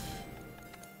 damage off.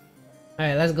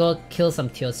 Alright, let's go kill some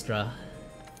Teostra.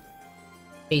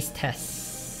 Face test.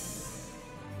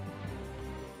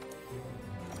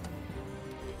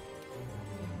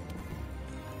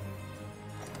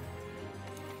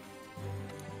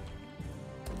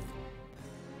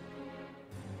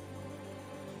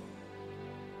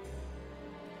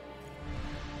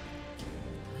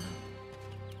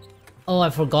 Oh, I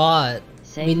forgot.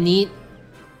 Save. We need...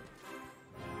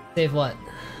 Save what?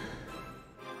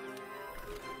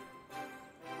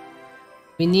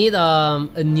 We need a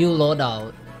new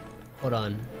loadout. Hold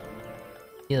on.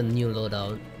 Need a new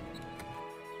loadout.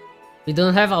 We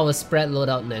don't have our spread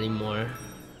loadout anymore.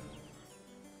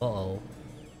 Uh-oh.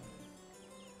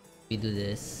 We do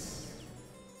this.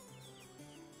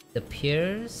 The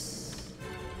Pierce.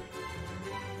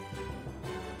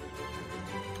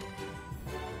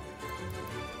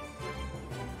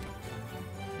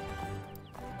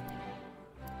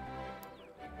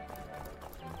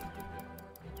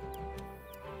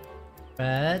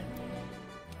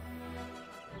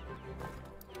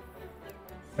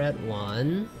 Red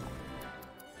 1.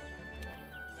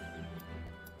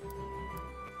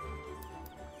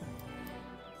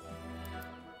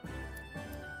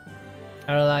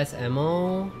 Paralyzed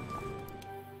ammo.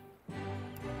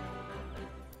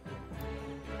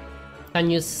 Can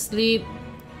you sleep?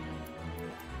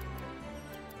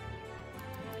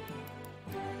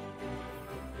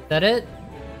 Is that it?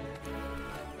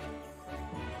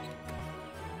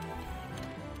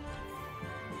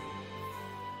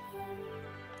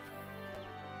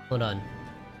 Hold on.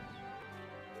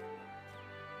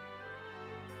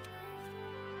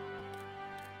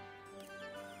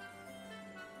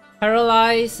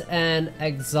 Paralyze and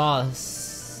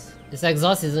exhaust. This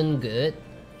exhaust isn't good.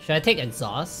 Should I take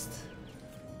exhaust?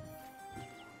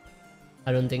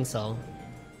 I don't think so.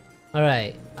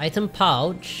 Alright, item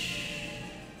pouch.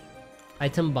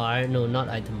 Item bar, no, not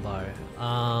item bar.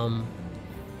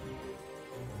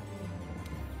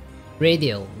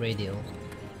 Radio.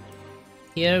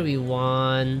 Here we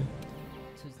want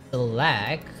to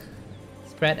select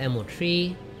spread ammo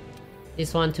 3.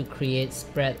 This one to create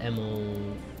spread ammo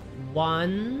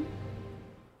 1.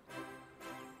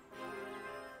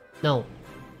 No.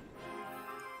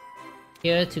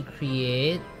 Here to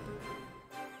create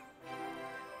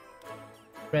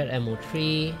spread ammo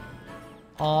 3.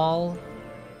 All.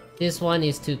 This one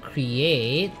is to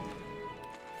create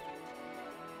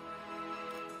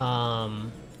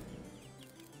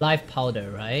life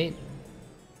powder, right?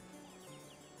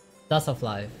 Dust of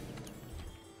life.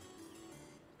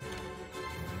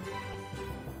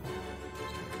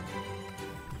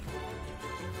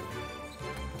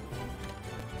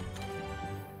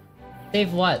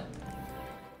 Save what?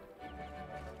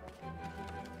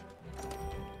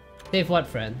 Save what,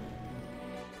 friend?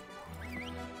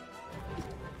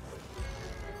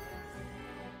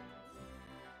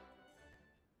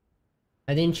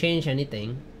 I didn't change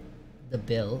anything. The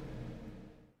build.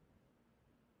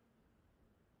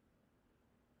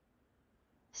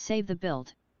 Save the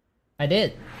build. I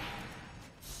did.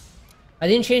 I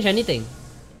didn't change anything.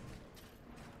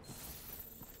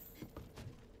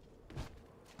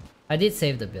 I did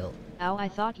save the build. Oh, I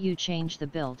thought you changed the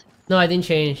build. No, I didn't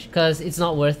change because it's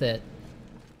not worth it.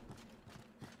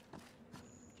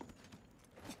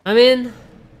 I mean,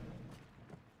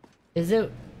 is it?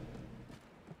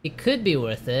 It could be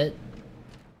worth it.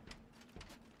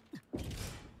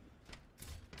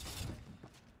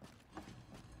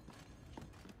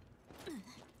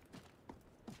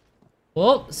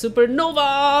 Oh,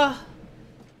 supernova!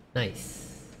 Nice.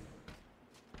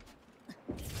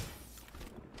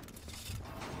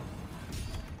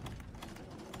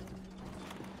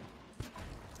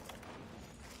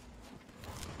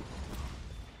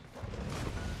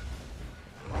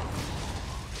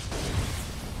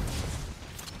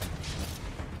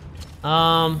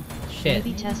 Shit.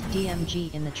 Maybe test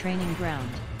DMG in the training ground.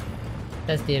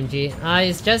 Test DMG.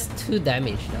 It's just 2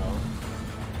 damage though.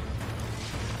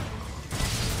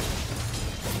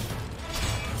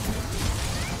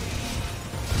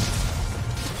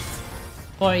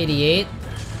 $488.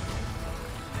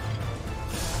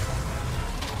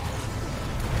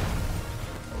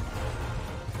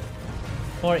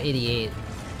 $488.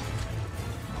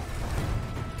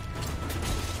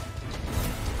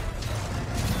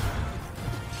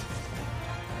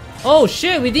 Oh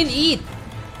shit, we didn't eat!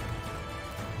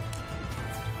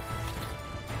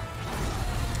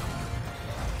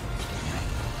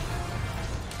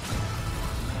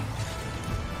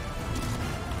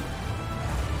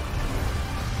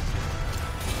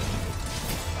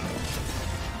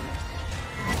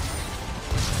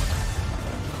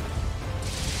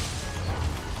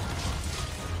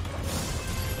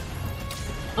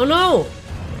 Oh no!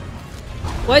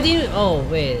 Why didn't... Oh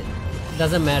wait,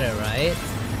 doesn't matter, right?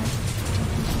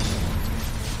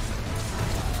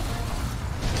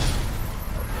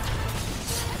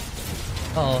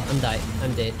 Oh, I'm dead.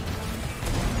 I'm dead.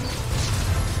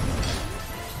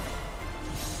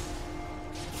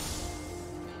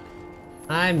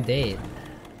 I'm dead.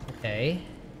 Okay.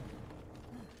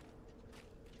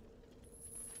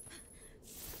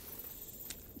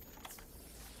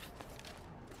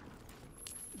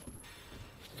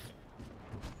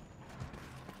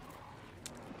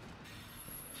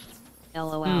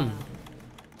 LOL.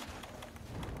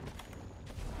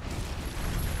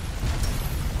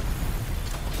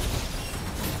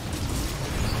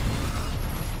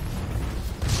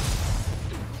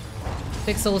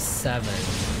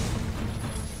 $607.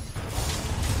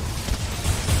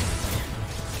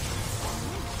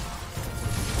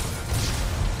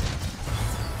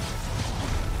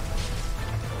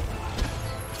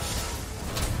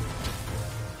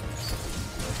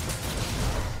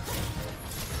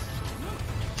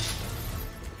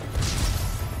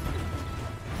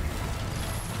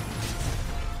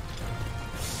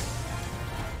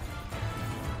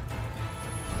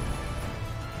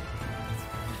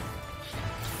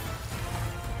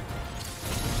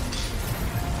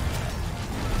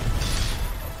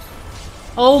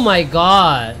 Oh my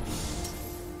god.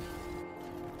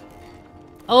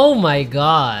 Oh my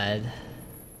god.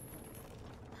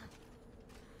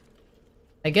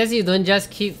 I guess you don't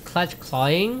just keep clutch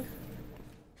clawing?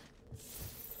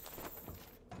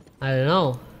 I don't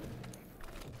know.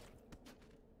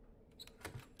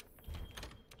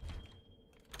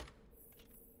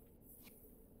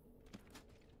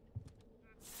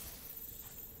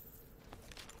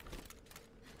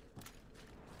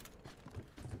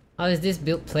 How is this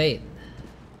build played?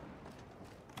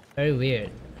 Very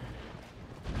weird.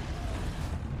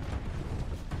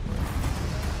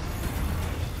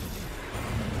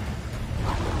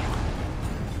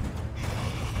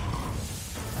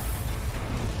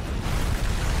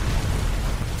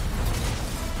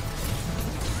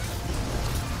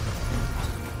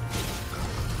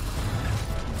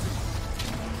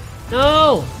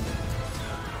 No!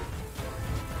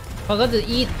 Forgot to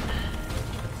eat.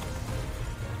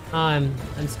 Oh, I'm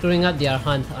screwing up their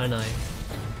hunt, aren't I?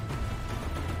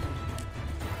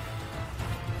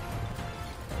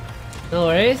 No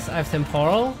worries, I have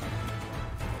temporal.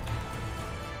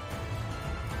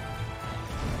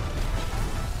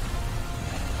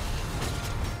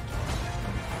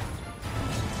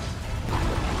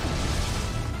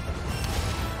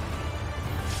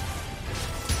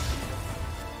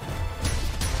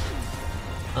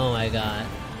 Oh my god.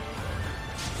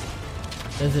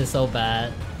 This is so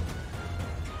bad.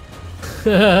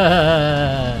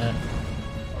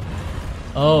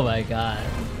 Oh my god.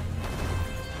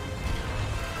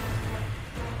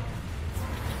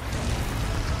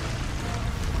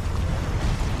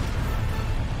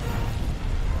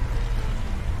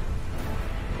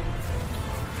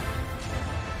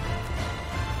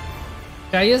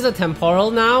 Should I use the temporal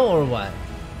now or what?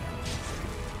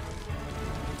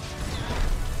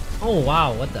 Oh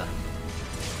wow, what the?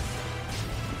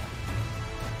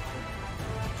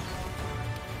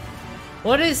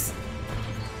 What is...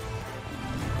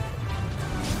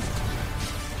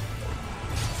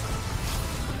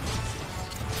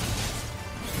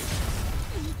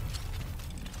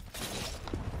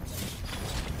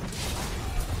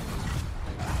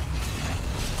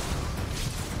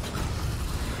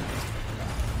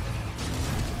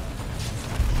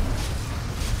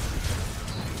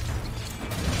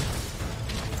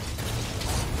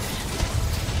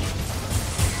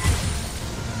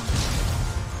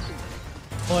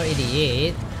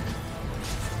 $488.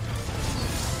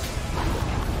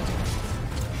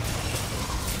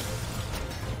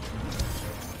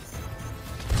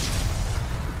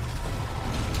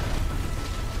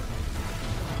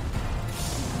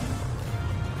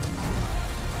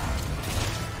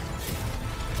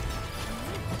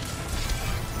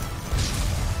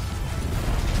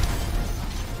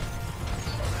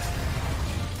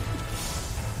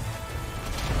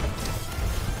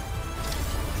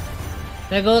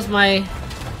 There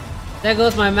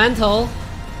goes my mantle.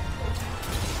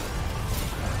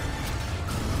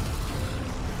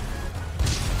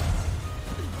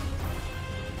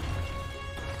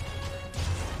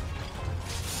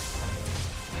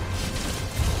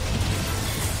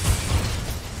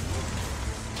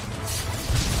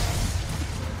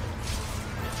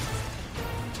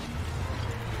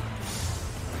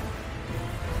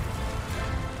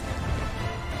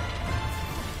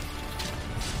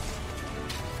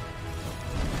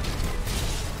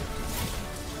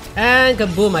 And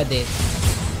kaboom, I did.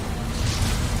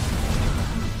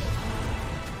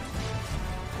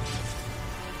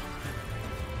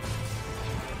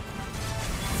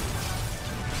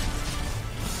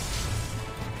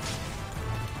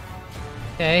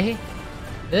 Okay.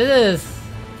 This is...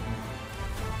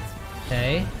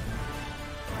 Okay.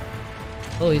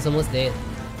 Oh, he's almost dead.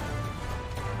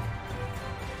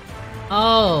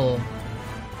 Oh.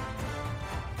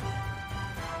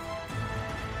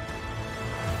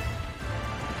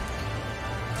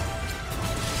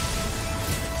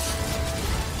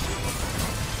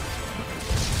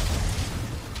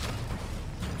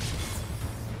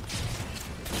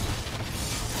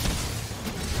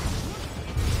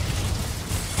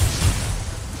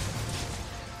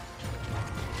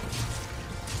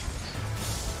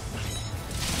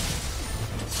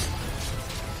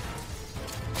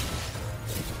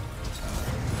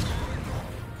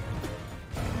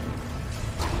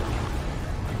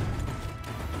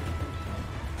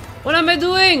 What am I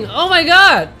doing? Oh my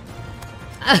god!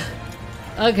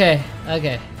 Okay,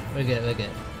 okay. We're good, we're good.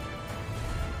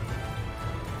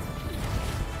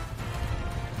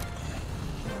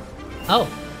 Oh,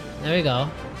 there we go.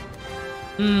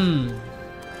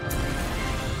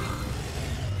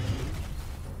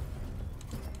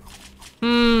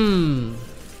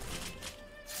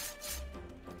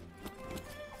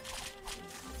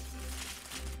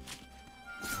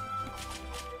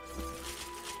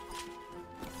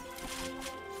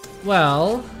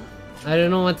 Well, I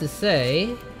don't know what to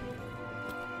say.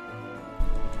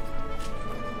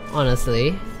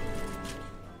 Honestly.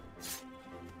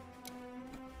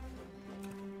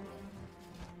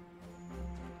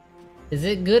 Is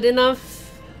it good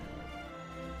enough?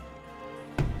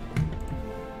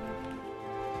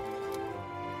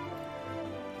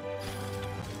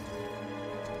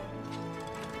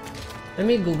 Let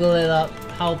me Google it up,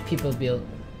 how people build.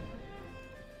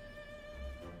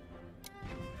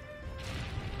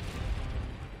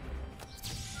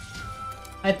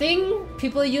 I think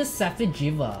people use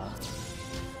Jiva.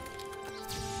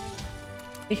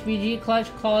 HBG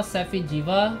clutch calls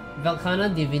Jiva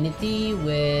Velkhana Divinity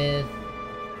with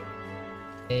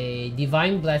a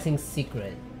Divine Blessing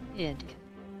Secret. Hbg.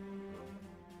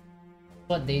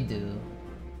 What they do.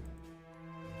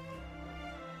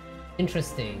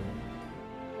 Interesting.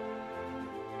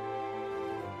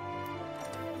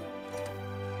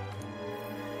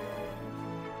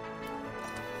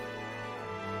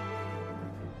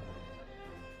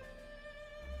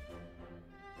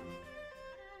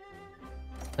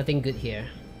 Nothing good here.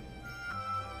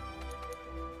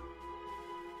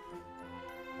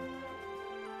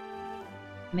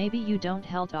 Maybe you don't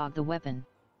Hbg the weapon.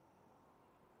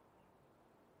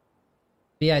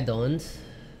 Maybe I don't.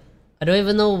 I don't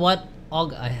even know what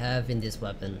AUG I have in this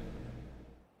weapon.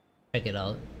 Check it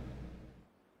out.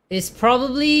 It's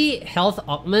probably health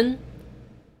augment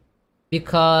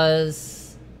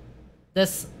because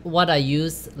that's what I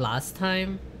used last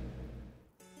time.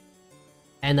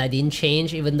 And I didn't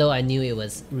change even though I knew it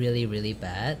was really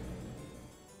bad.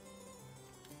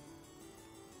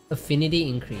 Affinity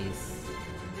increase.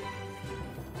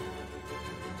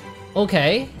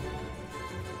 Okay.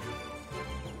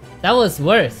 That was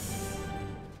worse.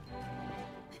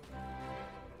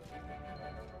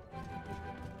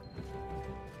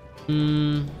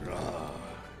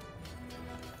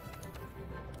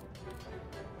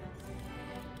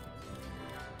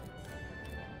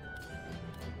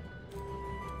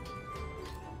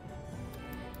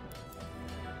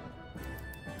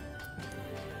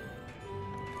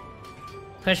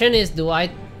 Question is, do I...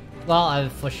 Well,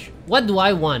 what do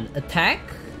I want? Attack?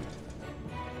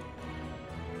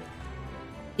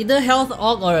 Either health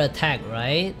AUG or attack,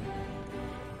 right?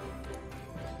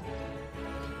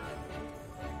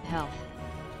 Health.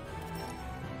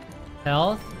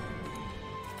 Health?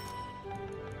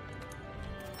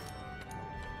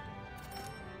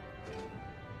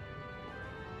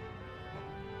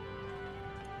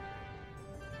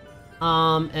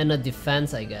 And a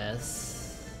defense, I guess.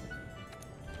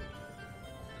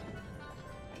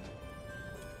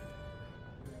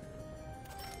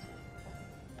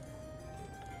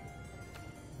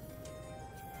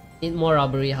 Need more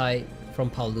robbery height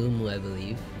from Paolumu, I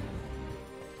believe.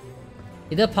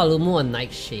 Either Paolumu or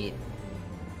Nightshade.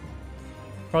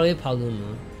 Probably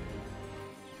Paolumu.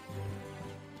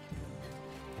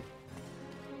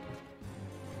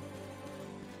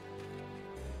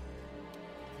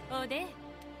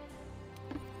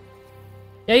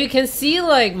 Yeah, you can see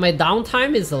like my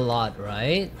downtime is a lot,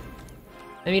 right?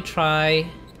 Let me try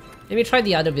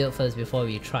the other build first before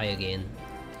we try again.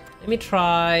 Let me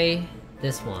try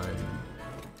this one.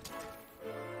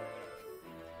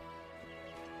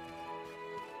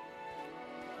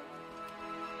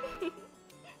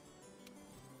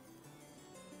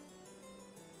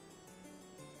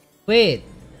 Wait.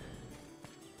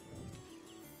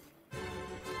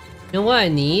 You know what I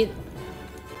need?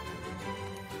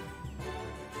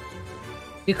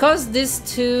 Because these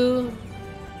two...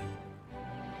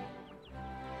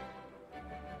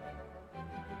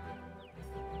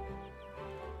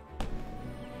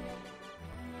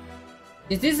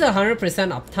 Is this 100%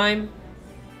 uptime?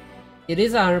 It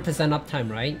is 100%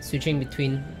 uptime, right? Switching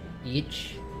between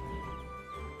each.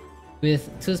 With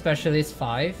 2 specialists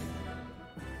 5.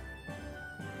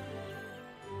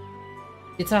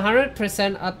 It's 100%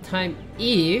 uptime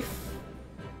if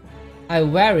I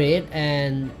wear it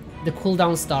and the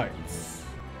cooldown starts.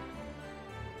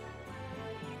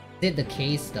 Is it the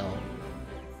case though?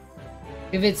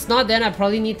 If it's not, then I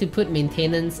probably need to put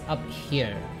maintenance up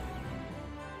here.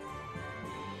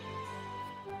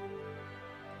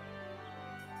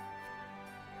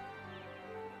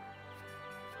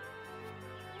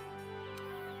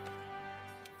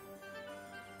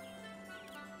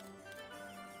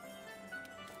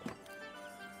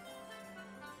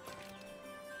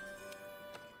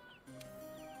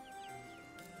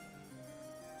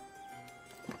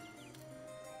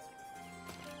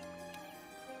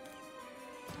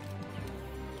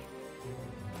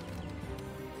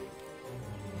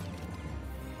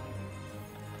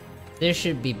 This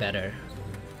should be better.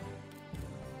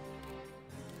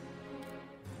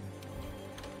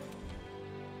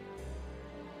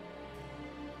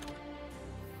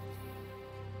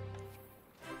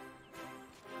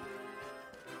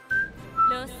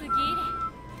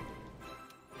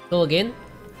 Go again.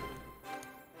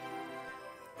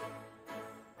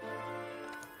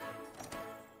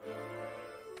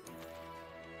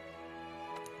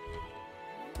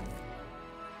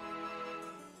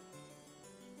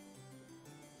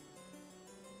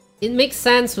 It makes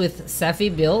sense with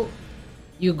Sephi build.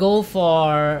 You go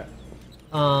for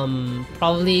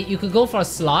probably you could go for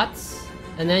slots,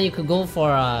 and then you could go for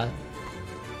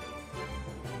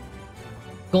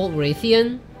Gold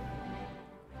Raytheon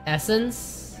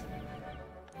Essence.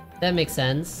 That makes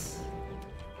sense.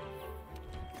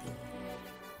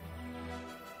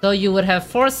 So you would have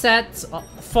 4 sets,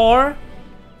 4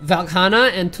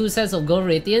 Valkhana and 2 sets of Gold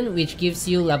Raytheon, which gives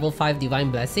you level 5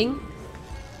 Divine Blessing.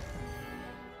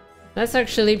 That's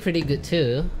actually pretty good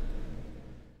too.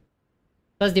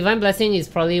 Because Divine Blessing is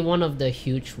probably one of the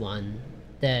huge one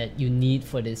that you need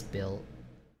for this build.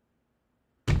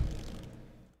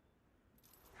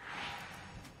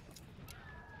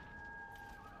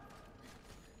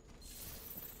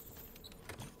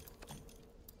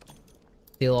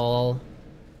 Still all.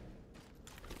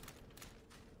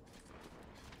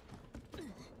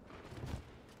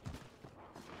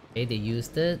 Okay, they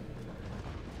used it.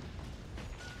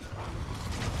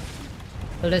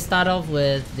 So let's start off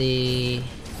with the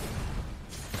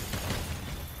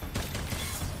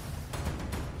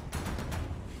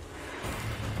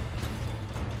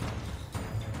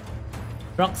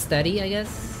Rocksteady, I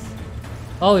guess.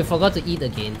 Oh, we forgot to eat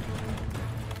again.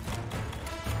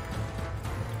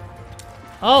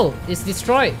 Oh, it's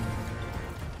destroyed.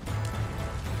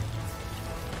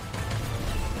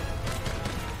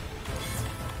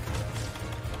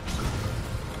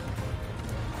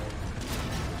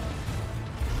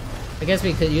 I guess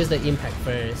we could use the impact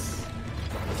first.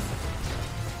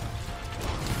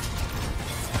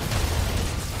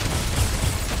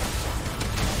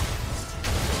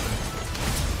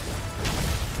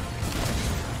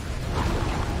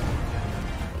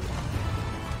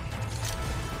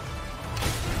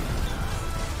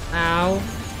 Ow.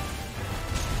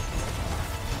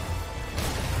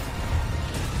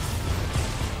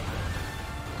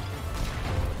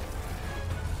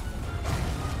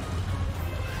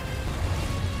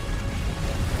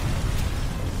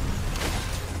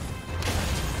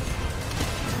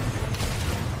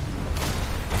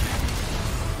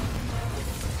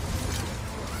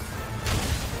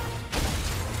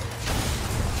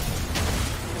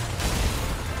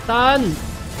 Stun!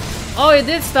 Oh, it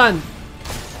did stun!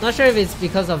 Not sure if it's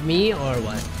because of me or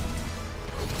what.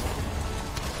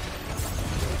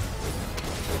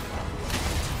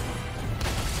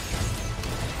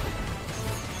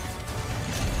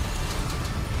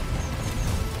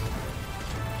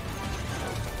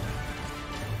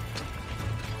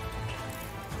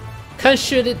 Can't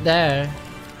shoot it there.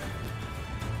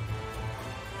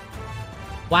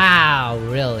 Wow,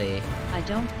 really? I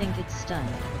don't think it's stunned.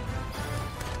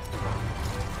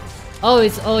 Oh,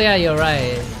 it's... oh yeah, you're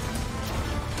right.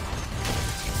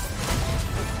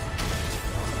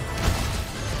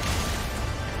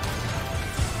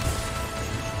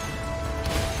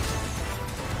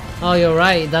 Oh, you're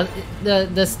right.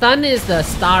 The stun is the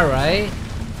star, right?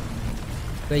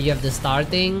 But you have the star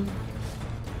thing.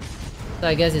 So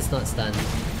I guess it's not stunned.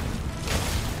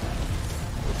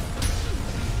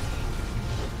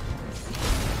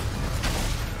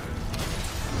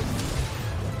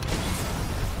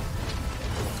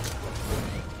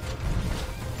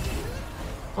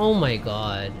 Oh my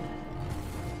god.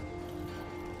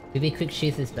 Maybe quick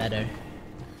sheath is better.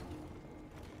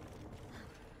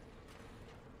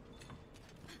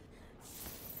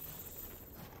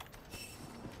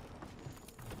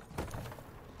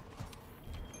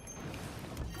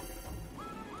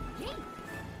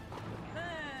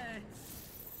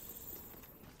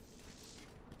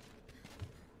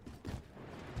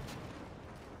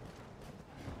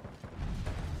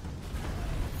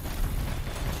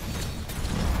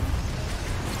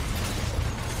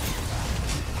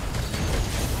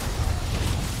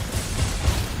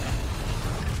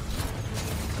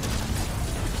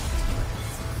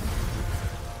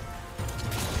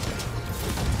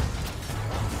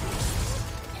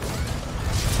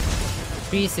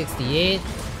 $368.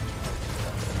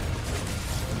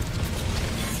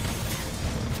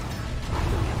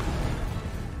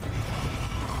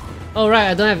 Oh right,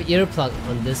 I don't have earplug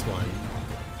on this one.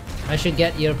 I should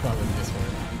get earplug on this one.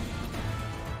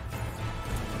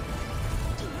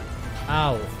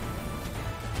 Ow.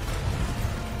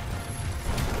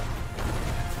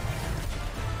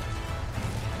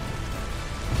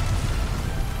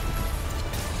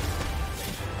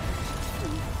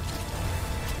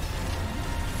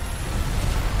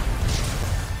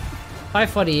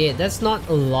 $548, that's not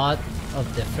a lot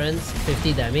of difference.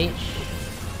 50 damage.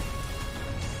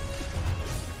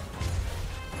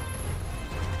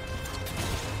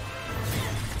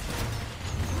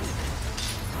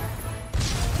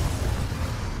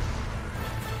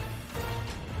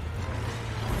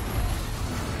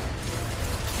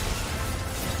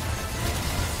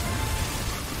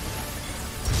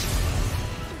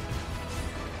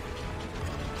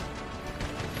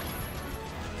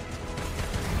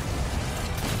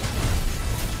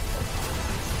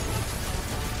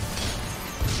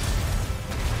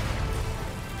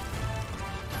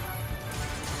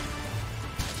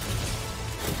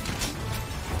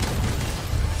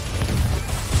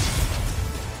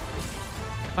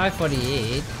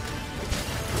 $548.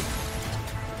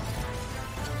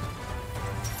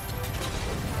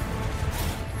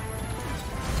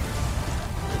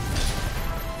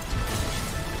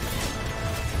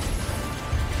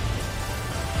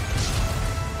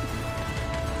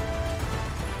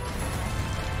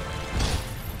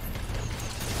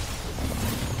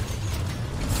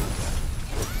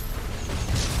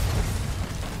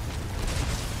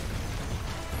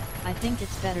 I think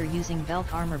it's better using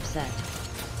belt armor set.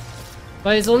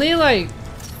 But it's only like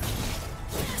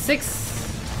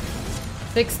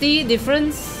 60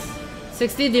 difference?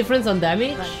 60 difference on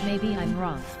damage? But maybe I'm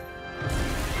wrong.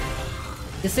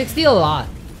 Is 60 a lot?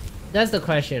 That's the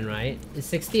question, right? Is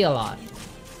 60 a lot?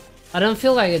 I don't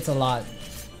feel like it's a lot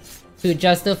to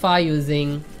justify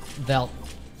using Velt.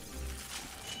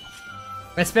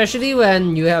 Especially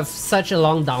when you have such a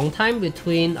long downtime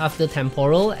between after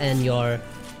Temporal and your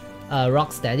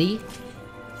Rocksteady.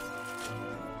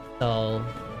 So...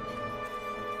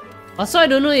 Also, I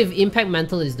don't know if Impact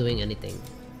Mantle is doing anything.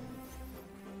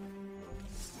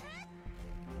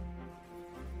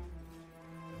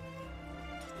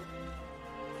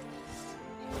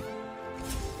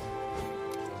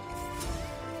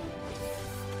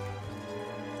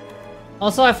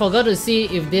 Also, I forgot to see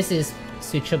if this is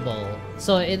switchable.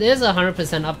 So it is 100%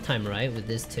 uptime, right, with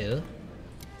this too?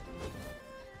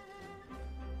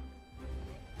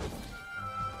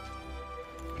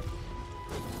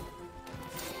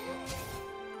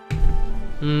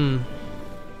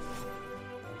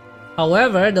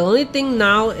 However, the only thing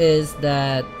now is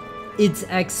that it's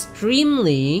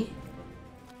extremely...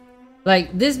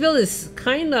 Like, this build is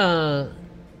kinda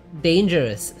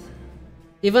dangerous.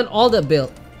 Even all the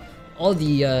build, all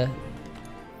the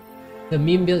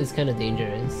meme build is kinda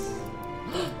dangerous.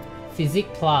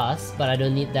 Physique plus, but I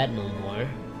don't need that no more.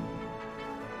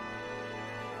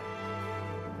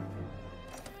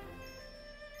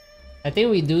 I think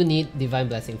we do need Divine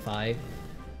Blessing 5.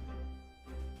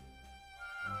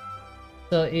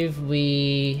 So if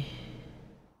we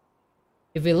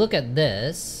look at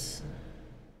this,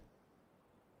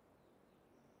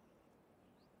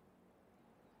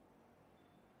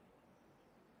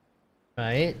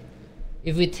 right?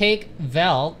 If we take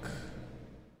Velk,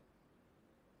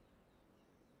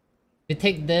 we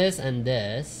take this and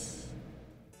this,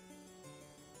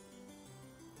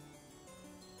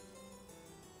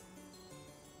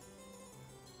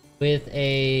 with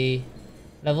a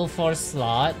level 4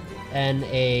 slot and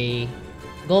a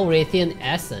Gold Raytheon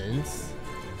Essence.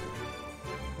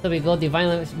 So we go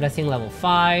Divine Blessing level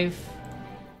 5.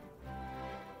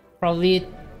 Probably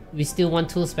we still want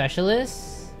 2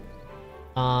 specialists.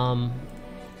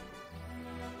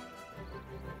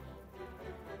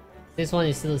 This one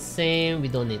is still the same, we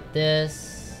don't need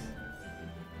this.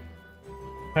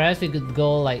 Perhaps we could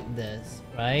go like this,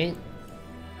 right?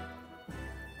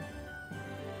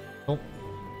 Nope.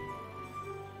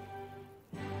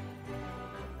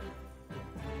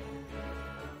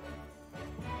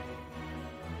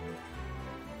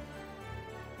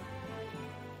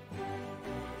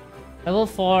 Level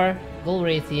 4, Gold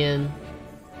Raytheon.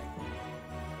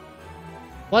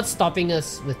 What's stopping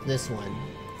us with this one?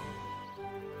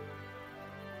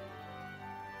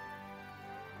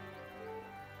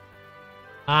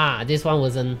 Ah, this one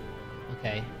wasn't...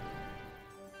 okay.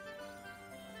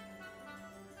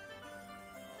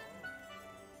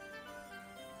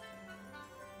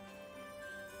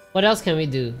 What else can we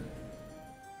do?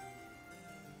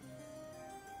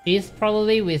 Sheath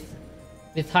probably with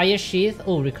higher sheath.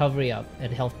 Oh, recovery up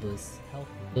and health boost. Health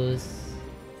boost.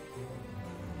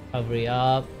 Recovery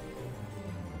up.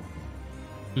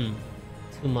 Too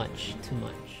much, too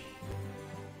much.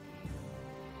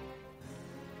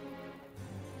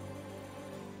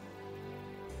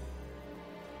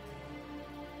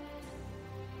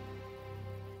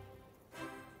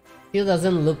 Still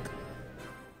doesn't look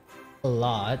a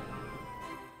lot.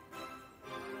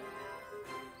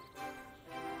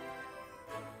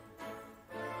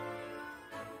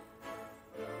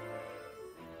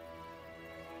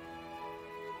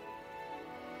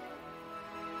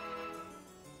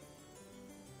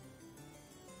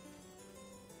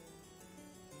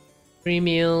 Free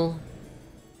meal.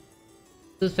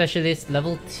 2 specialists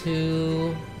level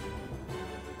 2.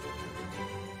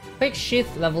 Quick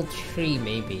shift level 3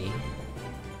 maybe.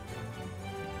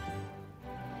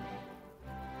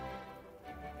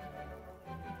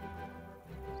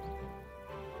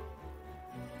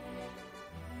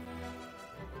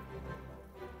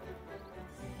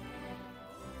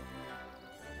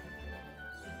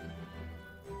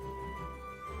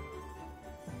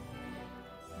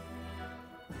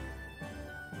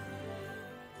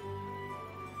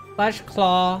 Flash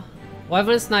Claw,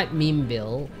 Wyvern Snipe meme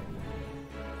build.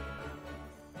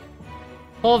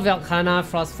 4 Velkhana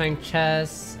Frostfang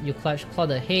chest, you clutch claw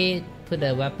the head, put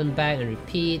the weapon back and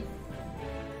repeat.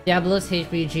 Diablo's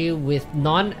Hbg with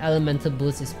non-elemental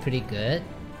boost is pretty good.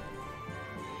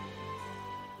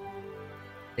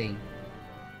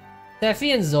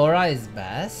 Steffi and Zora is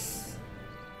best.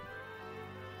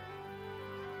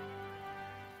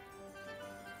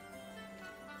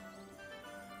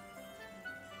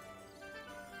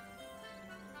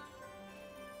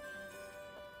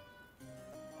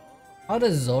 How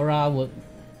does Zora work?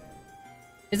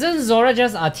 Isn't Zora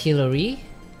just artillery?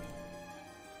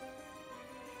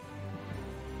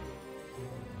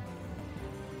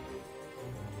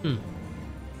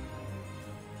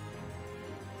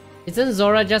 Isn't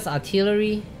Zora just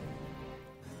artillery?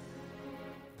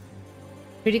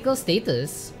 Critical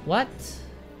status? What?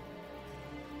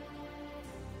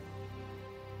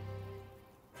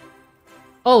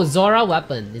 Oh, Zora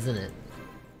weapon, isn't it?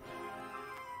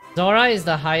 Zora is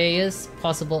the highest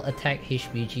possible attack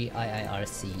Hbg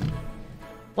IIRC.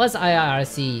 What's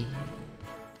IIRC?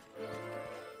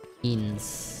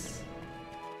 Means.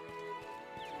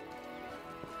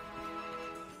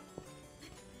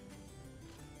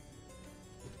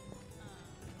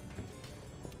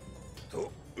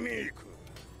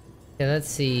 Okay, let's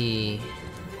see.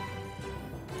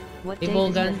 What date People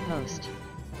is gun? your post?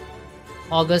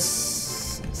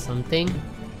 August something.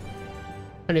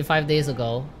 25 days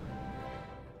ago.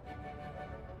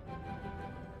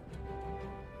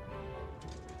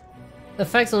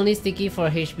 Effects only sticky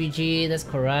for Hbg, that's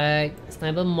correct.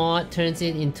 Sniper mod turns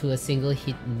it into a single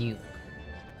hit nuke.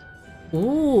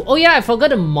 Ooh, oh yeah, I forgot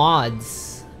the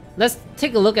mods. Let's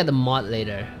take a look at the mod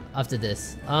later, after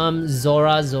this.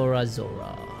 Zora.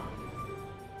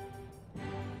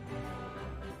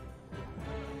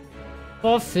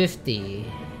 450.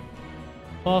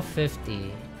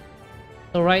 450.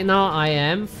 So right now I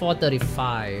am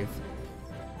 435.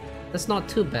 That's not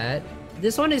too bad.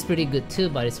 This one is pretty good too,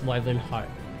 but it's Wyvern Heart.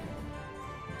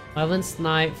 Wyvern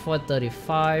Snipe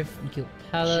 435. Guild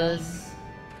Palace.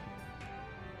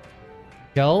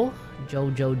 Joe.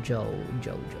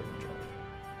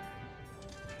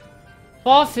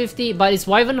 450, but it's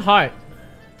Wyvern Heart.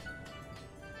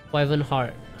 Wyvern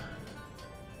Heart.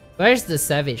 Where's the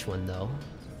Savage one though?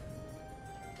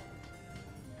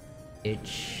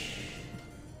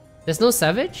 There's no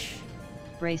Savage?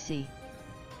 Bracy.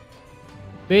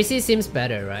 Bracy seems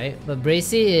better, right? But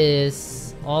Bracy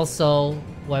is also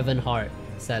weapon hard,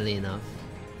 sadly enough.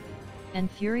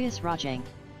 And Furious Rajang.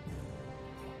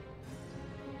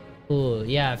 Ooh,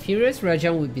 yeah, Furious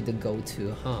Rajang would be the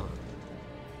go-to, huh?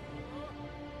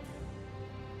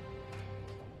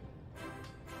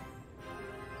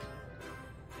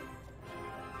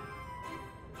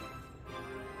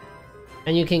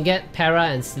 And you can get Para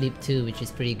and Sleep too, which is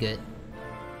pretty good.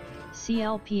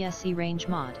 CLPSE range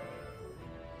mod.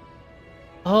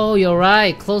 Oh, you're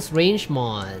right, close range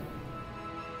mod.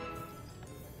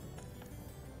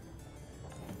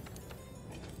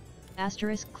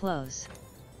 Asterisk close.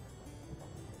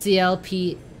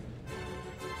 CLP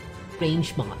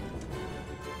range mod.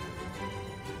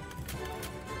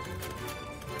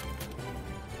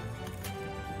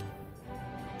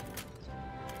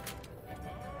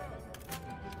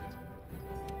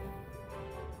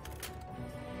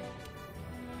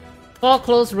 For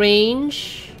close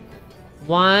range.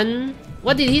 One.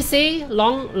 What did he say?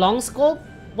 Long scope?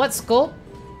 What scope?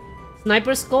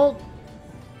 Sniper scope?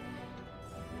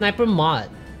 Sniper mod.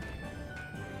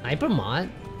 Sniper mod?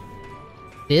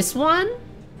 This one?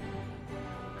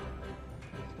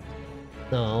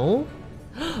 No.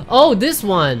 Oh, this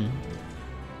one.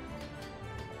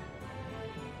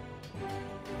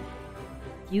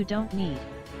 You don't need.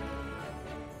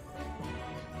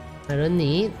 I don't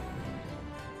need.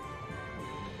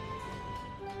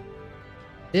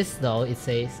 This though, it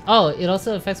says. Oh, it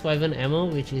also affects weapon ammo,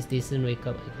 which is decent wake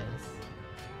up, I guess.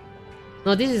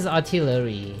 No, this is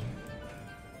artillery.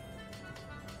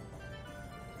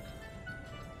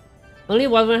 Only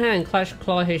weapon hand and clutch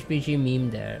claw HBG meme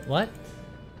there. What?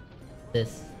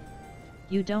 This.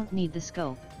 You don't need the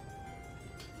scope.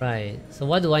 Right. So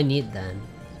what do I need then?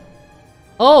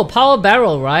 Oh, power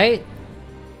barrel, right?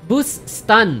 Boost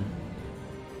stun.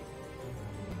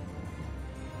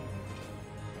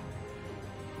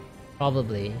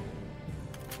 Probably.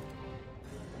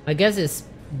 I guess it's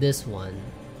this one.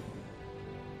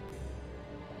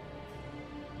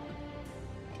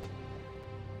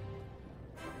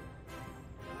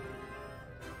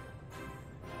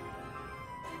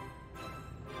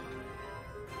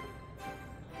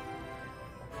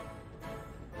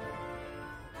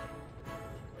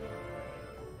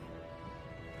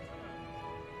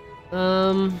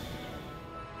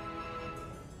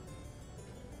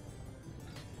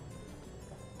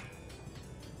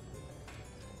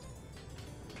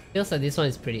 Feels like this one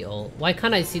is pretty old. Why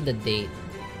can't I see the date?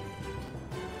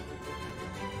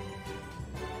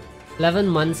 11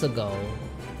 months ago.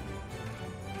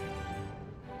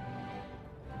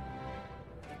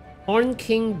 Horn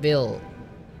King build.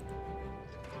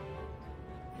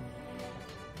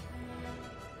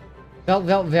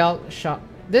 Velk shop.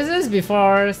 This is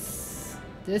before.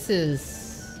 This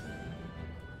is.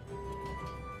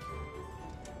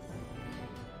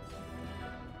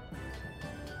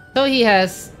 So he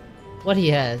has. What he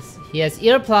has? He has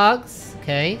earplugs.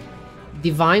 Okay.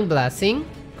 Divine Blessing.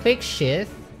 Quick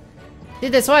Shift. See,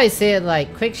 that's why I said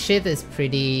like Quick Shift is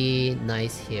pretty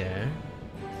nice here.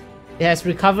 It has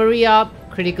recovery up,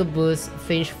 critical boost,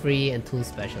 flinch free, and tool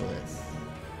specialist.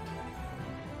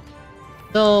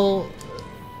 So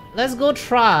let's go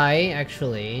try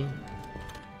actually.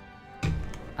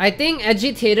 I think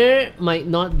Agitator might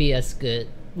not be as good.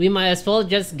 We might as well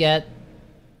just get.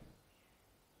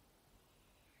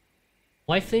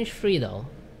 Why flinch free though?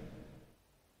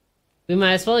 We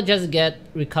might as well just get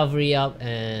recovery up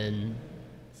and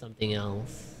something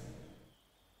else.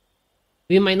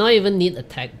 We might not even need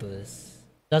attack boost.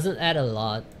 Doesn't add a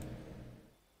lot.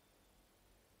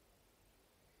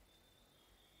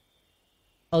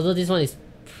 Although this one is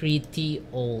pretty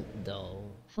old though.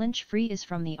 Flinch free is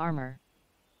from the armor.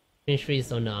 Flinch free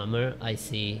is on the armor, I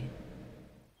see.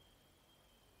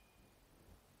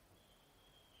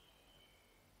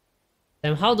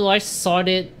 Then how do I sort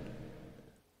it?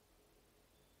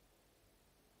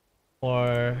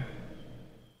 Or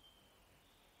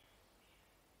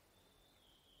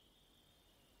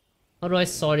how do I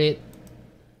sort it?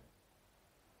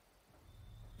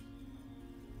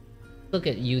 Look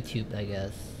at YouTube, I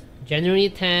guess. January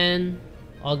 10,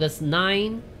 August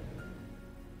 9.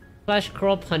 Flash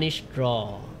Crawl Punish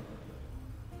Draw.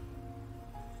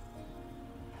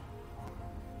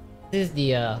 This is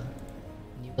the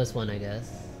newest one, I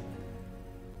guess.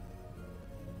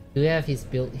 Do we have his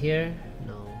build here?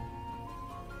 No.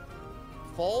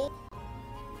 Full?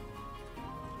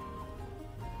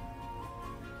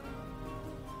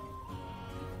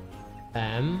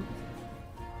 Bam.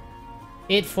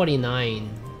 849.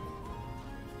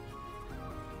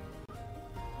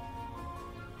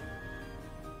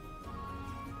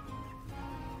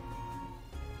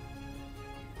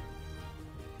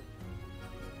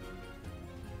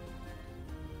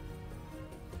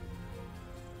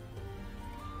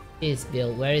 His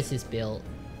build. Where is his build?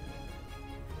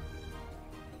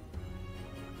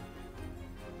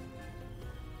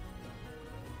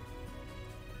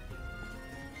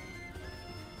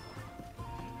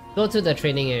 Go to the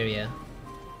training area.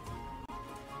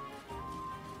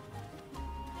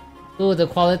 Oh, the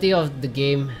quality of the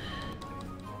game.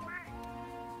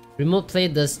 Remote play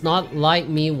does not like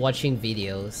me watching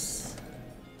videos.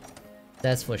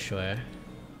 That's for sure.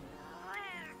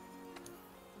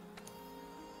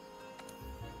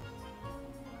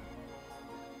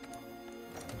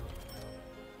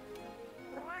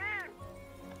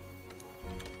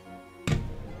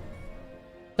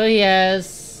 So he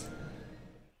has...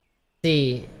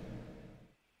 see.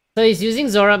 So he's using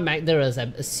Zora Magdaros,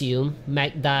 I assume.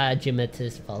 Magda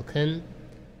Gimatis Falcon.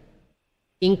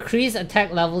 Increase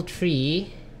attack level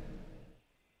 3.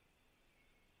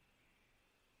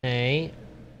 Okay.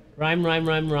 Rhyme.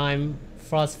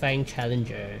 Frostfang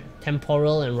Challenger.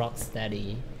 Temporal and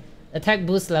Rocksteady. Attack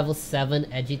boost level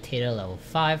 7. Agitator level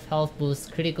 5. Health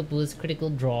boost. Critical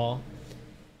draw.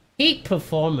 Peak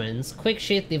performance. Quick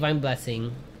shift. Divine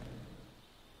Blessing.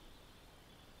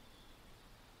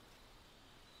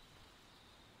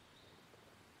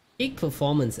 Peak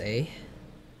performance, eh?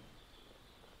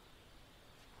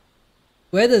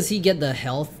 Where does he get the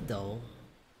health though?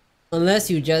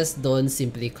 Unless you just don't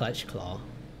simply Clutch Claw.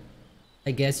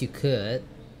 I guess you could.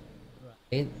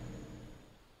 Right?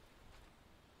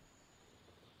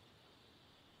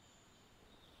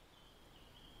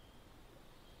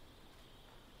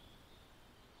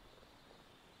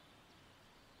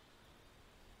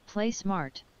 Play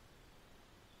smart.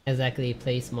 Exactly,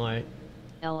 play smart.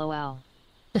 LOL.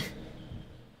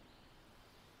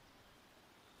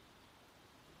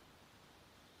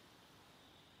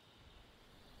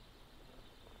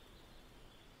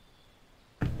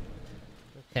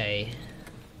 Okay.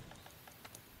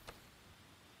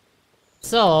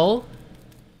 So...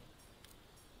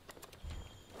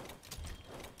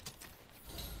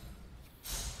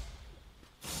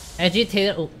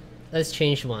 Agitator... oh, let's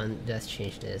change one. Let's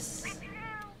change this.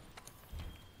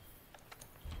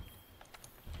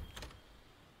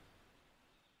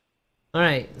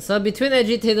 Alright, so between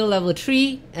Agitator level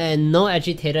 3 and no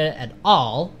Agitator at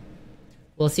all,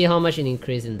 we'll see how much it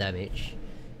increases in damage.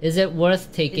 Is it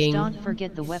worth taking... Don't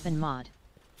forget the weapon mod.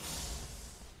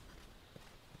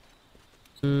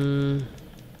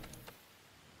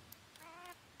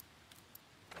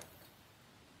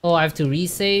 Oh, I have to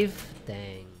resave?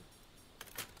 Dang.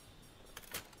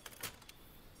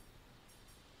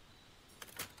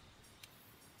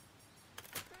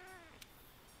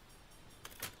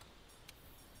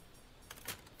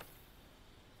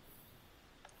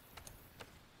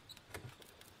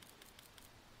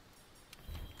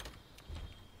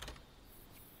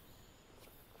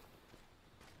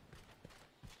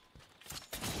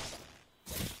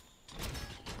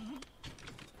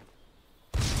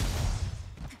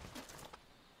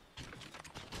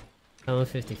 I'm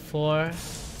 54.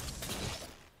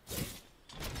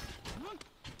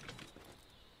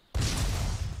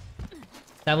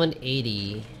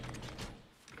 $780.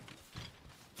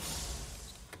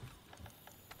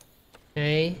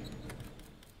 Okay.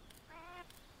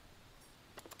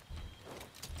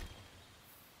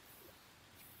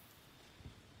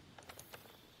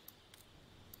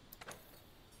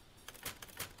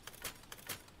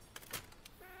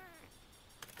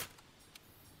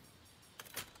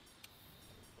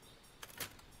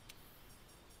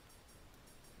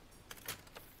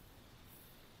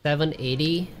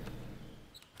 $780.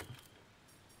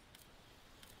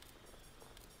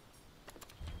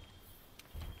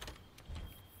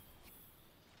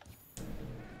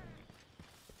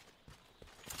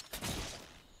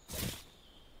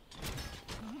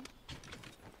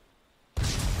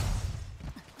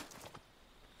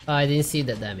 Oh, I didn't see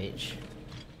the damage.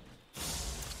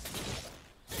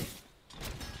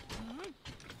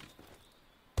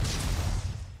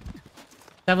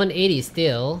 $780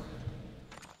 still.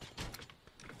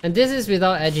 And this is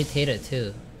without Agitator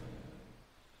too.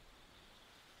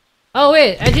 Oh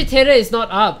wait, Agitator is not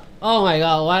up. Oh my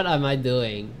god, what am I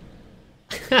doing?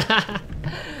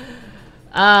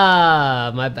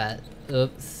 Ah, my bad.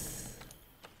 Oops.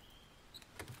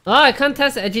 Oh, I can't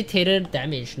test Agitator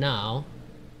damage now.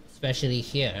 Especially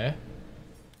here.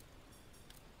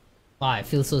 Wow, I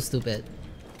feel so stupid.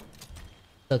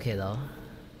 It's okay though.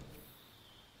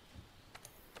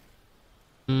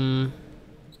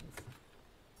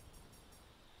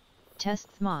 Test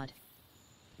mod.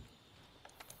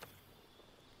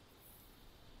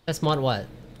 Test mod what?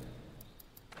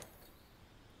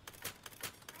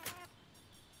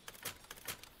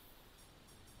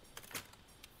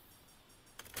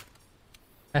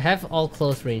 I have all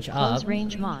close range up. Close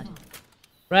range mod.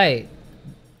 Right.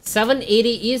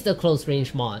 780 is the close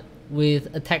range mod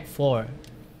with attack 4.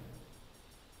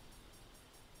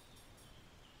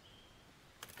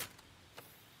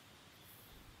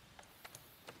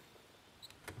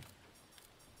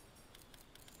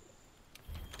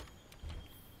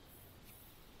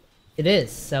 It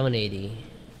is 780.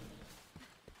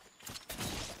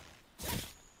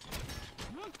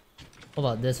 How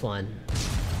about this one?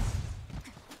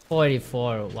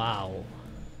 44, wow.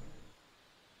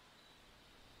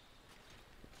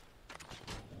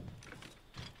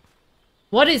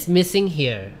 What is missing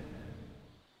here?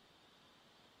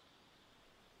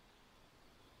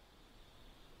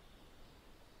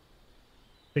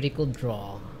 Critical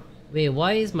draw. Wait,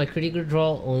 why is my critical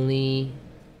draw only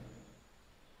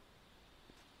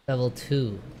level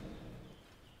 2?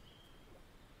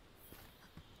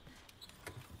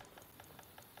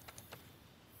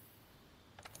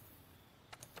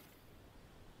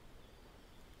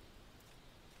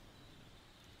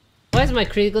 Why is my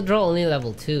critical draw only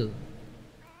level 2?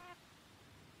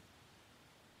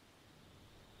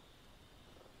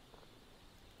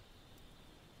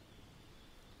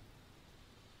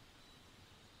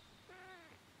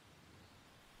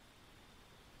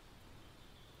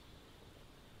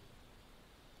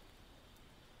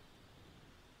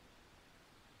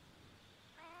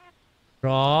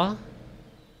 Draw.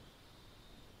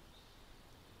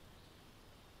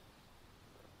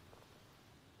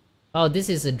 Oh, this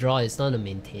is a draw, it's not a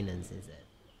maintenance, is it?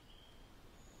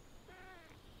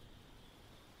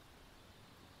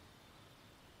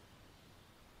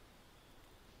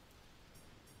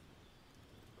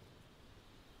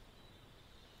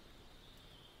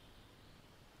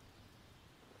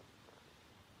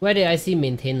 Where did I see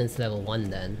maintenance level 1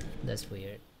 then? That's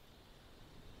weird.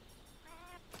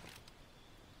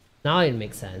 Now it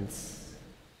makes sense.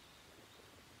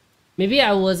 Maybe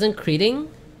I wasn't critting?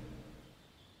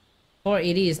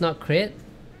 480 is not crit?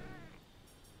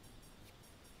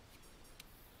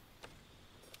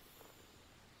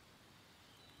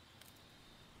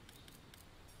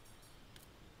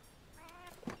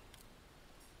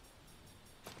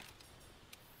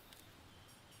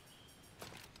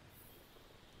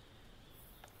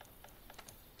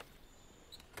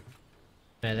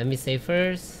 Alright, let me save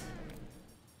first.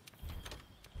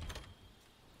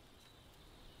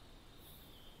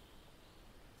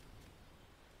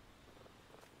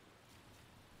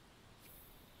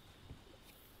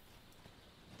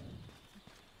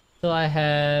 So I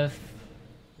have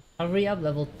hurry up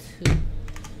level 2.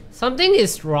 Something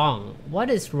is wrong.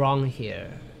 What is wrong here?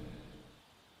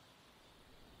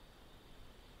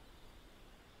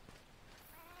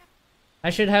 I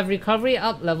should have recovery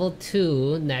up level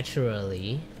 2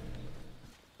 naturally.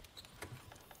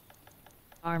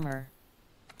 Armor.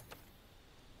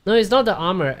 No, it's not the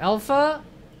armor. Alpha,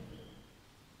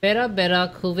 Beta,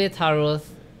 Beta, Kuve, Taroth,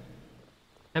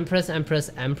 Empress,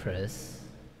 Empress, Empress.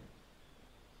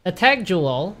 Attack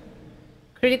Jewel.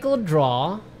 Critical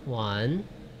draw. 1.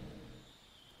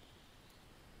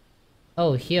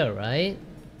 Oh, here, right?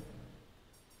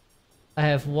 I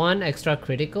have 1 extra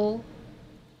critical.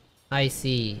 I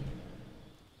see.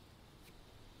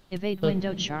 Evade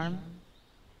window charm.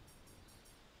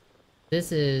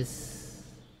 This is...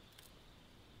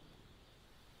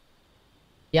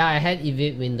 Yeah, I had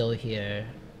evade window here.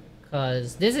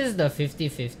 Cause this is the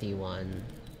 50-50 one.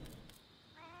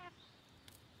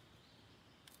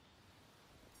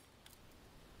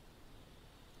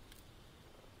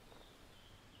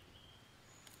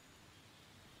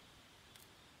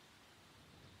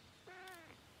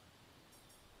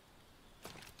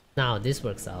 Now this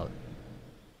works out.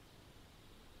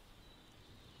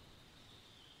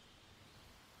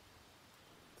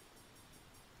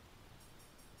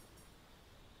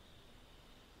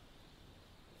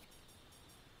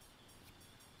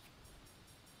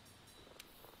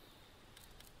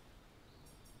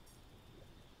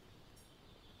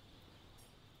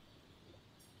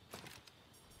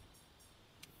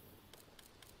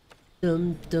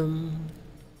 Dum dum.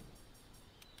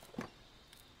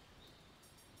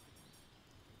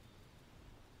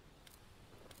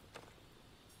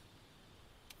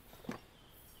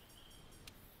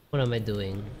 What am I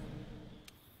doing?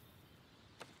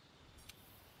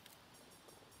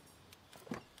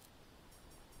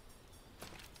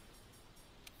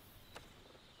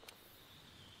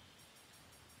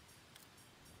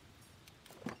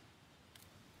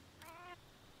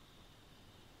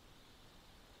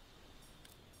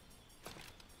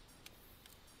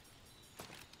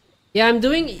 Yeah, I'm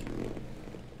doing...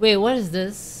 Wait, what is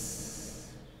this?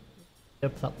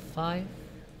 Plug 5?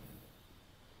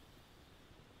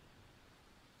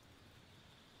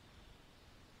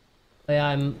 But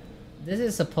yeah, this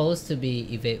is supposed to be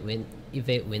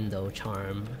evade window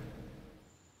charm.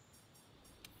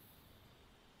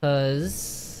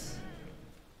 Cause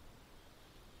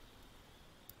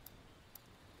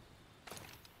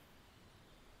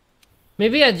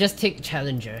maybe I just take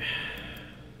challenger.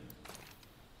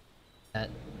 That.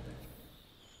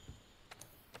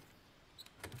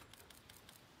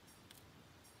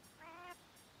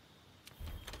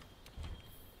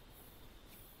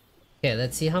 Okay,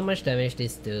 let's see how much damage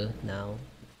this do now.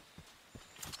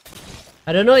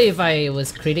 I don't know if I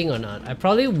was critting or not. I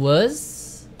probably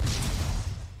was.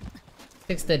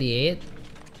 638.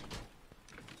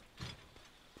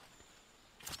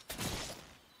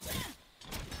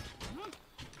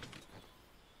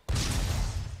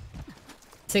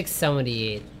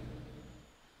 $678.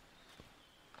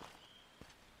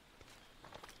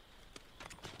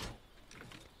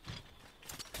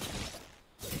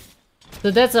 So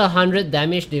that's 100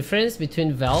 damage difference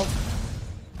between Valk.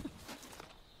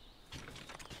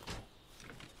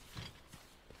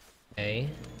 Okay.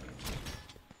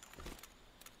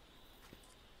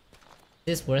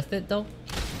 Is this worth it though?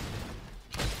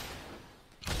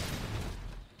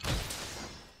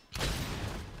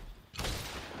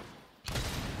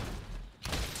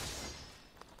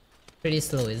 Pretty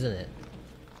slow, isn't it?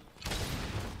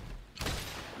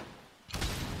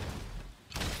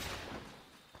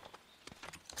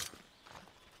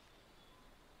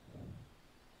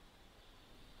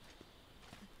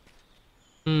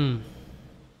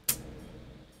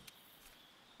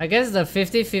 I guess the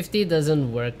 50-50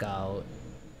 doesn't work out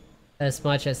as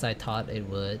much as I thought it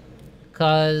would.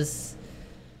 Cause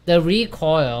the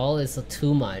recoil is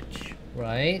too much,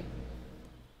 right?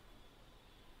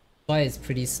 Why it's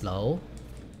pretty slow.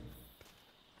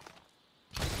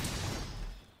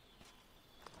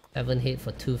 7 hit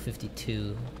for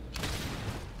 252.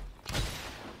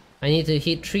 I need to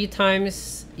hit 3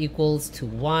 times equals to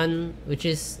 1, which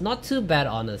is not too bad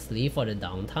honestly for the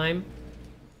downtime.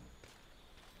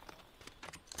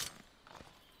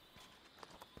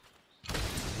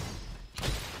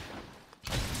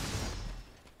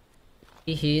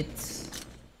 He hits,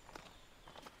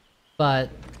 but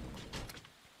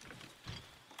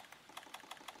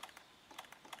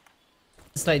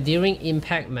it's like during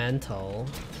impact mantle,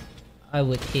 I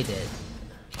would hit it.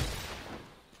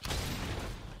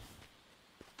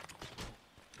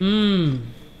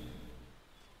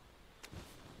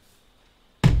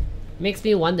 Makes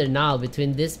me wonder now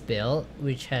between this build,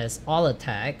 which has all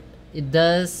attack, it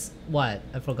does what?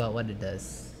 I forgot what it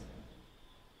does.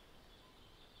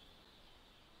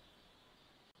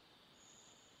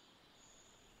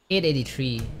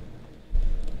 $883.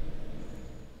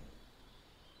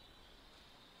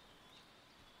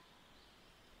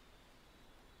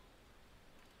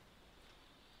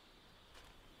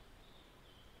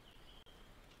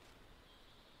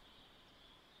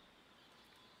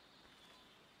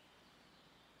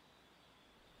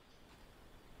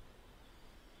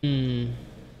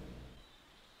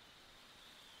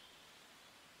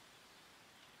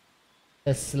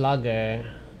 The slugger.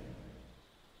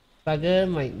 Slugger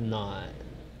might not.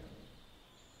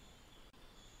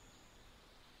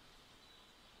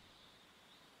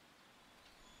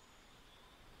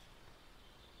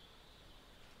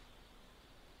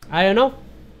 I don't know.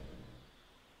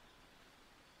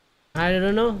 I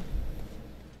don't know.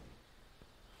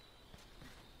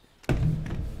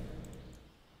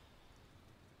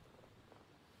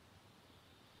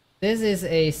 This is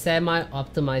a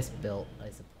semi-optimized build, I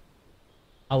suppose.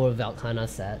 Our Valkana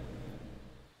set.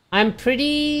 I'm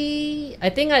pretty... I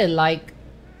think I like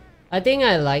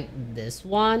this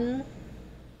one.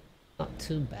 Not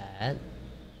too bad.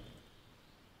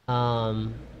 But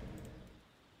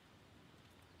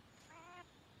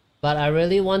I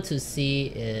really want to see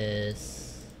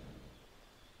is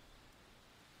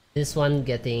this one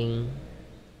getting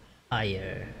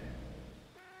higher.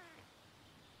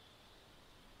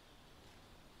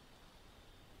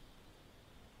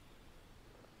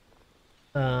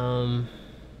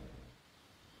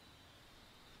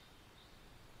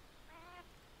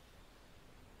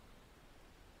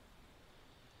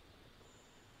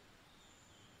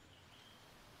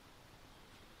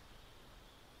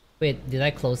 Wait, did I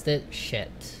close it?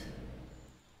 Shit.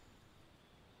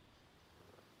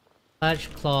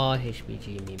 Clutch Claw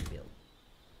Hbg meme build.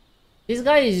 This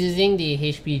guy is using the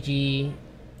Hbg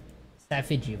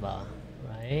Safijiva,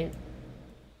 right?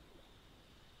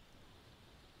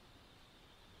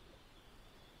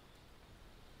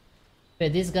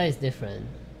 Wait, this guy is different.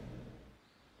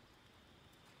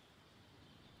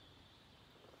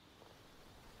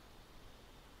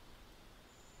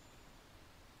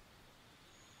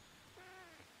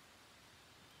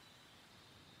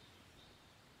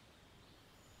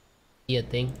 see a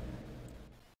thing.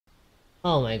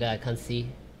 Oh my god, I can't see.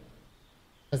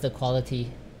 What's the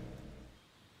quality?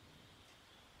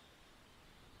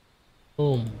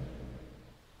 Boom.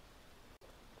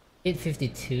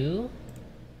 852.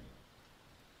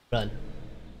 Run.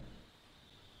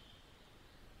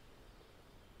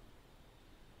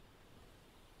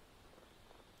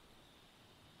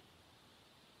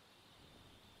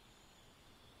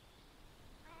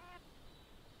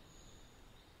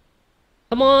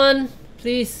 Come on,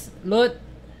 please load.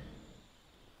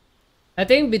 I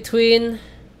think between.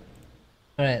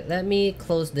 Alright, let me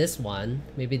close this one.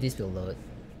 Maybe this will load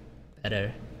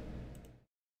better.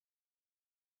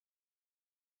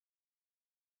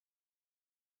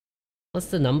 What's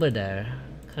the number there?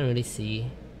 Can't really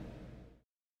see.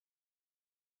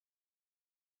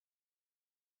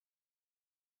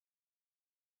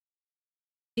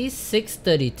 It's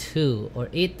 632 or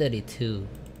 832.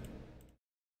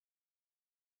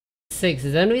 6,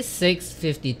 it's only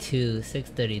 652,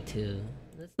 632.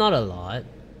 That's not a lot.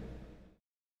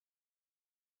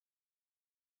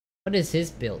 What is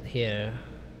his build here?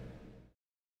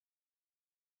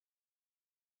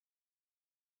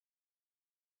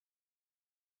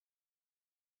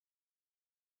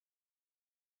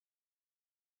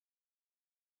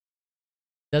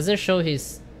 Doesn't show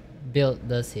his build,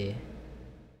 does he?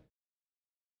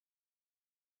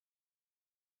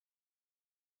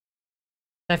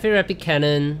 Sapphire Rapid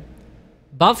Cannon,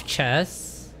 buff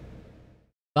chest,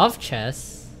 buff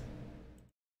chest.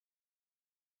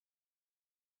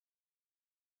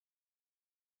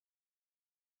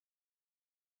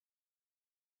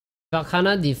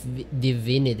 Valkana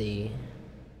Divinity.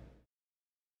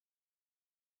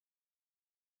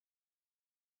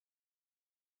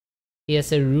 He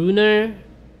has a Runer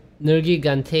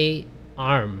Nergigante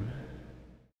arm.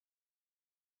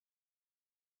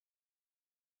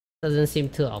 Doesn't seem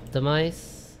to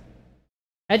optimize.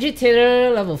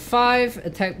 Agitator level 5,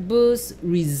 attack boost,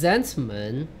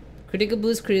 resentment, critical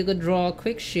boost, critical draw,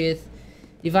 quick sheath,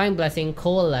 divine blessing,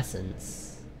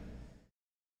 coalescence.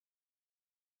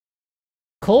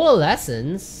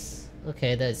 Coalescence?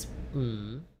 Okay, that's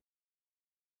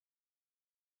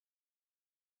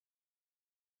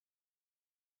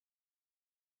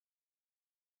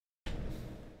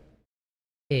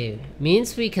okay,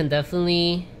 means we can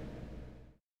definitely.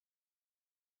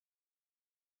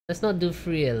 Let's not do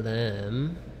free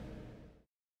LM.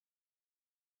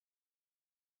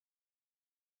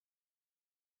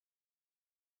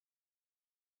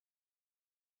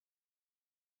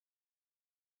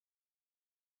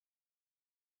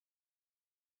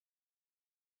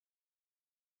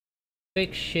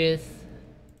 Quick shift.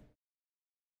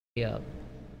 Yep.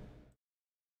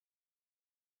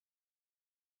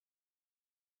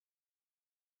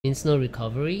 Means no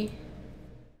recovery.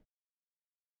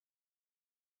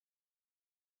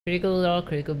 Critical draw,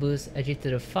 critical boost,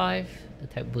 agitator 5,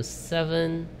 attack boost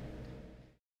 7.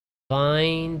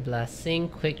 Divine blessing,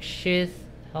 quick shift,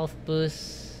 health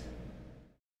boost.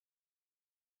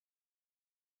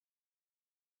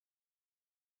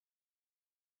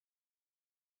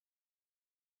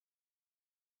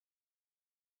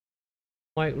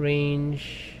 Wide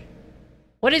range.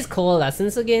 What is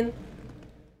coalescence again?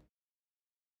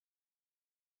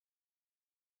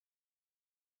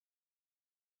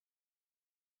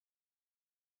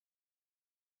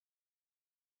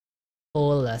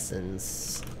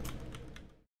 Coalescence.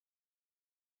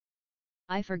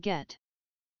 I forget.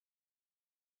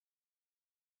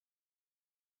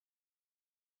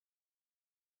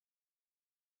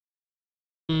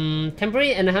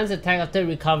 Temporary enhanced attack after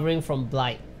recovering from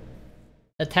blight.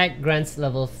 Attack grants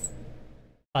level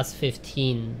plus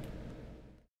 15.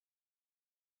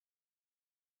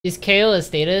 Is KO a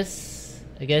status?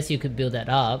 I guess you could build that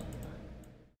up.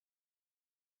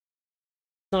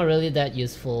 It's not really that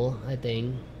useful, I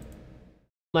think.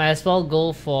 Might as well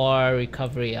go for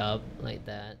recovery up like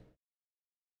that.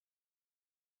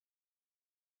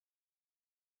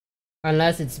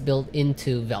 Unless it's built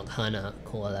into Valkana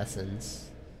Coalescence.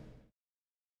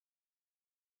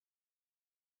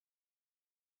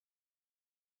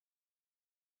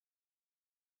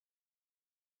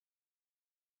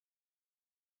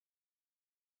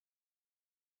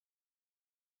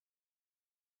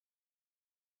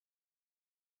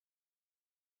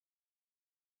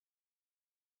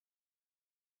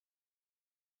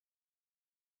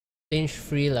 Change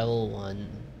free level 1.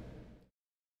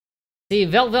 See,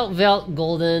 Velt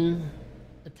Golden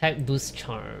attack boost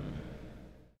charm.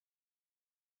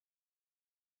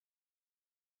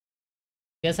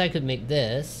 Guess I could make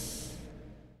this.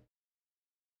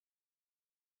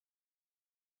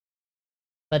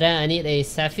 But then I need a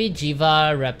Safi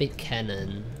Jiva Rapid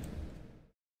Cannon.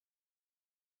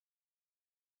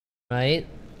 Right?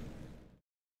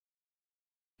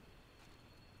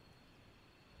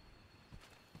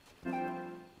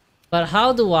 But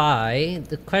how do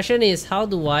the question is, how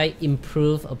do I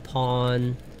improve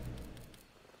upon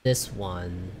this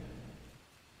one?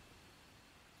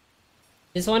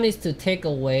 This one is to take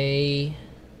away...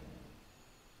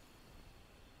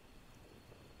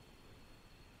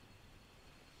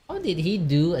 How did he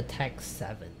do attack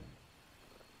 7?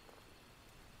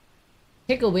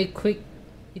 Take away quick...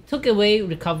 He took away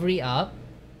recovery up.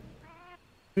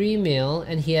 3 mil,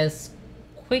 and he has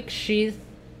quick sheath.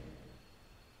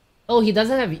 Oh, he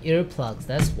doesn't have earplugs,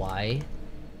 that's why.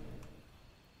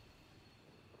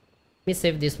 Let me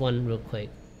save this one real quick.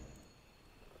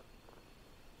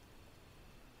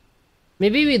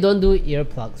 Maybe we don't do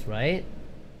earplugs, right?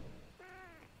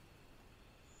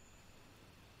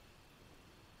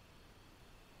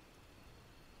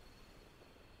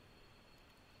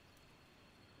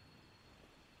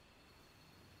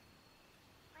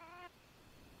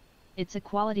 It's a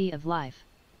quality of life.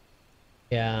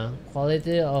 Yeah,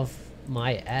 quality of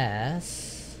my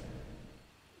ass.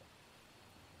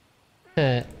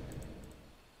 Believe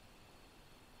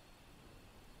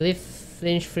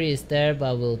flinch free is there,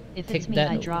 but we'll If take it's me,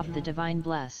 that. I drop the Divine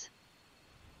Bless.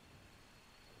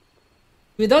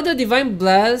 Without the Divine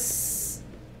Bless,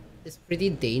 it's pretty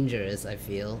dangerous, I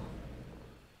feel.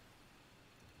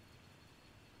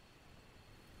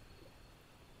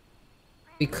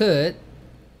 We could.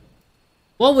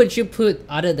 What would you put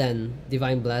other than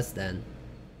Divine Bless then?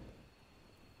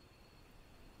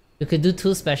 You could do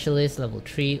 2 specialists, level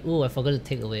 3. Ooh, I forgot to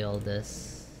take away all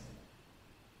this.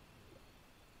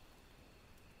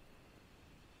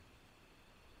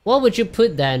 What would you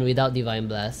put then without Divine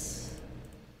Bless?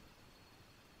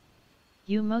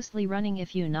 You mostly running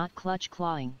if you not clutch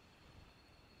clawing.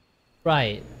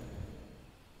 Right.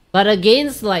 But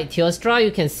against like Teostra,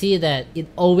 you can see that it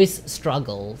always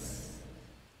struggles.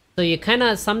 So you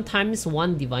kinda sometimes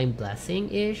want Divine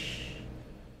Blessing-ish.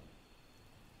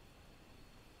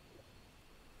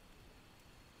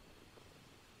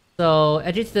 So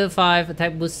Agitator 5,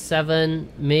 attack boost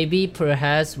 7. Maybe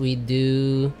perhaps we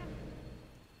do...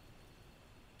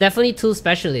 Definitely 2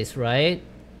 specialists, right?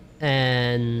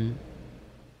 And...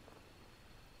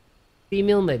 3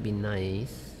 mil might be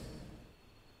nice.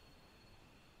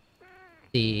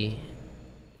 See.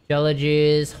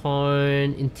 Geologist,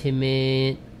 Horn,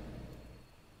 Intimate.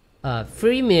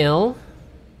 3 mil.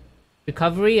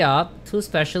 Recovery up. 2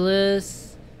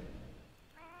 specialists.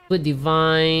 Put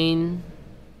Divine.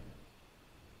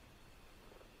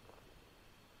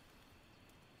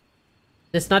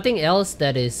 There's nothing else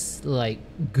that is like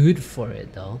good for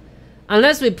it though.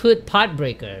 Unless we put Part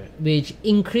Breaker, which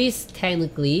increase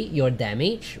technically your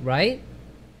damage, right?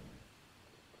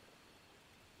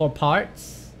 For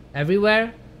parts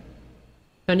everywhere.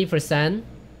 20%.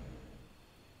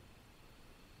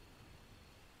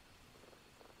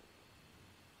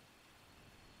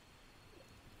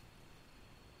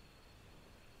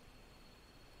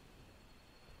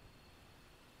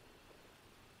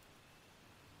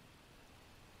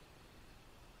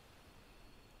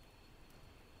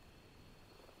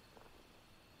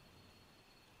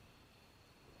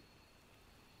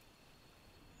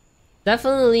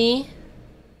 Definitely.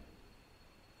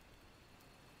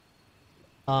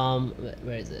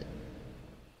 Where is it?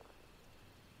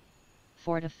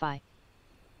 Fortify.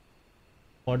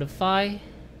 Fortify?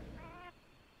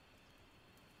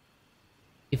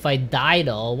 If I die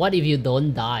though, what if you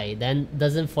don't die? Then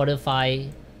doesn't Fortify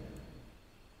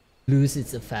lose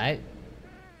its effect?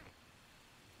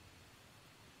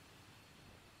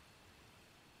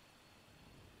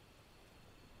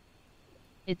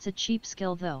 It's a cheap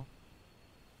skill though.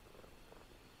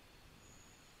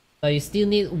 But you still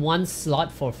need 1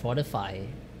 slot for Fortify.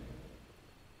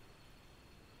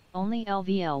 Only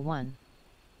LVL1.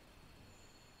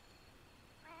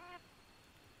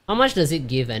 How much does it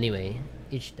give anyway?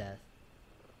 Each death.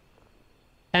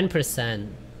 10%.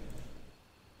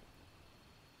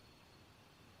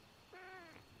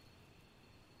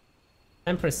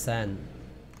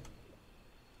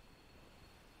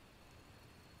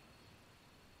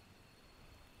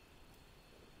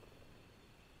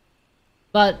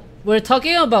 But we're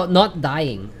talking about not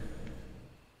dying.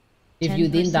 If you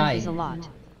didn't 10% die. is a lot.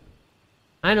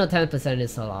 I know 10%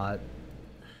 is a lot.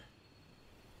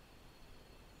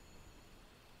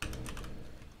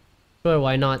 Sure,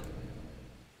 why not?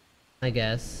 I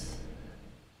guess.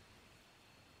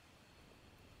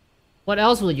 What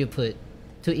else would you put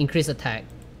to increase attack?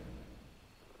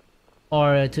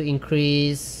 Or to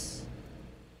increase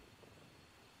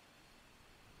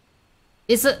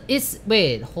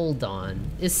Wait, hold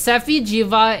on. Is Sephi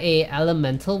Jiva a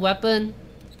elemental weapon?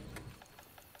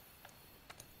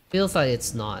 Feels like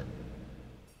it's not.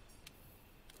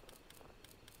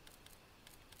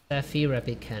 Sephi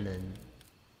rapid cannon.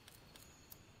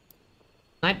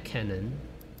 Snipe cannon.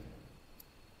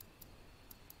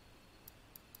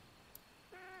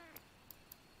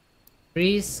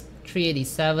 Freeze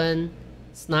 387.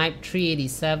 Snipe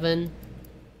 387.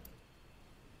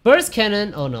 Burst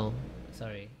cannon. Oh no.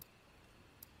 Sorry.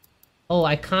 Oh,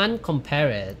 I can't compare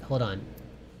it. Hold on.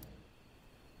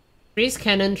 Freeze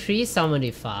cannon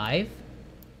 375.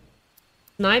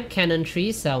 Snipe cannon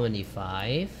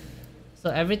 375. So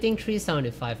everything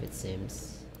 375 it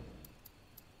seems.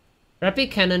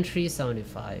 Rapid cannon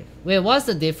 375. Wait, what's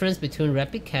the difference between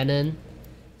rapid cannon,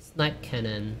 snipe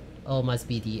cannon? Oh, must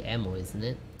be the ammo, isn't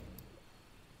it?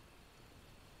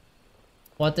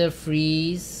 Water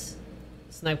freeze.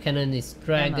 Snipe cannon is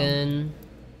dragon.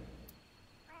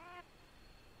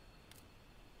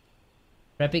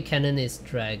 Rapid cannon is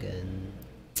dragon.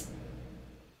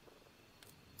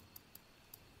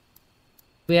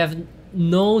 We have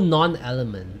no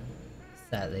non-element,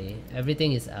 sadly.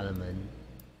 Everything is element.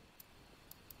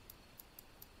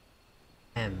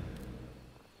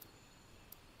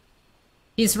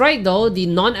 He's right though, the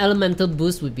non-elemental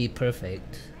boost would be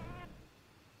perfect.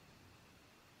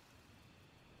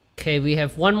 Okay, we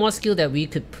have one more skill that we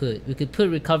could put. We could put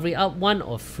recovery up 1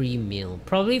 or free meal.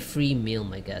 Probably free meal,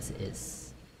 my guess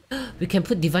is. We can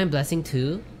put divine blessing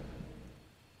too.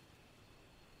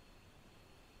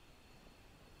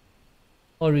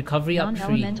 Or recovery up 3.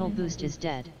 Non-elemental boost is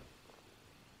dead.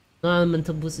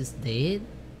 Non-elemental boost is dead?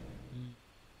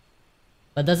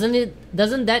 But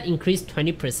doesn't that increase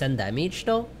 20% damage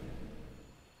though?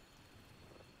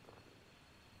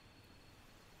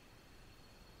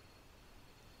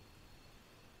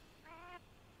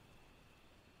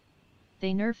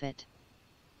 They nerf it.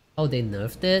 Oh, they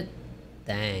nerfed it?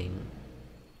 Dang.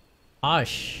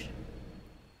 Harsh.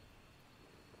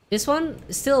 This one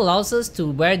still allows us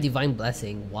to wear Divine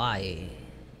Blessing. Why?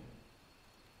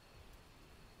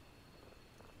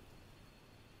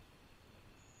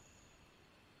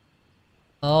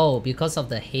 Oh, because of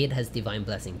the hate has Divine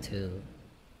Blessing too.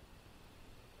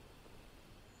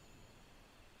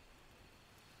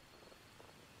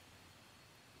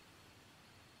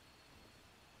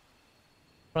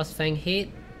 Crossfang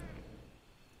hate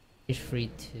is free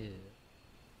too.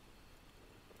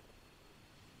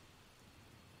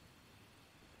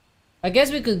 I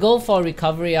guess we could go for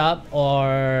recovery up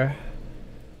or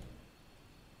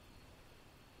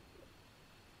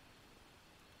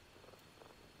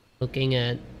looking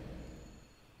at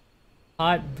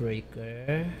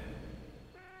Heartbreaker.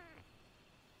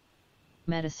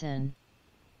 Medicine.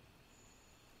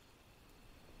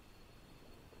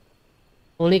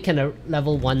 Only can a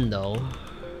level 1 though.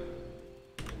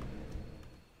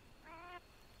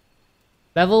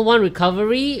 Level 1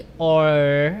 recovery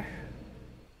or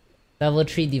level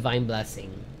 3 divine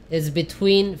blessing. It's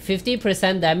between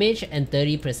 50% damage and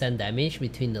 30% damage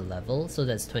between the level, so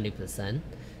that's 20%.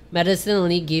 Medicine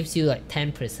only gives you like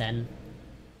 10%.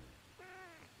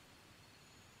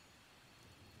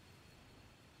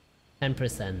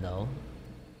 10% though.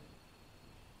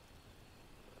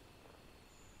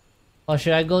 Or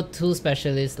should I go to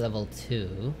specialist level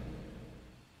 2?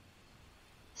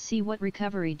 See what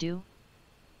recovery do?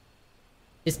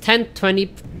 It's 10, 20,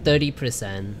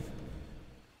 30%.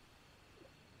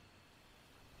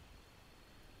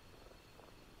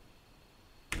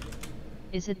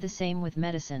 Is it the same with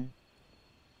medicine?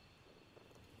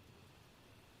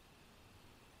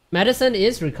 Medicine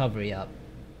is recovery up.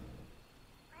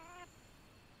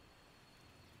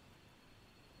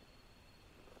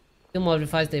 It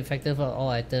modifies the effective of all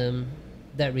item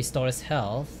that restores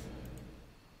health.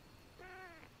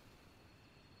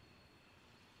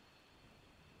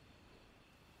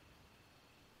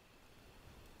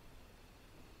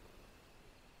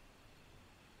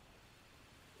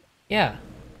 Yeah.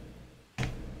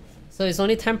 So it's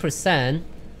only 10%,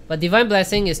 but Divine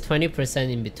Blessing is 20%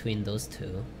 in between those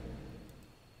two.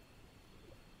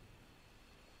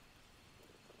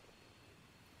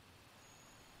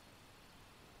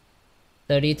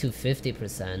 $30 to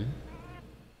 50%.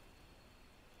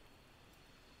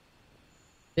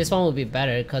 This one will be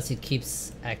better because it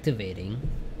keeps activating.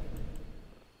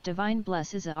 Divine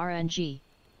Bless is a RNG.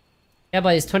 Yeah,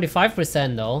 but it's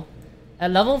 25% though.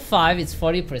 At level 5, it's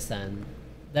 40%.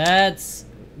 That's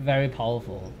very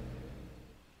powerful.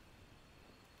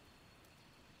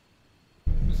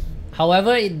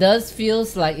 However, it does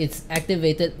feels like it's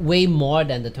activated way more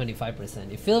than the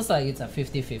 25%. It feels like it's a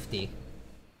 50-50.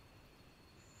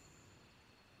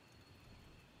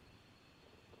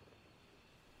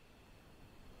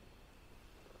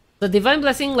 The Divine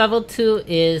Blessing level 2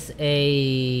 is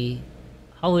a...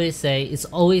 how would you say? It's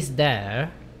always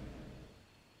there.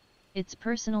 It's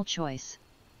personal choice.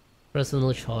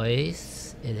 Personal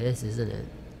choice. It is, isn't it?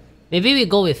 Maybe we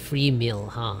go with free meal,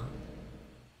 huh?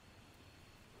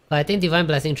 But I think Divine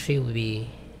Blessing 3 would be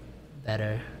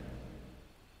better.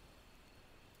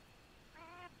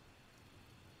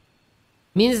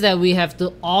 Means that we have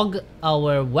to aug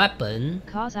our weapon.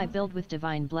 Cause I build with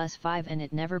Divine Bless 5 and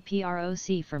it never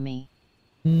PROC for me.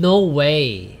 No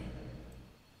way.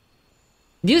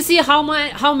 Do you see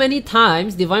how many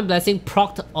times Divine Blessing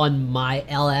procced on my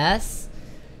LS?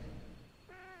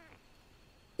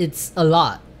 It's a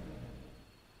lot.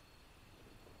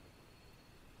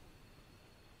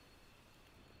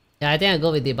 Yeah, I think I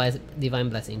go with Divine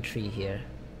Blessing 3 here.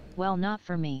 Well, not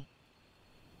for me.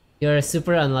 You're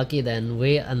super unlucky then,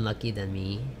 way unlucky than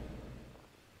me.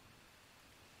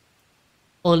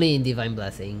 Only in Divine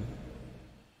Blessing.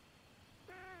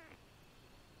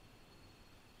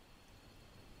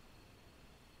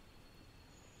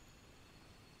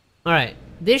 Alright,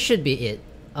 this should be it.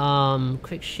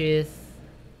 Quick shift.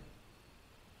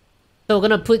 So we're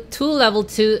gonna put two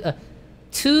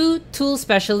tool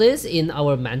specialists in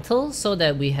our mantle so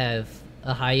that we have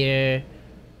a higher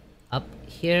up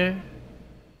here.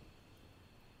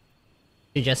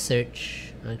 You just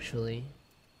search, actually.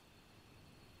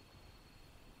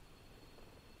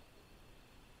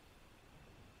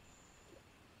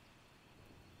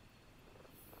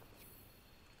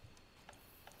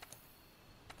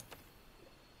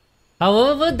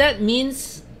 However, that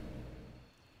means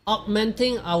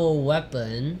augmenting our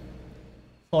weapon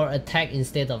for attack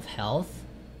instead of health.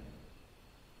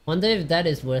 Wonder if that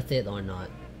is worth it or not.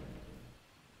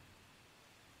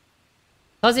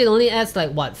 Cause it only adds like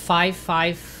what, 5,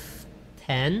 5,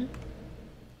 10?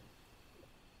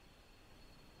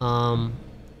 MHW.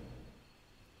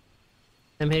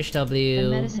 The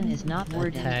medicine is not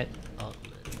worth it. Oh,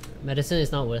 medicine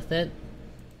is not worth it.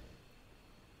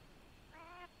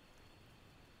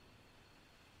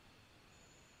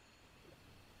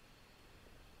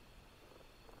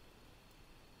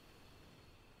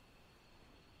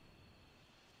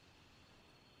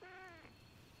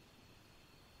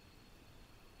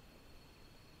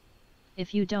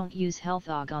 If you don't use health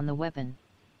aug on the weapon.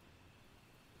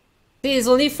 See, it's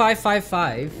only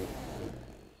 555.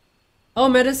 Oh,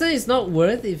 medicine is not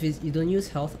worth if you don't use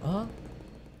health aug.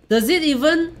 Does it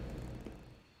even?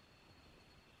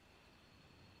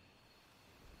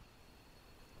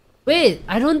 Wait,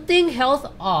 I don't think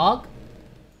health aug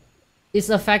is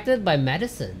affected by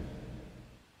medicine.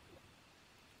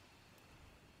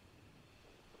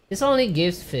 This only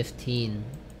gives 15.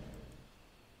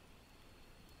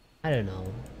 I don't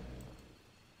know.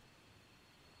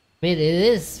 I mean, it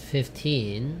is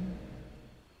 15.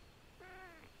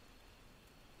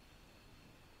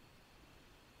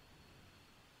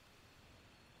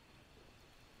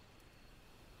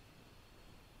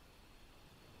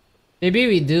 Maybe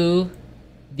we do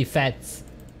defense.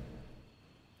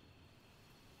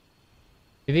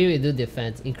 Maybe we do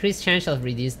defense. Increased chance of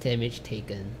reduced damage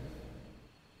taken.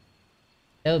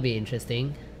 That would be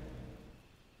interesting.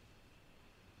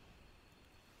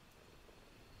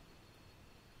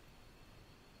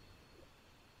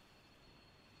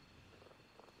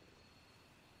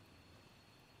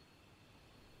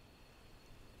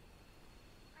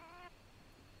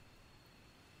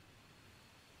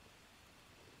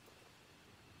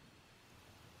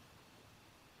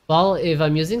 Well, if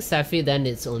I'm using Sapphire, then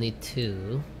it's only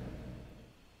 2.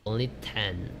 Only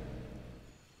 10.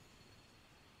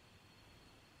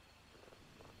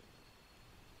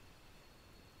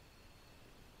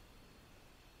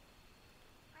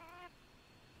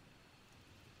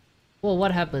 Whoa,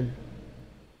 what happened?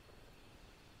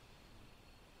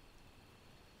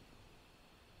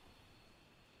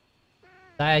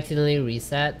 Did I accidentally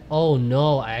reset? Oh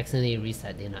no, I accidentally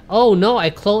reset, didn't I? Oh no, I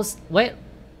closed. Wait.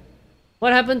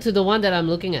 What happened to the one that I'm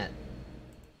looking at?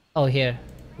 Oh, here.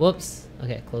 Whoops.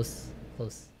 Okay, close.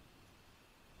 Close.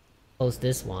 Close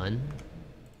this one.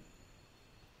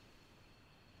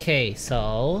 Okay,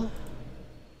 so...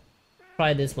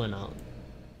 try this one out.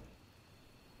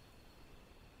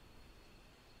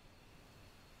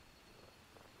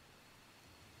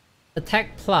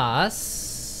 Attack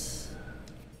plus...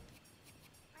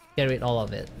 get rid all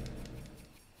of it.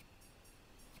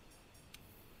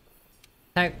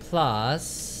 Attack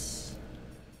plus...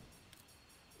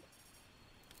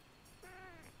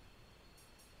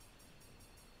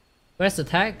 where's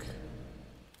attack?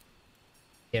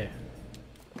 Here.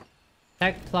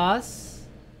 Attack plus...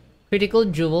 critical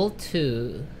jewel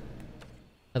 2.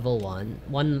 Level 1.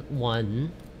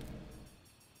 1.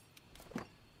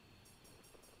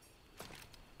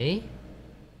 Okay.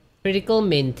 Critical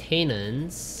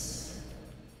maintenance.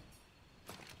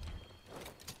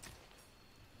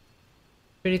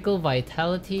 Critical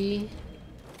vitality.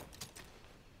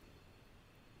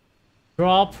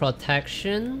 Draw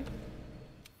protection.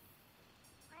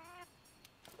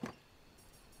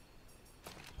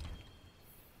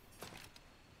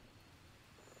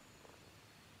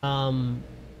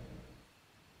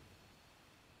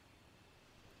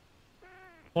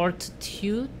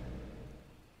 Fortitude.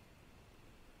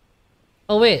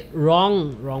 Oh wait,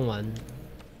 wrong one.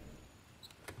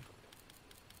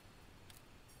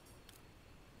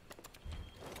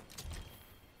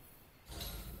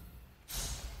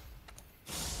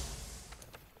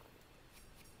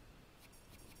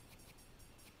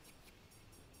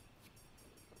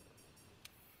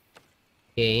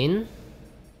 Gain.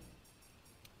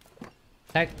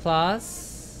 Attack plus.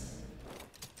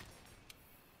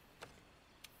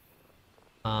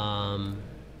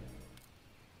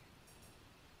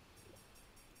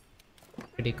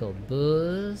 Critical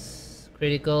boost.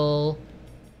 Critical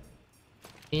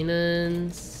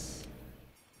maintenance.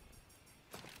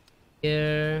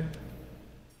 Here.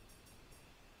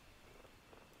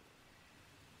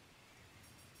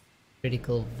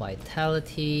 Critical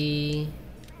vitality.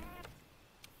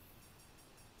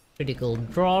 Critical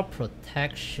draw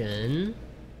protection.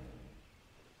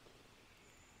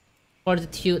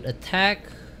 Fortitude attack.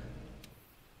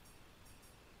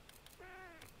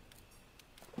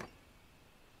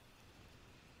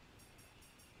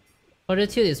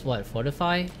 Fortitude is what?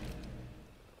 Fortify?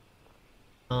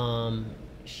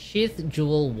 Sheath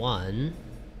Jewel 1.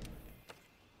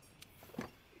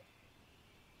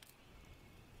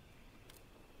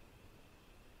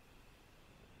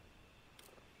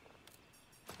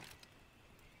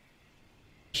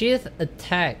 Sheath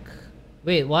attack.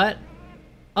 Wait, what?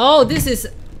 Oh, this is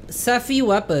Safi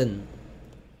weapon.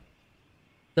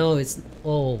 No, it's...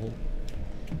 Oh.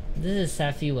 This is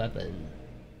Safi weapon.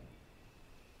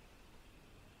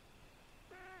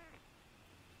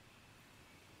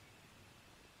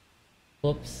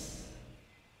 Whoops.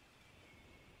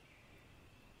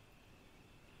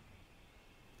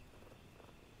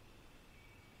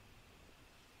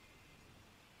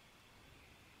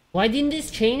 Why didn't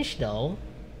this change though?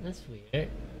 That's weird.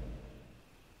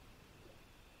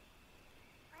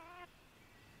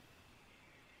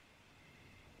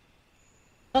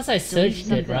 Plus I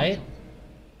searched it, right?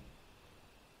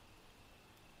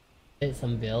 Did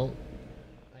some build.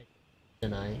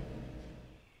 And I.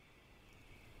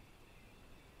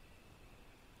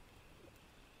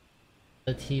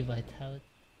 Vitality.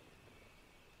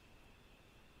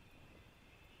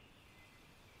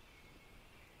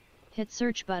 Hit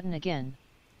search button again.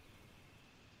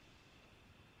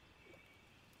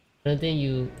 I don't think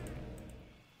you...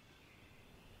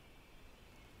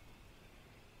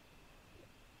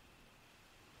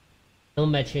 No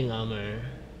matching armor.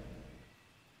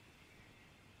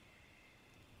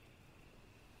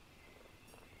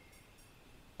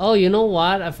 Oh, you know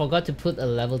what? I forgot to put a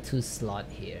level 2 slot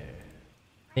here.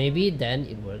 Maybe then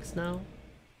it works now?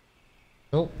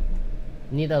 Nope.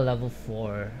 Need a level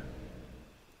 4.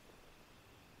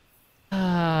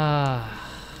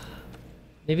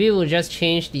 Maybe we'll just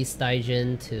change the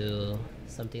Stygian to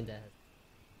something that...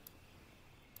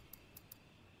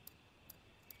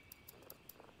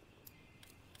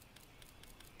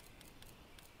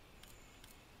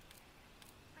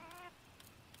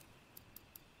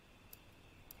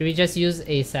 Should we just use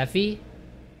a Safi?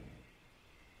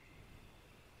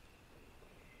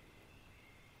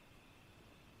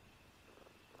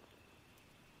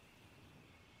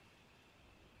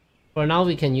 For now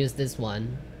we can use this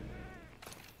one.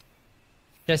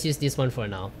 Just use this one for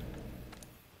now.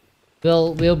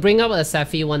 We'll bring up a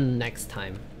Safi one next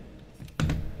time.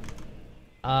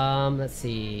 Let's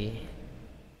see.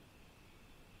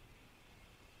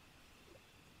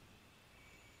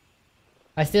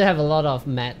 I still have a lot of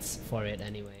mats for it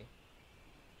anyway.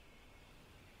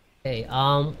 Okay,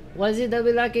 what is it that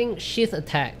we're lacking? Sheath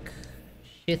attack.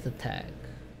 Sheath attack.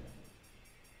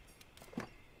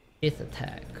 Sheath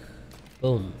attack.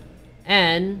 Boom.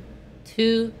 And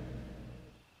 2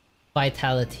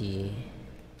 vitality.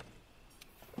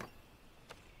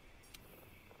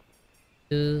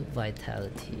 2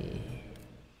 vitality.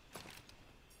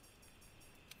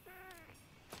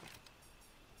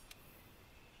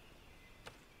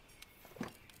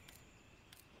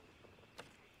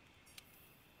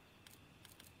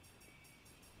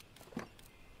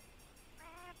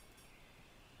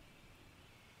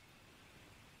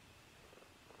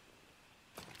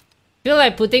 Feel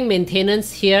like putting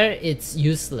maintenance here, it's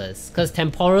useless because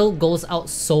temporal goes out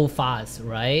so fast,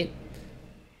 right?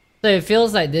 So it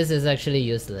feels like this is actually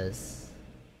useless.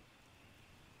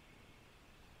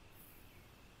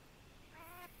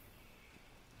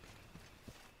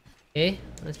 Okay,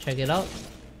 let's check it out.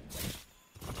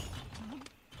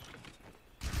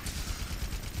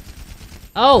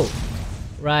 Oh!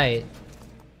 Right.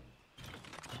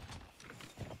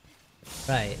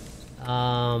 Right.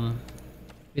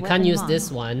 We can't use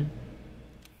this one.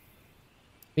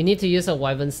 We need to use a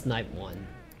Wyvern Snipe one.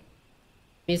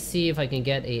 Let me see if I can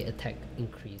get a attack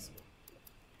increase.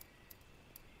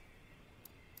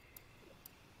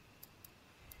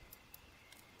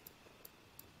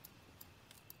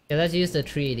 Yeah, let's use the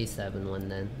 387 one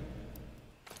then.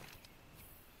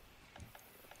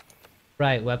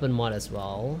 Right, weapon mod as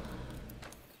well.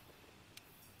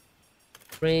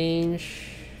 Range.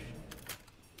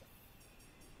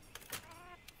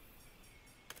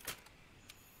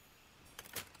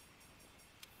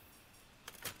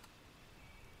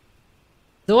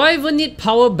 Do I even need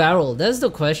power barrel? That's the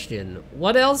question.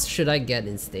 What else should I get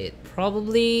instead?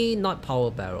 Probably not power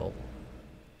barrel.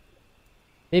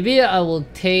 Maybe I will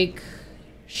take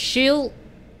shield.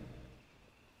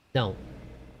 No.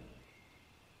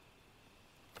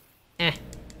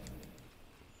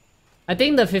 I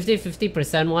think the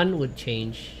 50-50% one would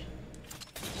change.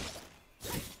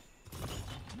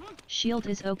 Shield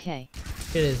is okay.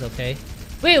 It is okay.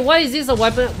 Wait, why is this a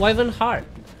Wyvern heart?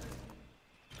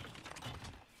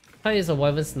 Why is a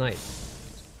Wyvern snipe?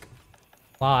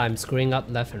 Wow, I'm screwing up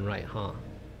left and right, huh?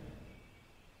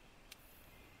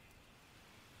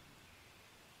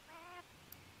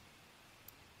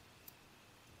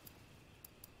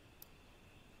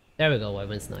 There we go,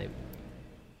 Wyvern snipe.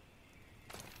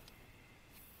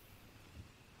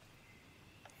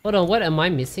 Hold on, what am I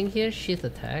missing here? Sheath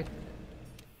attack.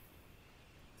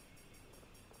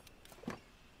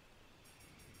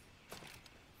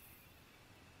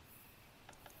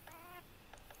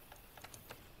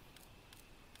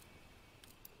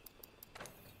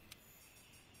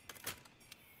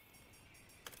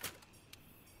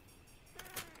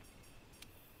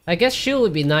 I guess shield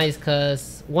would be nice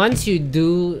because once you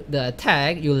do the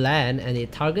attack, you land and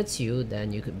it targets you,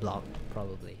 then you could block,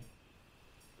 probably.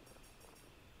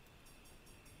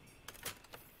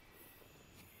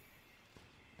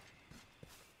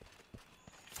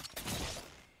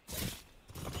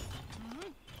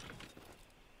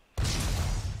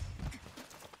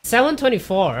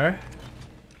 $724,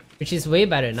 which is way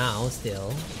better now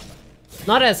still.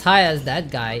 Not as high as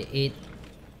that guy, 8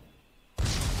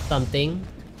 something.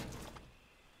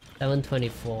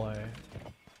 724.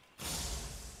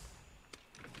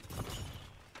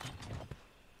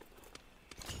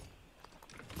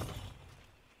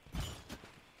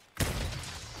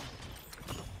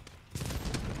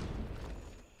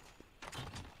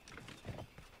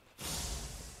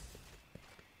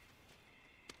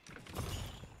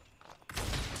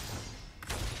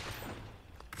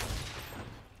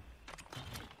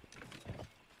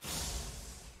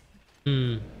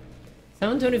 Hmm.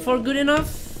 724 good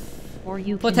enough? Or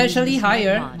you Potentially can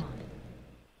higher. mod.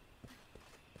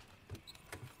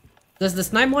 Does the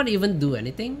snipe mod even do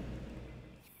anything?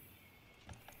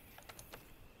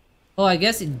 Oh, I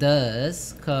guess it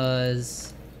does,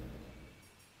 cause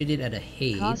you did at a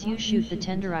height. Cause you shoot the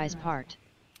tenderized part.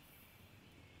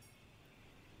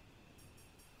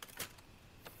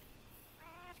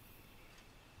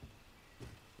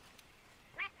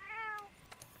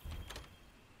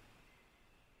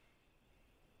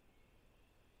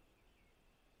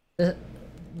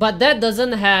 But that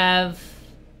doesn't have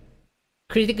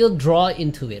critical draw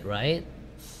into it, right?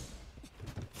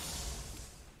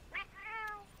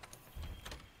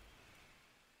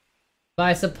 But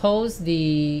I suppose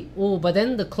the... Oh, but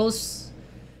then the close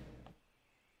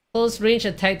range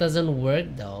attack doesn't work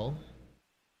though.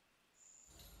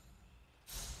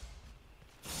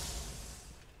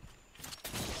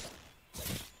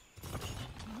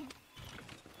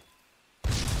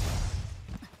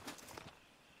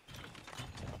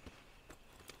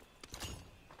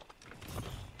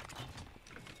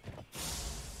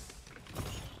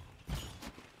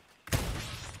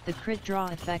 The crit draw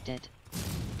affected.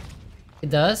 It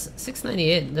does?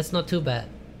 698, that's not too bad.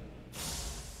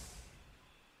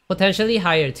 Potentially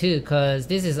higher too, cause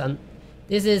this is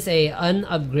a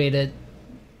unupgraded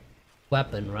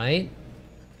weapon, right?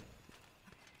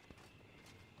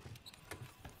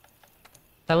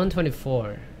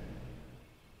 724.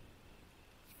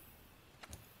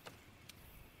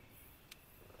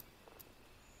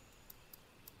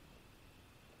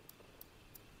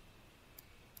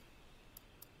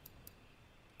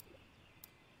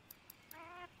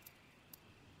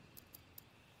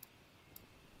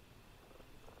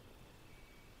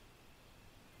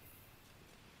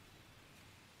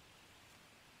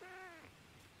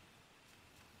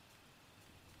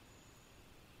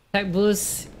 Tech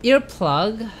boost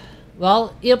earplug.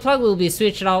 Well, earplug will be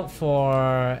switched out for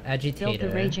agitator.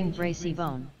 Build the Raging Bracy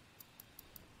Bone.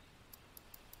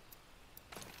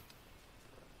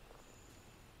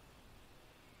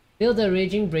 Build the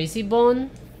Raging Bracy Bone.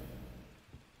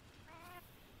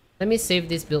 Let me save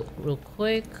this build real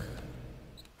quick.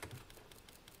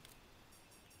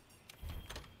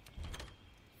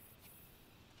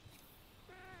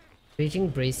 Raging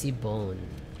Bracy Bone.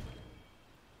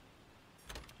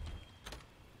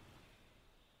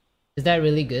 Is that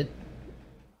really good?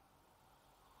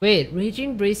 Wait,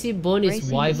 Raging Bracy Bone is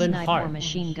Bracy Wyvern Snipe Heart. or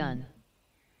Machine Gun.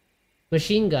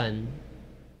 Machine gun.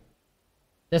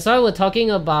 That's why we're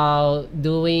talking about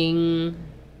doing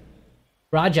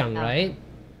Rajang, right?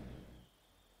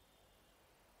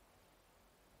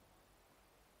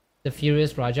 The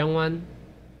Furious Rajang one.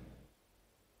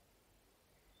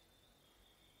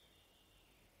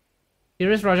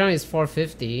 Furious Rajang is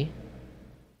 450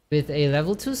 with a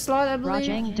level 2 slot, I believe.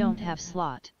 Rajang don't have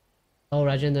slot. Oh,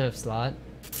 Rajang don't have slot.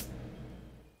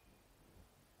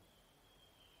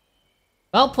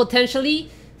 Well, potentially,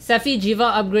 Sephi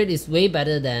Jiva upgrade is way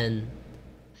better than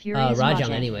Furious Rajang Rajang.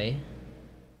 anyway.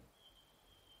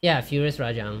 Yeah, Furious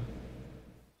Rajang.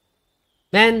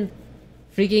 Man,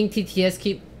 freaking TTS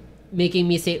keep making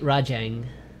me say Rajang.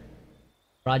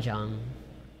 Rajang.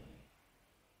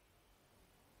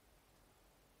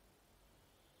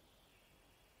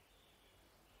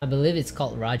 I believe it's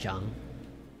called Rajang.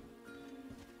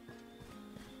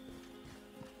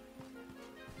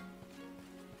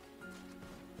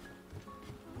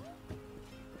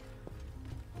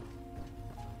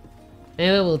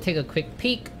 Anyway, we'll take a quick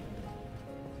peek.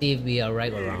 See if we are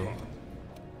right or wrong.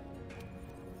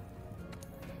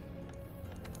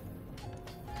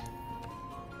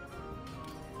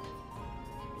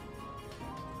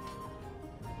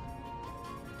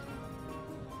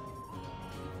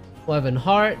 Wyvern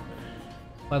Heart.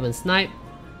 Wyvern Snipe.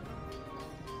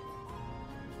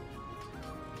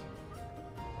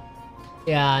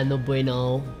 Yeah, no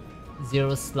bueno.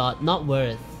 0 slot. Not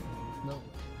worth. No.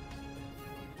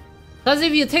 Because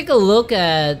if you take a look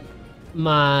at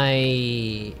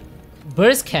my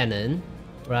burst cannon,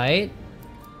 right?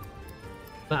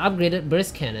 My upgraded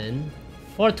burst cannon,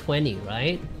 420,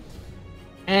 right?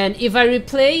 And if I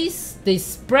replace the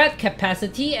spread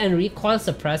capacity and recoil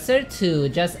suppressor to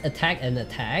just attack and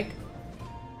attack,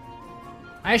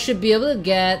 I should be able to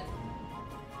get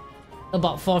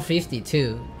about 450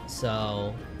 too.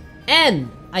 So, and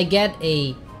I get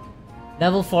a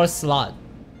level 4 slot.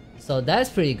 So that's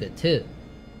pretty good too.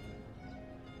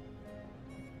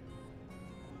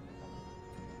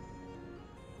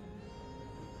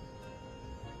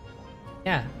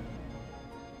 Yeah.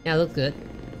 Yeah, looks good.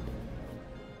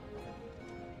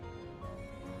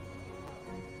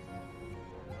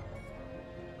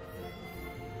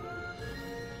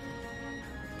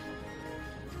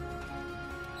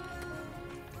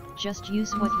 Just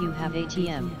use what you have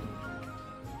ATM.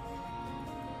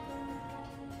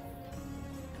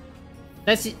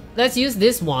 Let's use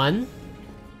this one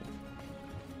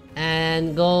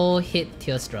and go hit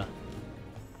Teostra.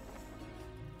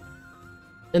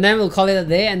 And then we'll call it a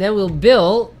day, and then we'll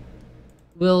build.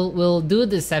 We'll do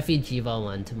the Sephi Jiva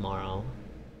one tomorrow.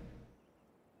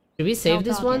 Should we save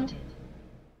this one?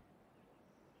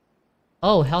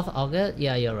 Oh, Health Auger?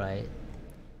 Yeah, you're right.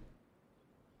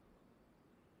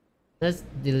 Let's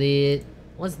delete.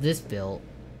 What's this build?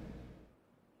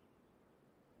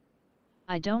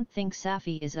 I don't think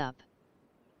Safi is up.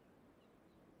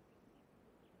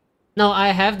 No, I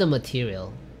have the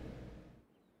material.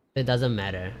 It doesn't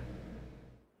matter.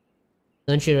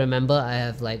 Don't you remember I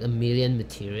have like a million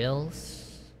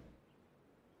materials?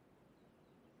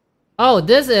 Oh,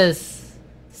 this is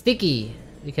sticky.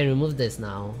 We can remove this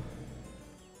now.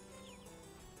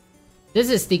 This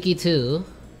is sticky too.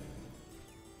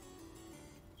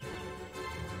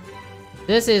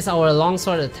 This is our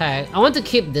longsword attack. I want to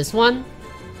keep this one.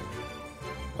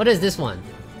 What is this one?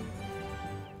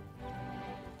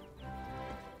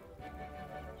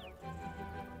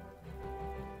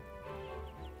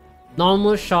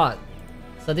 Normal shot.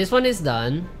 So this one is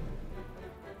done.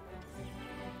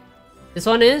 This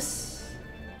one is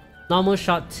normal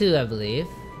shot 2, I believe.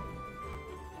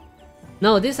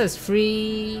 No, this has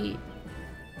free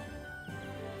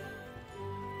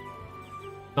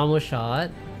normal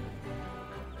shot.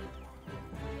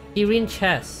 Kirin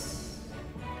chest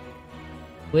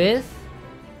with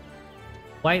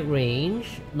white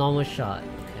range, normal shot.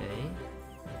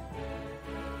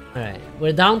 Alright,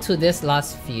 we're down to this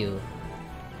last few.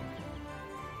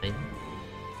 Fine.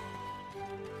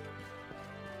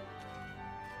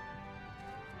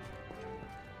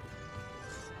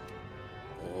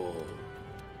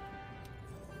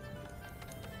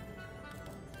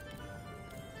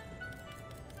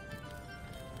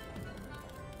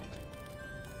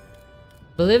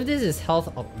 believe this is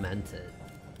health augmented,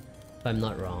 if I'm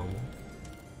not wrong.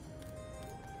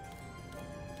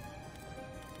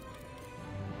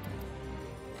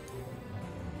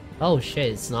 Oh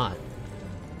shit, it's not.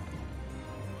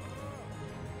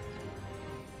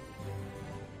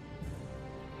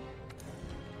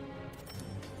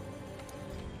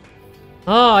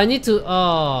 Oh, I need to.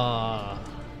 Oh,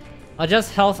 I'll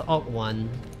just health aug 1.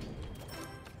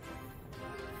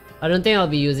 I don't think I'll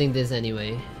be using this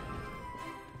anyway.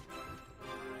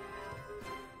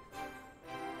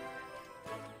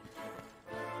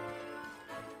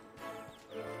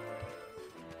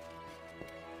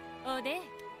 어네.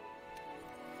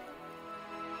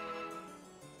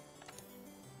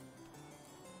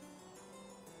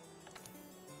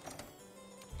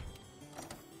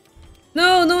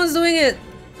 No, no one's doing it.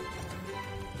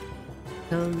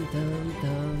 Dum, dum,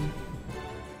 dum.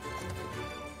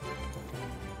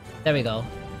 There we go.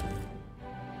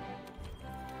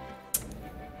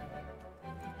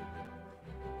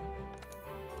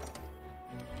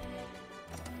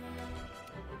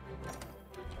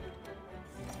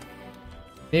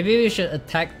 Maybe we should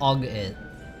attack Aug it.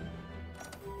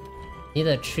 Need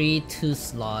a 3-2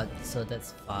 slot, so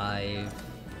that's 5.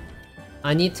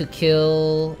 I need to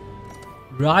kill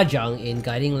Rajang in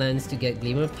Guiding Lens to get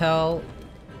Glimmer Pal.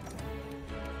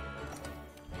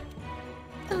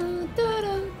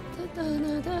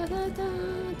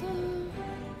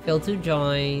 Fail to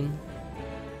join.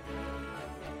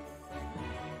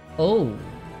 Oh,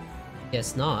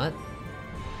 guess not.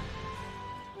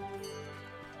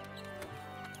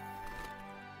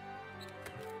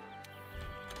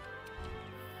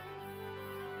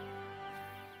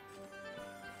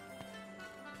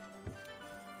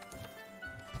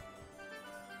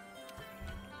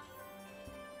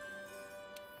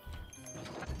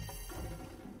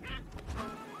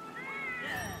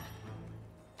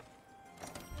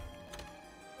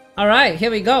 Alright, here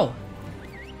we go.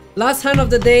 Last hand of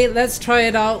the day, let's try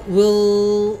it out.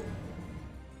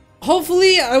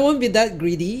 Hopefully I won't be that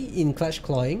greedy in Clash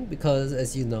Clawing, because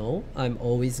as you know, I'm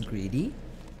always greedy.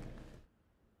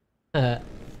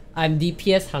 I'm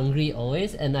DPS hungry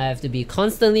always, and I have to be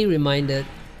constantly reminded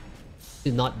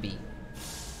to not be.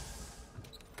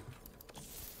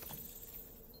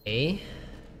 Okay.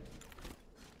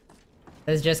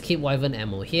 Let's just keep Wyvern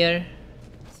ammo here,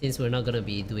 since we're not gonna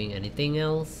be doing anything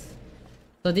else.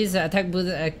 So this is attack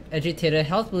boost, agitator,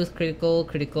 health boost, critical,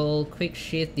 critical, quick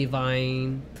shift,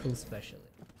 divine, tool specialist.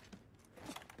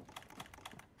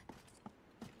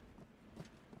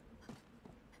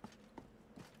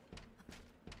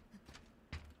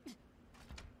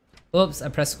 Oops, I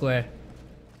pressed square.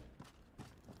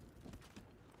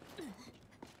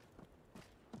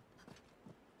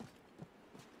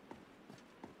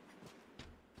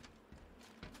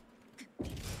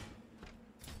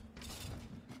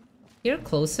 Here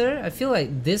closer? I feel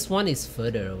like this one is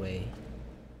further away.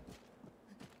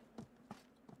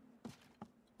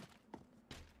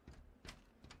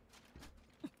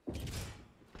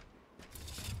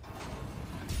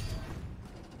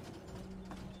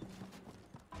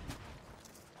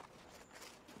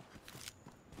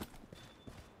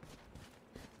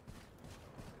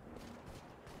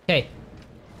 Okay.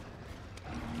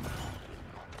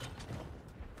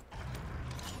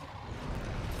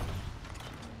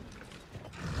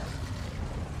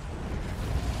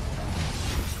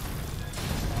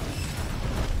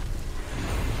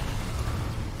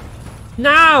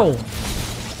 Now!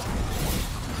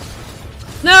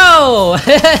 No!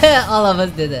 All of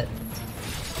us did it.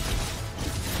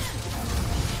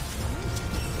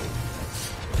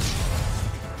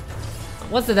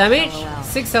 What's the damage?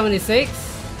 676.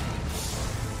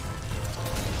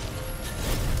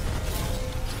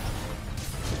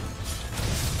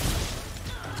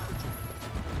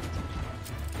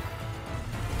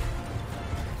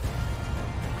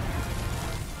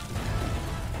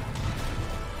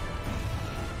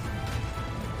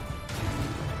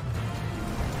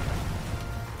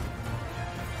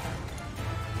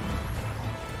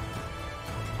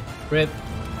 Rip.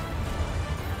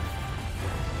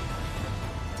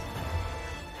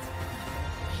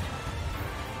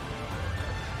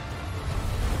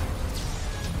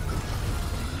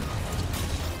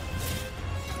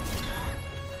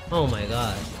 Oh my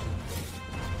god.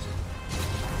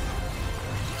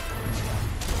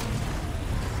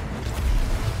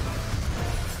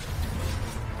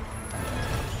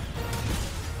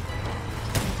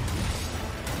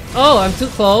 Oh, I'm too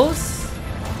close.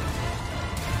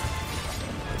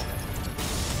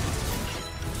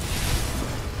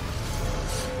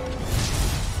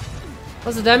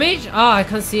 What's the damage? Ah, I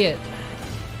can't see it.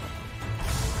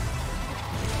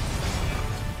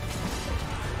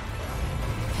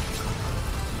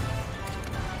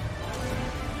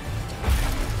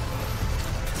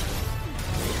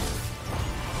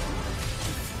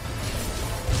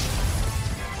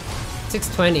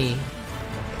 620.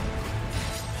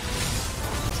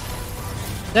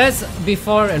 That's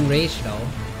before Enrage though.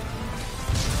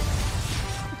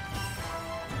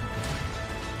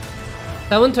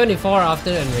 $724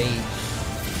 after Enrage.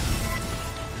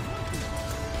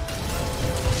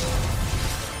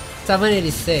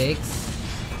 786.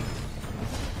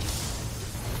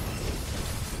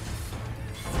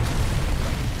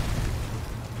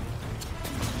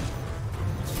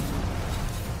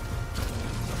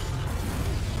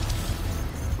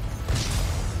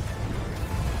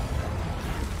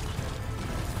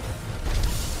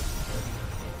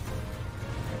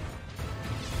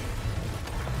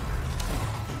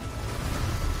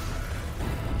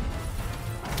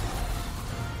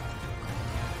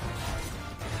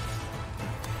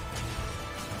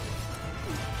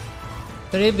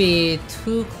 Could it be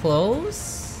too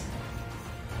close?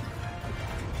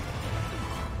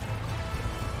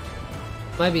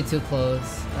 Might be too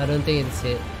close. I don't think it's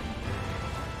hit.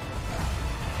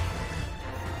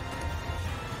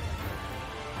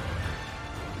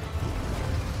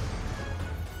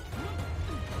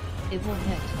 It will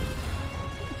hit.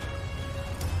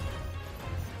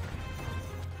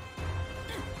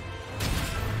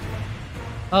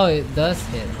 Oh, it does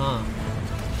hit, huh?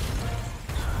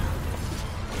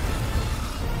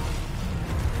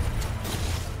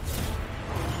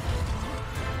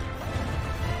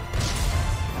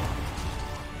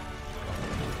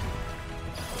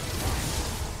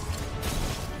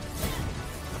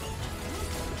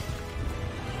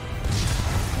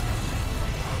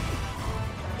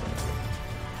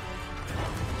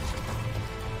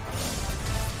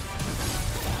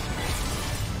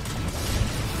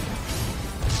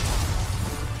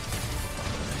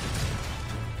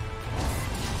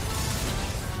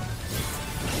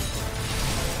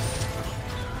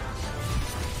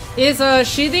 Is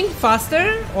sheathing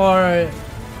faster or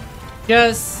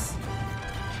just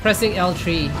pressing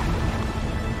L3?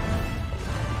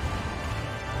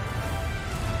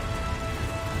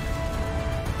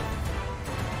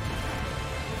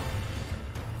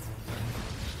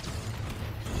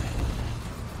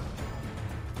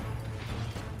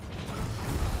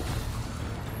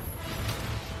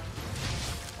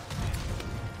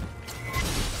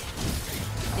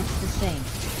 It's the same.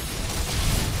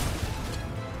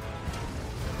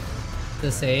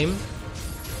 The same.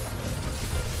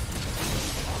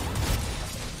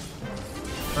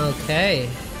 Okay.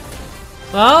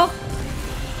 Well.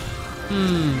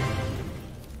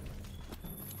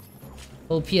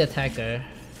 OP attacker.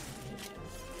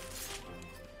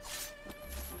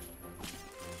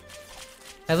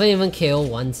 Haven't even KO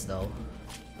once though.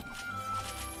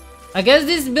 I guess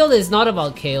this build is not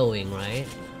about KOing, right?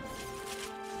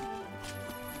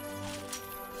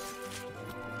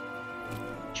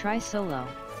 Try solo.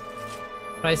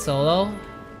 Try solo.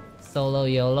 Solo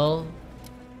YOLO.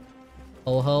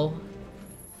 Ho.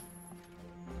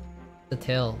 The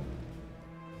tail.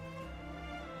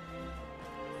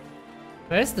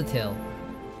 Where's the tail?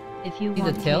 If you See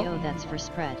want the tail? KO, that's for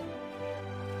spread.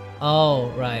 Oh,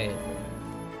 right.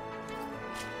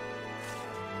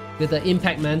 With the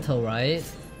impact mantle, right?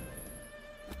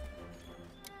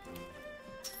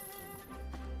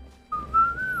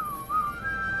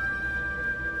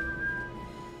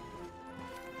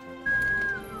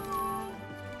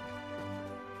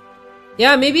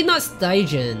 Yeah, maybe not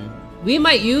Stygian. We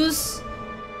might use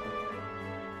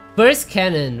Burst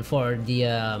Cannon for the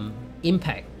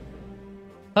impact.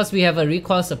 Plus we have a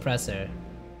recoil suppressor.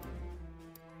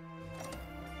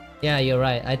 Yeah, you're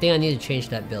right. I think I need to change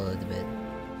that build a little bit.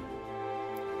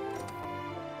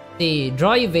 The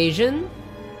draw evasion.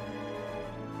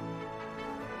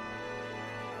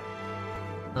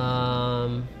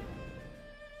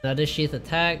 Another sheath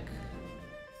attack.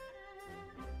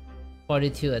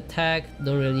 42 attack.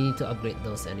 Don't really need to upgrade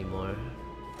those anymore.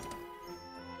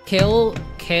 KO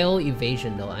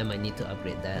evasion though. I might need to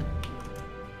upgrade that.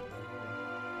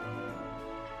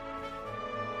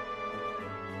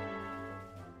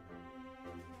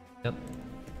 Yep.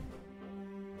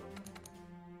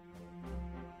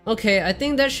 Okay, I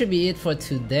think that should be it for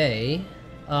today.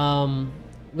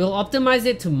 We'll optimize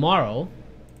it tomorrow.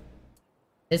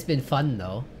 It's been fun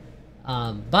though.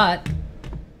 But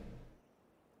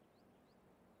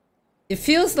it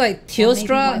feels like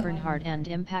Teostra. Wyvern Heart and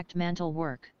Impact Mantle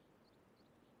work.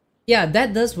 Yeah,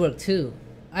 that does work too.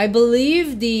 I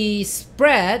believe the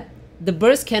spread, the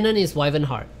burst cannon is Wyvern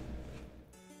Heart.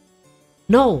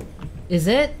 No, is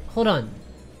it? Hold on.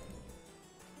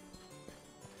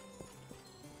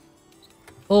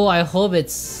 Oh, I hope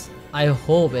it's.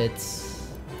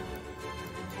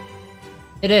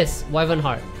 It is Wyvern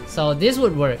Heart. So this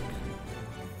would work.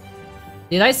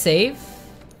 Did I save?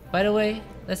 By the way,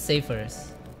 let's save first.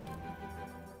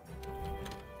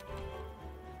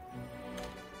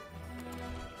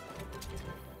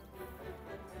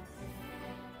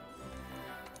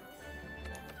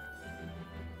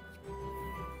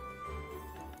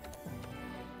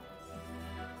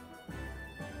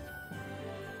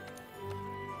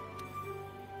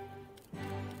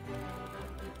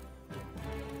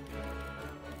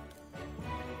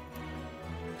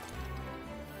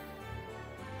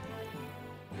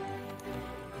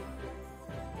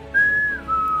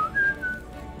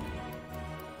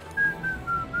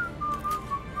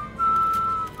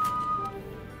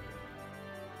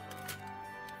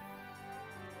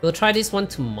 We'll try this one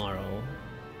tomorrow.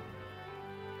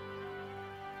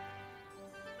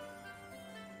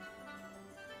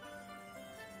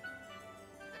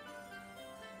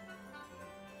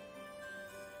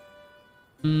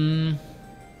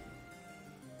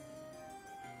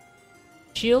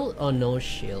 Shield or no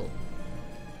shield?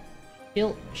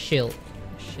 Shield.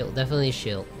 Definitely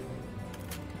shield.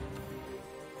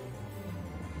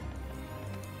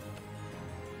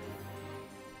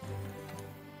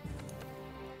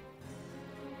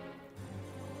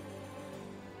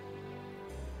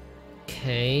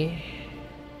 Okay.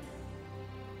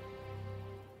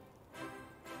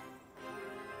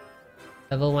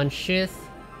 Level 1 shift.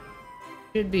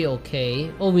 Should be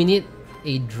okay. Oh, we need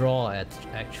a draw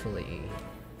actually.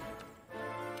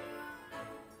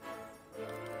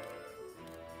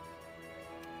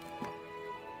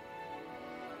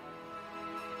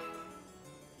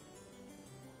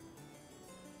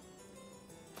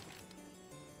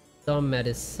 Some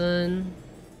medicine.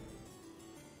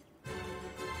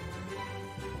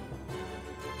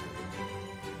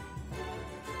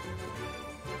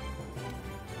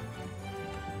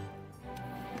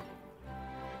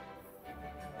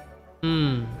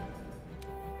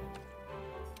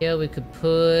 Here we could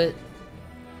put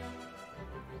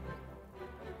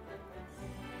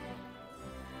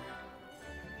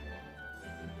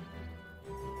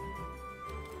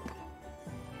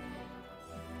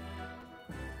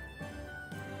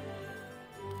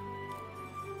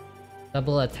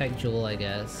double attack jewel, I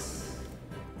guess.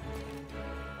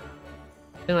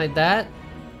 Something like that.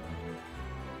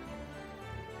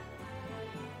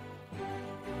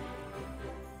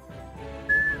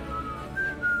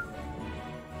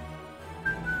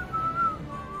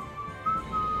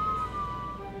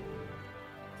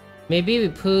 Maybe we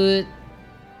put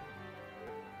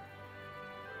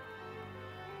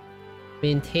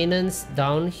maintenance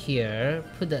down here,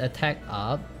 put the attack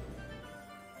up.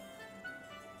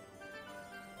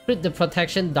 Put the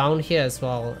protection down here as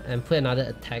well, and put another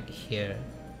attack here.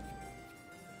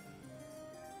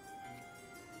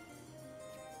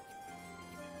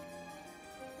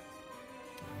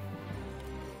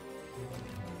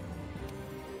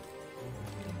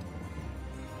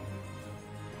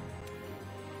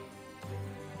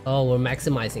 Oh, we're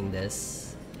maximizing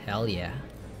this. Hell yeah.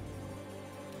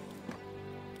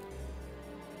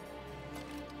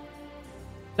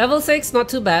 Level 6, not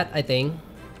too bad, I think.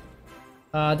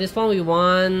 This one we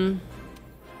want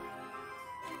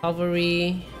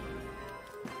cavalry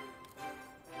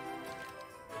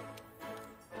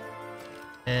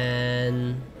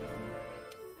and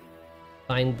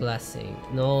divine blessing.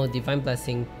 No, divine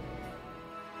blessing.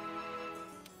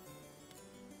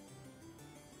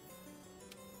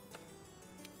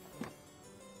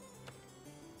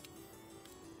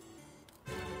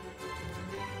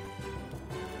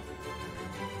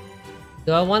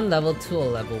 Do I want level 2 or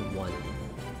level 1?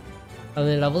 I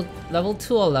mean level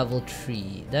 2 or level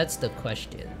 3? That's the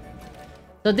question.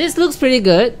 So this looks pretty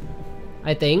good,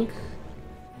 I think.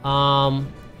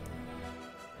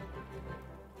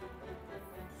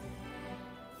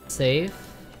 Save.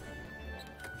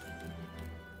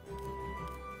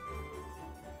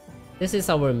 This is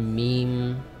our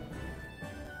meme.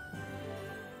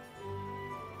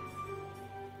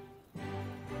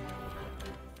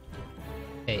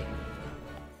 Okay.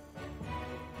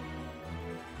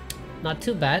 Not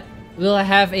too bad. We'll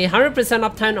have a 100%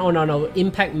 uptime on our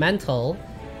impact mantle.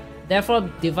 Therefore,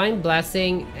 divine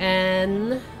blessing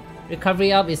and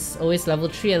recovery up is always level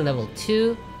 3 and level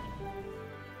 2.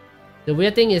 The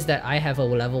weird thing is that I have a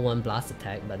level 1 blast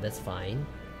attack, but that's fine.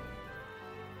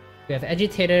 We have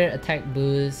agitator, attack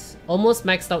boost, almost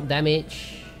maxed out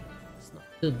damage. It's not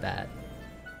too bad.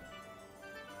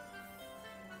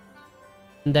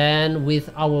 And then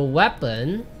with our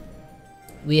weapon,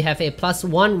 we have a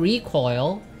 +1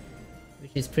 recoil, which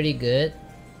is pretty good,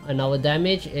 and our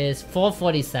damage is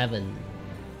 447.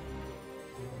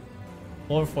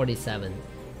 447.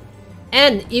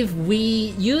 And if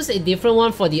we use a different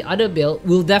one for the other build,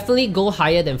 we'll definitely go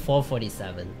higher than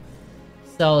 447.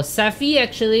 So Safi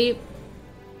actually,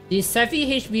 the Safi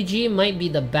HBG might be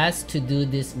the best to do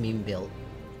this meme build,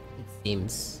 it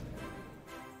seems.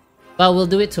 But we'll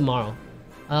do it tomorrow.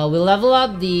 We'll level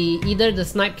up either the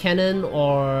snipe cannon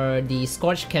or the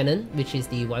scorch cannon, which is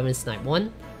the wyvern snipe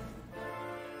one,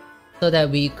 so that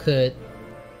we could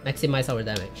maximize our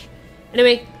damage.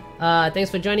 Anyway, thanks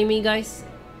for joining me, guys.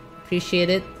 Appreciate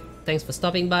it. Thanks for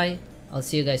stopping by. I'll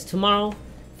see you guys tomorrow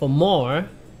for more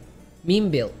meme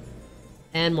build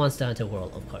and Monster Hunter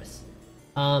World, of course.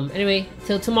 Anyway,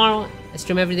 till tomorrow, I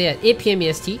stream every day at 8 PM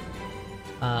EST.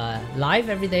 Live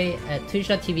every day at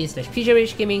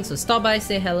twitch.tv/PJRHgaming, so stop by,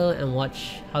 say hello, and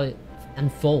watch how it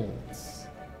unfolds.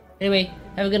 Anyway,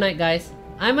 have a good night, guys.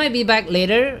 I might be back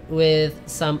later with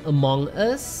some Among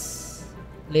Us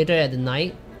later at the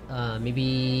night,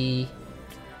 maybe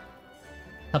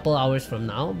a couple hours from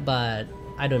now, but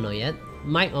I don't know yet.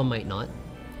 Might or might not,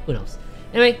 who knows.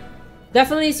 Anyway,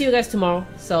 definitely see you guys tomorrow,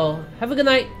 so have a good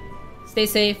night, stay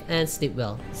safe, and sleep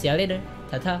well. See ya later,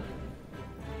 ta-ta.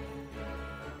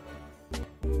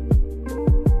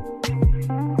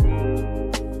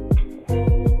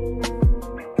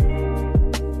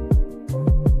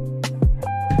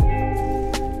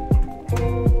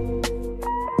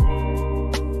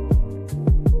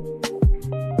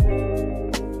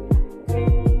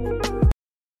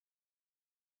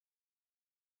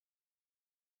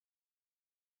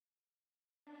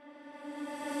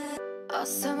 All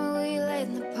summer we laid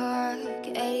in the park,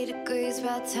 80 degrees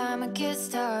by the time it gets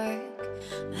dark.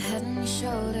 My head on your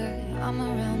shoulder, I'm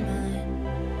around mine.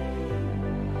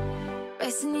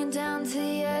 Racing you down to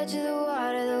the edge of the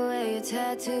water, the way your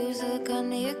tattoos look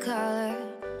under your collar.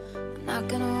 I'm not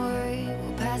gonna worry,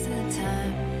 we're passing the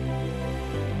time.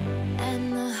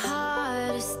 And the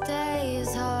hardest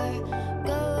days are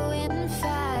going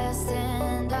fast,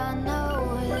 and I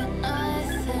know that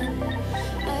nothing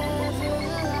ever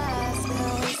lasts,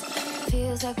 'cause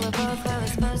feels like we're both where we're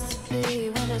supposed to be.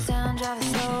 Windows down, driving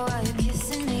slow while you're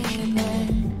kissing me,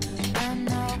 but I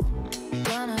know I'm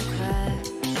gonna crash.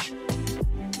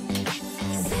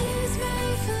 City's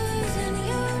made for losing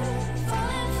you,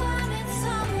 falling, finding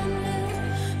someone new.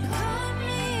 You call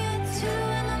me at 2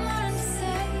 in the morning to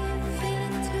say you're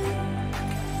feeling too.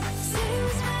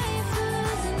 City's made for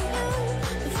losing you,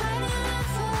 you're fighting and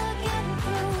for getting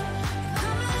through.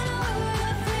 Coming over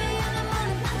at 3 in the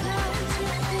morning because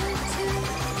you feel it too.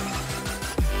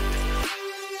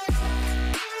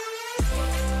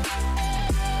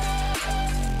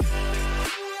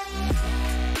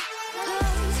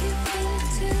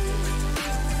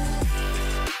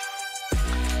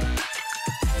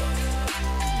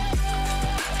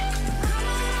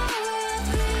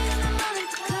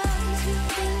 Cause you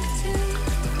feel it too.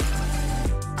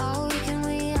 All weekend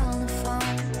we on the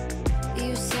phone.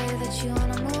 You say that you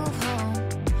wanna move home.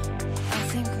 I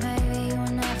think maybe you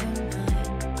were never mine.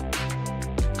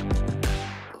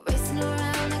 We're racing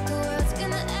around like the world's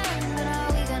gonna end, but are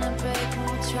we gonna break when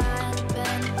we're trying to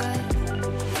bend? But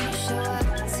you show up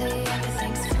and say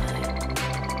everything's fine.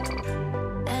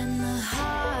 And the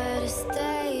hardest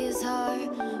days are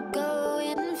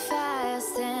going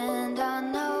fast, and I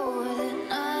know that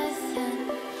nothing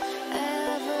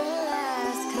ever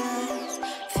lasts, 'cause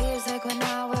feels like we're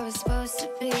not where we're supposed to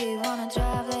be. Wanna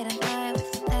drive late at night with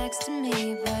you next to me,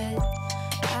 but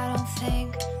I don't think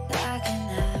that I can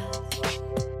have.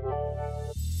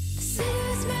 The city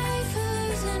was made for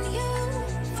losing you,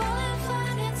 falling,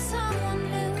 finding someone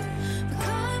new. But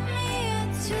calling me at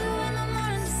 2 in the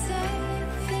morning to say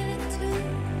you're feeling too.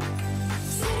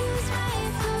 The city was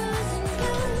made for losing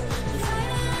you, you're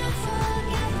fighting and for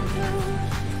getting through.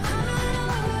 Coming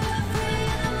over at 3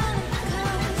 in the morning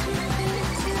because you feel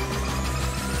it too.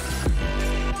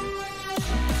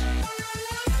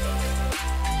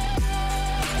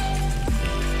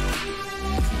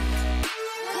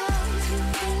 Cause you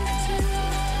feel it too.